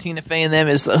funnier than Tina Fey and them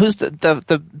is who's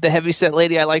the heavyset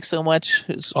lady I like so much?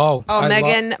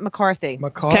 Megan McCarthy.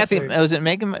 Kathy, was it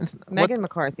Megan? Megan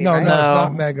McCarthy. No, right? no, it's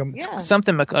not Megan. Yeah.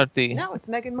 Something McCarthy. No, it's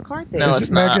Megan McCarthy. No, Is it's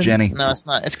it not. Megan? Jenny. No, it's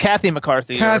not. It's Kathy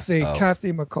McCarthy.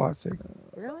 Kathy McCarthy.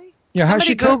 Really? Yeah, how Somebody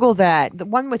she Google that. The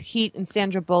one with Heat and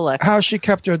Sandra Bullock. how she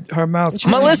kept her mouth.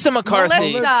 Melissa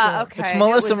McCarthy. Melissa. Okay. It's it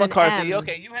Melissa was an McCarthy. M.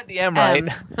 Okay, you had the M right.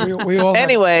 We all had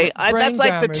Anyway, brain that's like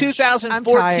damage. the I'm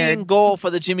 2014 tired. goal for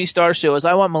the Jimmy Star Show is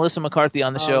I want Melissa McCarthy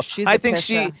on the show. she's I a think pisser.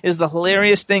 she is the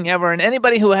hilarious thing ever. And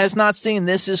anybody who has not seen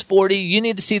This Is 40, you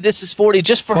need to see This Is 40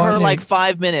 just for her Funny. like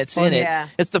 5 minutes in Funny. it. Yeah.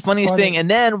 It's the funniest Funny. thing. And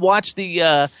then watch the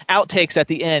outtakes at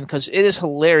the end because it is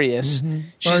hilarious.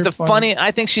 She's Very the funny.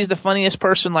 I think she's the funniest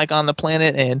person like on the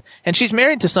planet. And she's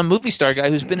married to some movie star guy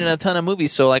who's been in a ton of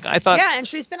movies. So like I thought. Yeah, and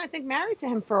she's been, I think, married to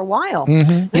him for a while.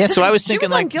 Yeah, so I was She thinking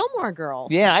was on like Gilmore Girls.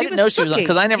 yeah, I didn't know she was on Sookie.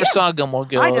 because I never Yeah. saw Gilmore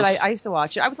Girls. I did. I used to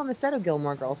watch it. I was on the set of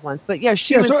Gilmore Girls once, but yeah,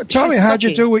 she Yeah, was. so tell me, she's how'd you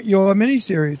Sookie. do with your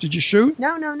miniseries? Did you shoot?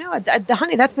 No.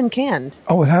 Honey, that's been canned.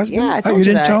 Oh, it has been? Yeah, I Oh, told you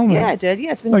didn't that. tell me. Yeah, I did.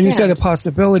 Yeah, it's been No, canned. you said a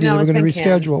possibility No, they were it's going to been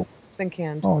canned. reschedule. It's been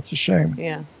canned. Oh, it's a shame.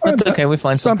 Yeah. That's okay. We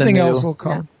find something new. else will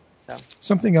come. So.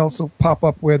 Something else will pop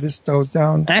up where this goes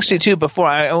down. Actually, too,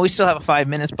 we still have 5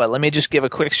 minutes, but let me just give a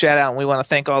quick shout out. And we want to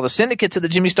thank all the syndicates of the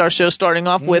Jimmy Star Show, starting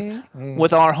off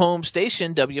with our home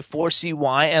station,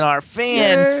 W4CY, and our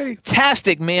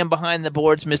fantastic man behind the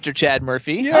boards, Mr. Chad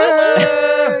Murphy.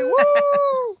 Yay!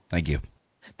 Woo! Thank you.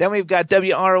 Then we've got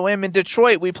WROM in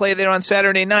Detroit. We play there on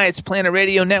Saturday nights. Planet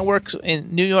Radio Network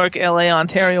in New York, LA,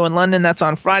 Ontario, and London. That's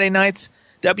on Friday nights.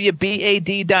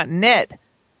 WBAD.net.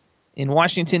 In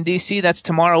Washington, D.C., that's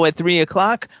tomorrow at 3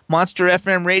 o'clock. Monster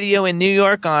FM Radio in New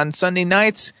York on Sunday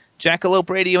nights. Jackalope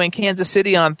Radio in Kansas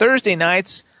City on Thursday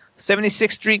nights.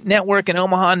 76th Street Network in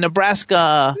Omaha,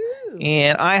 Nebraska.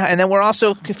 And then we're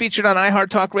also featured on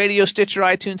iHeartTalk Radio, Stitcher,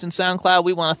 iTunes, and SoundCloud.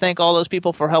 We want to thank all those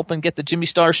people for helping get the Jimmy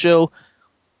Star Show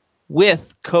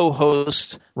with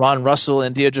co-hosts Ron Russell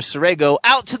and Deirdre Sorego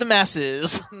out to the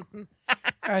masses.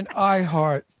 And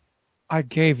iHeart, I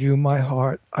gave you my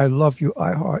heart. I love you,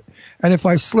 iHeart. And if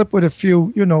I slip with a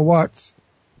few, you know what?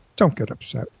 Don't get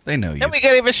upset. They know you. Then we got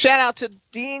to give a shout out to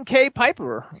Dean K.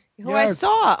 Piper. Who I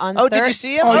saw on Oh, did you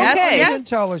see him? Oh, Okay. you didn't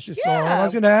tell us you saw him. I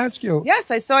was going to ask you. Yes,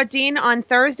 I saw Dean on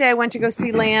Thursday. I went to go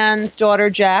see Lan's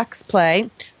daughter Jack's play.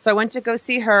 So I went to go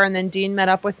see her, and then Dean met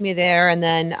up with me there, and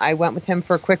then I went with him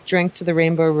for a quick drink to the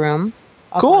Rainbow Room.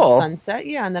 Up Cool. on Sunset.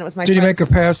 Yeah, and then it was my Did he friend's- make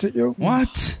a pass at you?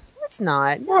 What? It's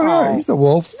not. Well, No. he's a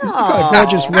wolf. He's got No. a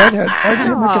gorgeous redhead. Why did he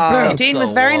make a pass? Dean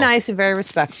was very nice and very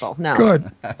respectful. No.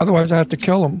 Good. Otherwise, I have to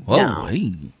kill him. Whoa, No.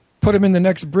 hey. Put him in the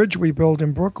next bridge we build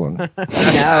in Brooklyn.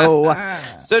 No.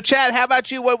 So, Chad, how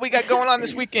about you? What we got going on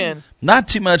this weekend? Not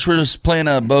too much. We're just playing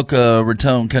a Boca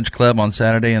Raton Country Club on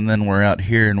Saturday, and then we're out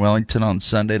here in Wellington on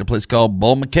Sunday at a place called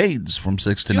Bull McCade's from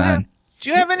 6 to 9. Do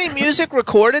you have any music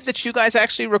recorded that you guys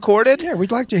actually recorded? Yeah,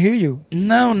 we'd like to hear you.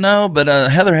 No, but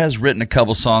Heather has written a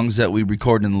couple songs that we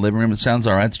recorded in the living room. It sounds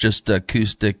all right. It's just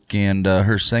acoustic, and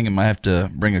her singing. Might have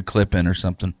to bring a clip in or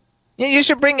something. Yeah, you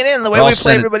should bring it in. The way I'll we play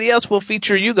send it- everybody else, we'll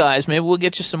feature you guys. Maybe we'll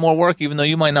get you some more work, even though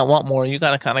you might not want more. You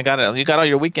got all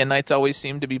your weekend nights always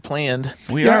seem to be planned.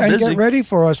 We Yeah, are and busy. get ready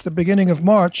for us. The beginning of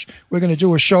March, we're going to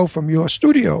do a show from your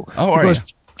studio. Oh, are because you?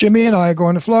 Jimmy and I are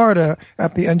going to Florida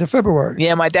at the end of February.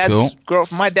 Yeah, my dad's Cool.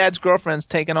 my dad's girlfriend's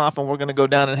taking off, and we're going to go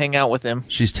down and hang out with him.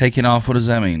 She's taking off. What does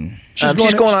that mean? She's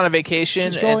going on a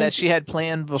vacation she's going- and that she had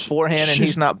planned beforehand, and She's-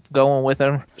 he's not going with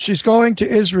her. She's going to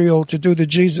Israel to do the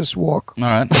Jesus walk. All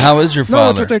right. How is your No,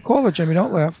 that's father? what they call it, Jimmy.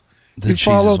 Don't laugh. The He Jesus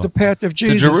followed walk. the path of To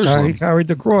Jesus. Jerusalem. He carried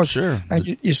the cross. Sure.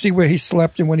 And you see where he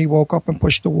slept and when he woke up and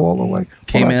pushed the wall away.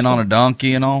 Came All that in on a stuff.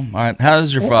 donkey and all. All right.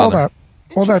 How's your All father? that.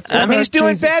 All that He's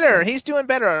doing Jesus better. stuff. He's doing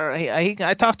better.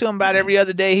 I talk to him about every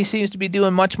other day. He seems to be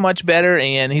doing much, much better,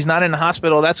 and he's not in the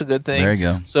hospital. That's a good thing. There you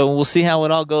go. So we'll see how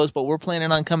it all goes, but we're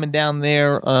planning on coming down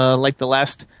there like the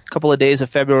last couple of days of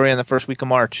February and the first week of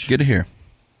March. Good to hear.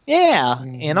 Yeah,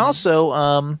 and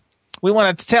also we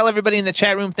want to tell everybody in the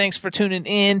chat room thanks for tuning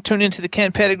in. Tune into the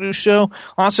Ken Pettigrew Show.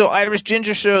 Also, Irish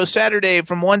Ginger Show Saturday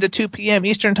from 1 to 2 p.m.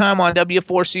 Eastern Time on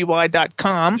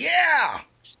W4CY.com. Yeah.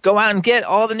 Go out and get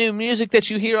all the new music that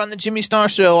you hear on the Jimmy Star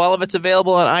Show. All of it's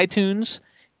available on iTunes.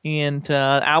 And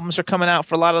albums are coming out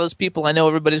for a lot of those people. I know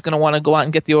everybody's going to want to go out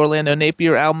and get the Orlando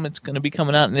Napier album. It's going to be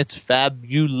coming out, and it's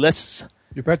fabulous.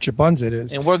 You bet your buns it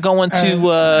is. And we're going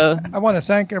to... I want to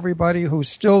thank everybody who's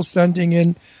still sending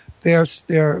in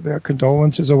their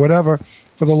condolences or whatever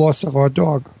for the loss of our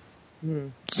dog.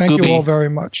 Thank Scooby. you all very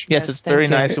much. Yes, it's very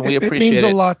nice, and we It appreciate means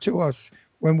it. a lot to us.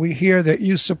 when we hear that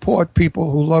you support people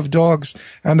who love dogs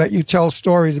and that you tell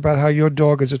stories about how your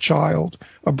dog is a child,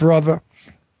 a brother,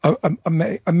 a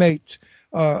mate.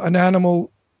 An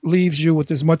animal leaves you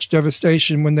with as much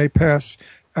devastation when they pass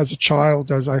as a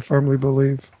child, as I firmly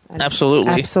believe.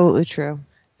 Absolutely. Absolutely true.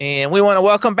 And we want to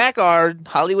welcome back our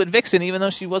Hollywood Vixen, even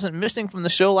though she wasn't missing from the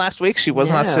show last week. She was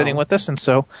not sitting with us, and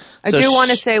so I do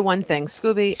want to say one thing.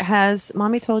 Scooby, has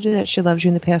Mommy told you that she loves you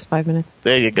in the past 5 minutes?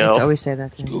 There you go. I used to always say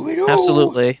that to me.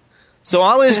 Absolutely. So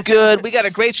all is good. We got a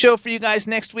great show for you guys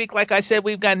next week. Like I said,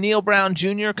 we've got Neil Brown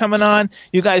Jr. coming on.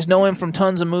 You guys know him from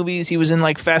tons of movies. He was in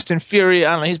like Fast and Furious.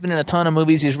 I don't know. He's been in a ton of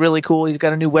movies. He's really cool. He's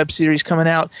got a new web series coming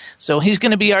out. So he's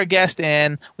going to be our guest.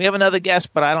 And we have another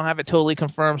guest, but I don't have it totally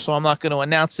confirmed, so I'm not going to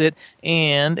announce it.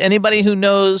 And anybody who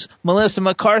knows Melissa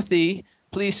McCarthy,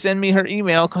 please send me her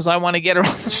email because I want to get her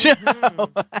on the show.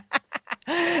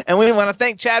 And we want to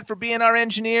thank Chad for being our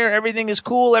engineer. Everything is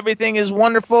cool. Everything is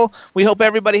wonderful. We hope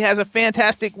everybody has a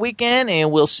fantastic weekend,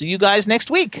 and we'll see you guys next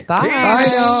week. Bye. Bye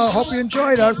now. Hope you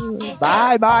enjoyed us.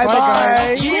 Bye, bye, bye.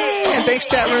 Guys. Yeah. And thanks,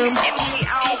 chat room.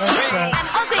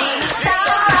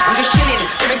 I'm just chilling,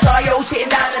 every star yo sitting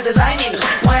down and designing.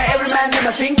 Why every man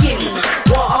never thinking,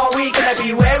 what are we gonna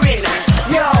be wearing?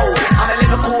 Yo, I'm a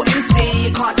Liverpool MC,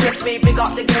 you can't test me. Big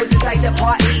up the girls inside the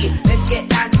party. Let's get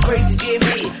down to crazy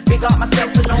Jimmy. Big up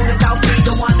myself and known as Alfie,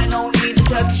 the one and only, the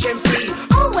Turkish MC.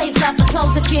 Always love the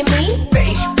clothes of Jimmy.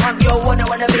 British, want yo,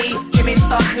 wanna be Jimmy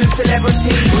Star's new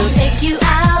celebrity. We'll take you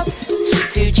out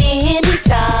to Jimmy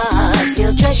Star's.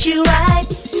 He'll dress you right.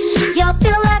 You'll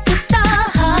feel like a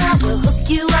star. We'll hook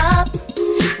you up.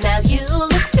 Now you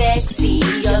look sexy.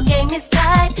 Your game is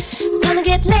tight. Gonna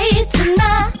get laid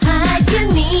tonight. You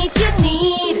need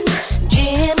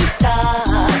Jimmy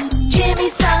Star. Jimmy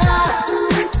Star.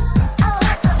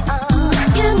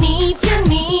 You need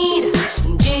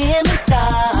Jimmy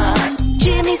Star.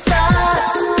 Jimmy Star.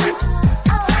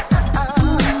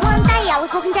 One day I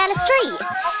was walking down the street.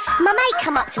 My mate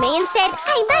come up to me and said,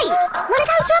 "Hey mate, wanna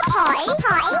go to a party?"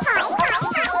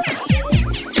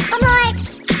 I'm like,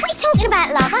 "What are you talking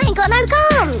about, love? I ain't got no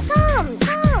gums.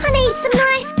 I need some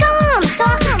nice gums so I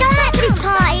can go out to this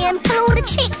party and pull all the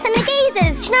chicks and the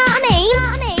geezers. Do you know what I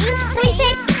mean?" So he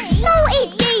said, "Sorted,